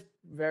there is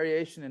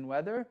variation in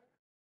weather,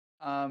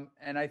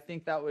 and I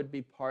think that would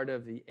be part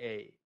of the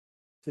A,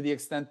 to the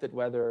extent that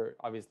weather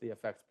obviously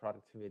affects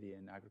productivity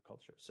in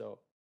agriculture. So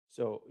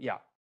yeah,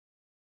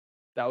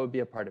 that would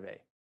be a part of A.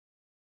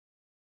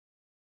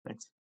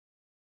 Thanks.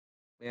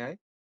 May I?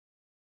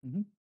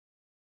 Mm-hmm.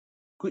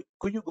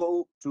 Could you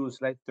go to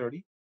slide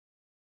 30,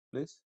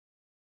 please?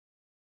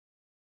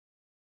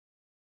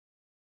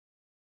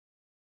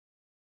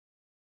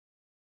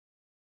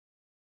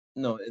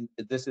 No,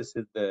 this is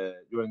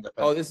you're in the appendix.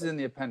 Oh, this is in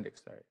the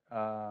appendix. Sorry.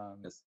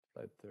 Yes.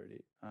 Slide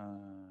 30.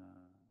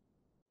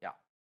 Yeah.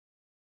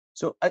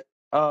 So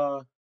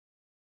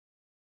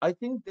I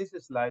think this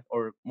slide,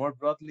 or more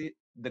broadly,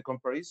 the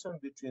comparison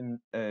between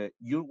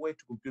your way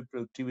to compute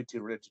productivity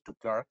related to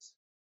Clark's,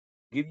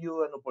 give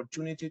you an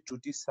opportunity to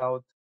tease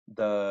out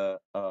the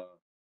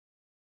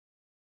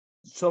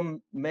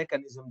some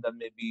mechanism that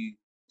may be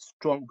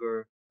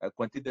stronger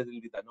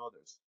quantitatively than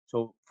others.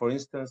 So, for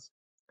instance,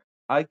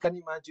 I can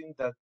imagine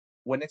that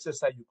one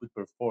exercise you could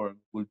perform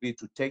would be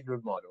to take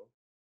your model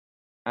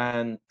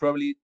and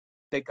probably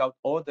take out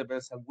all the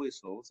bells and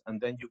whistles,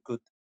 and then you could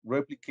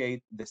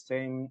replicate the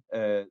same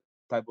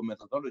type of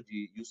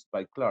methodology used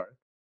by Clark,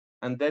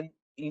 and then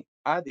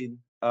adding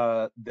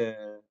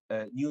the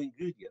new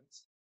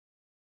ingredients.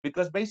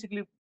 Because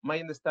basically, my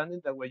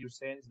understanding that what you're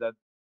saying is that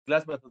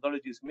class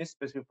methodology is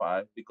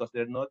misspecified because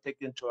they're not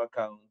taking into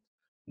account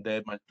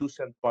the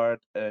Malthusian part,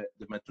 the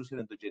Malthusian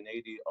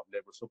endogeneity of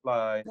labor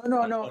supply.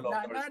 No.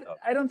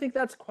 I don't think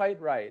that's quite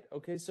right.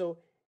 Okay, so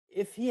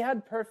if he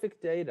had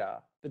perfect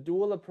data, the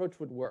dual approach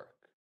would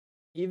work.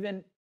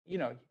 Even,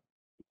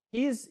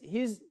 he's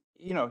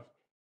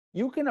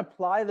you can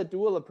apply the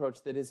dual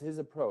approach that is his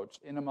approach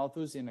in a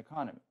Malthusian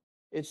economy.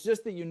 It's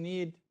just that you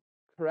need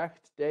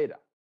correct data.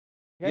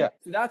 Okay? Yeah.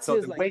 So that's so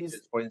his, the like,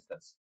 wages, for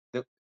instance,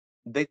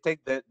 they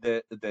take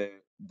the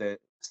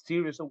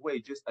series of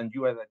wages, and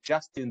you are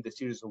adjusting the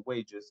series of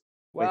wages.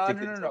 Well,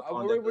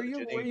 no.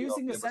 We're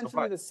using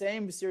essentially the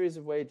same series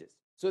of wages.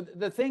 So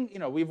the thing,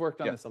 we've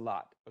worked on this a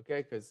lot,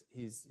 okay? Because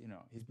he's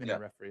been a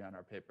referee on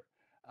our paper.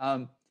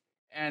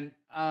 And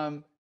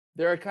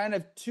there are kind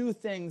of two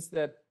things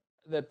that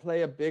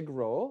play a big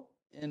role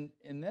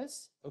in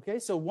this, okay?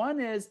 So one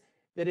is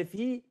that if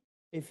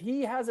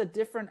he has a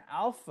different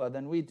alpha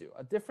than we do,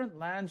 a different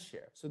land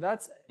share. So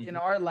that's in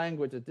our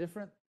language a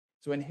different.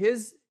 So in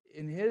his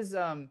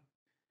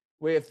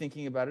way of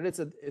thinking about it,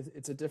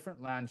 it's a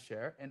different land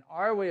share. In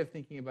our way of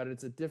thinking about it,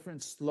 it's a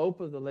different slope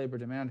of the labor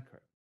demand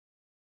curve.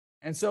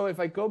 And so if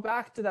I go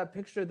back to that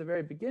picture at the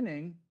very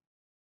beginning,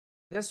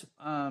 this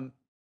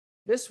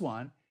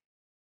one,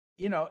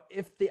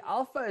 if the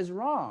alpha is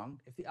wrong,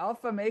 if the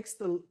alpha makes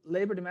the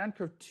labor demand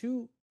curve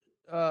too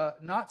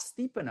not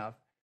steep enough,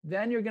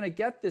 then you're going to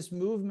get this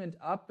movement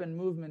up and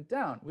movement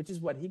down, which is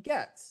what he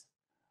gets.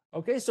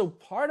 Okay, so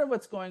part of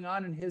what's going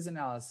on in his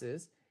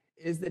analysis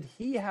is that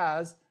he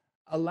has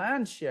a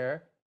land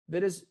share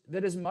that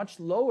is much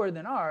lower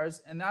than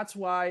ours, and that's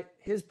why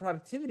his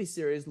productivity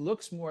series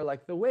looks more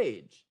like the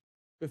wage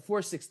before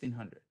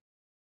 1600.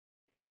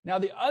 Now,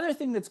 the other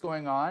thing that's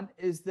going on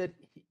is that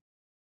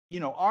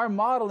our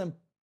model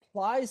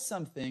implies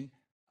something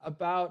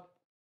about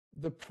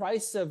the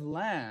price of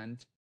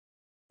land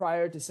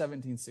prior to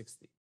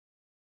 1760,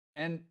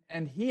 and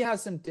he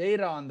has some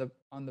data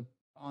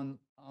on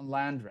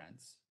land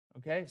rents.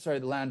 Okay, sorry,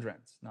 the land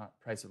rents, not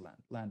price of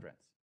land rents.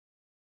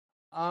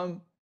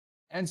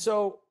 And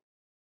so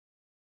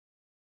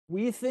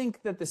we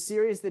think that the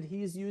series that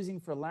he's using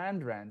for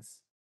land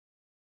rents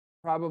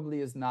probably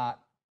is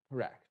not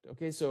correct.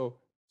 Okay, so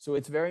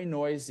it's very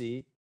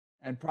noisy,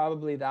 and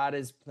probably that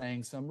is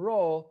playing some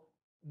role.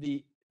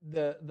 The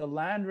the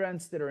land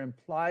rents that are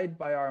implied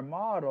by our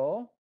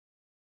model.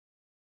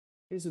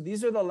 Okay, so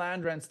these are the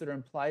land rents that are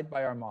implied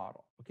by our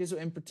model. Okay, so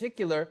in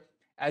particular,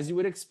 as you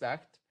would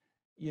expect,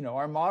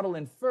 our model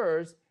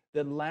infers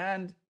that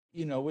land,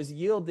 was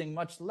yielding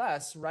much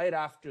less right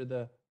after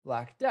the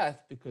Black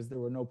Death because there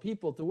were no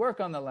people to work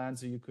on the land,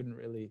 so you couldn't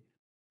really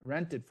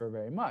rent it for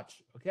very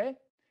much. Okay,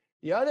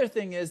 the other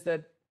thing is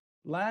that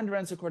land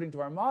rents, according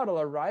to our model,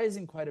 are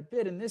rising quite a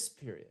bit in this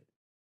period.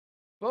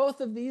 Both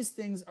of these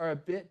things are a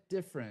bit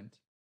different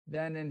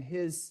than in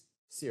his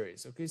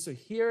series. Okay, so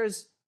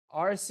here's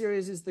our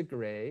series is the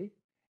gray,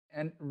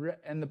 and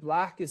the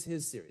black is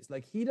his series.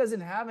 Like, he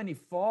doesn't have any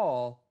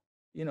fall.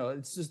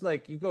 It's just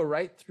like you go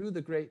right through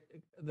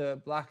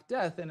the Black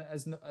Death, and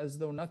as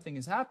though nothing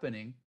is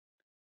happening.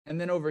 And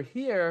then over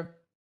here,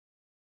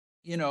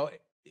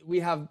 we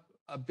have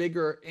a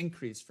bigger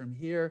increase. From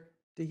here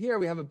to here,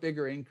 we have a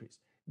bigger increase.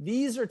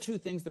 These are two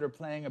things that are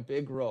playing a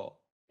big role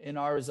in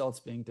our results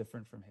being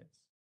different from his.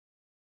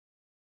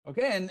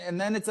 Okay, and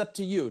then it's up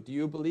to you. Do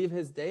you believe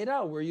his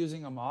data? We're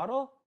using a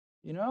model.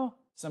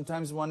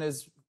 Sometimes one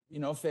is,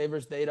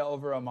 favors data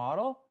over a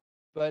model,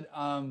 but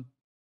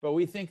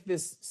we think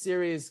this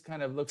series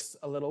kind of looks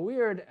a little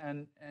weird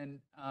and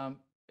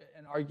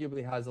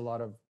arguably has a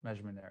lot of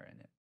measurement error in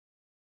it.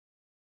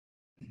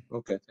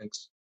 Okay,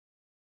 thanks.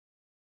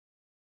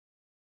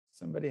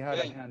 Somebody had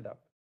a hand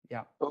up.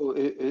 Yeah. Oh,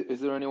 is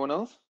there anyone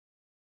else?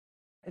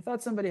 I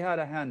thought somebody had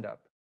a hand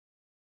up.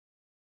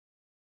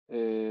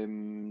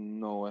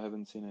 No, I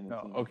haven't seen anything.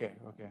 No. Okay.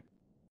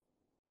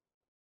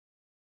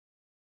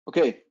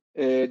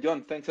 Okay,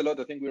 Jon, thanks a lot.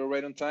 I think we were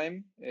right on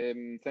time.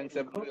 Thanks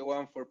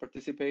everyone for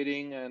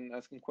participating and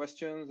asking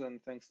questions,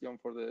 and thanks, Jon,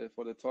 for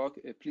the talk.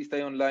 Please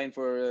stay online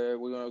for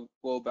we're gonna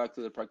go back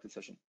to the practice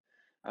session,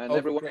 and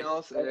everyone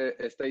else,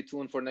 stay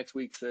tuned for next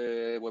week's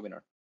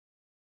webinar.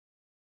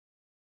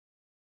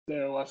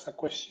 There was a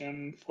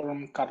question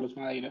from Carlos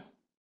Madeira.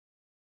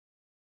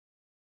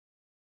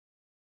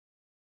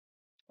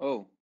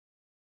 Oh,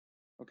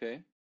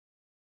 okay.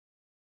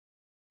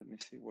 Let me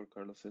see where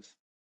Carlos is.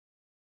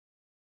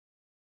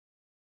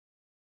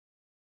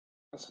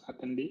 As an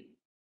attendee.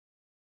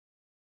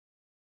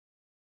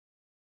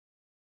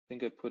 I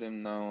think I put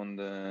him now on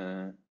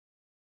the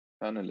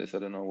panelist. I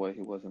don't know why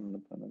he wasn't on the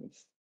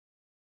panelist.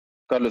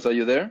 Carlos, are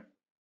you there?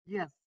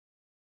 Yes.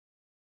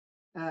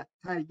 Hi,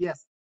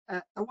 yes.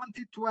 I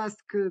wanted to ask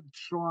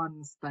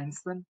Jon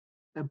Steinsson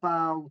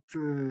about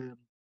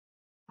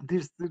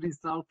this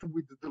result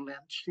with the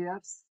land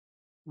shares,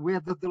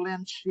 whether the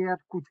land share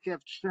could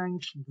have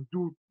changed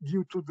due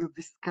to the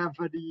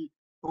discovery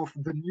of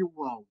the New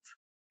World.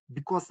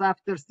 Because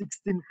after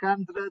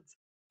 1600,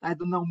 I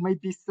don't know,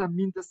 maybe some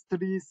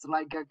industries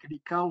like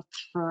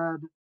agriculture,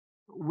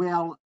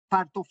 well,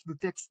 part of the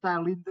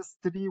textile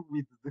industry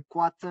with the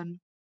cotton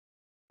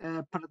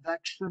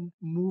production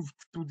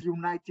moved to the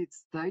United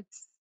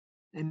States,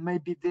 and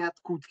maybe that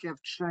could have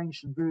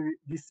changed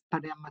this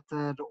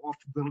parameter of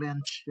the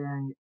land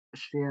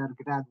share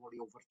gradually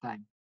over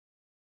time.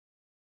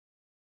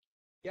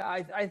 Yeah,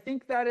 I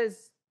think that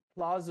is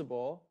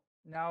plausible.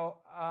 Now,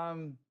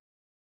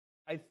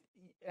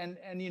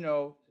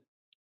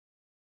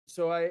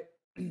 so I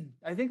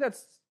think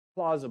that's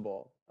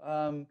plausible.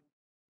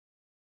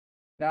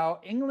 Now,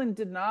 England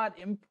did not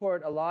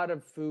import a lot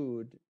of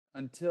food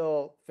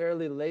until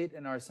fairly late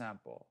in our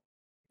sample.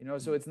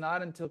 So it's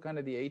not until kind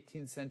of the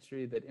 18th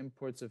century that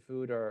imports of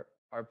food are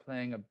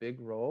playing a big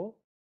role.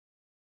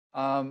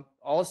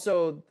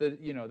 Also,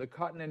 the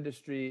cotton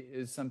industry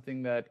is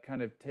something that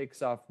kind of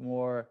takes off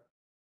more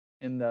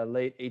in the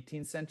late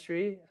 18th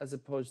century as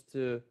opposed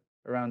to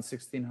around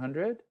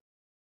 1600.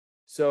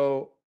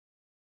 So,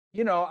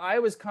 I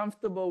was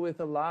comfortable with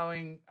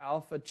allowing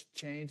alpha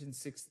change in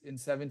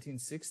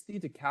 1760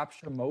 to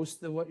capture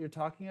most of what you're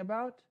talking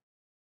about.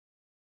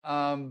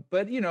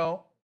 But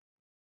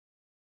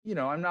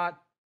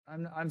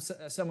I'm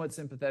somewhat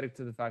sympathetic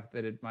to the fact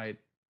that it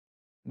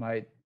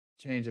might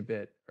change a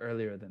bit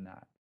earlier than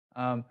that.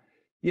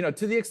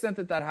 To the extent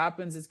that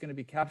happens, it's going to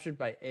be captured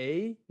by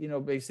A.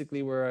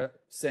 Basically we're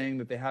saying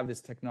that they have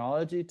this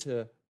technology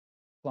to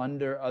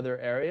plunder other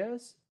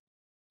areas.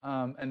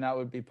 And that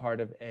would be part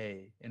of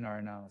A in our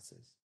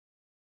analysis.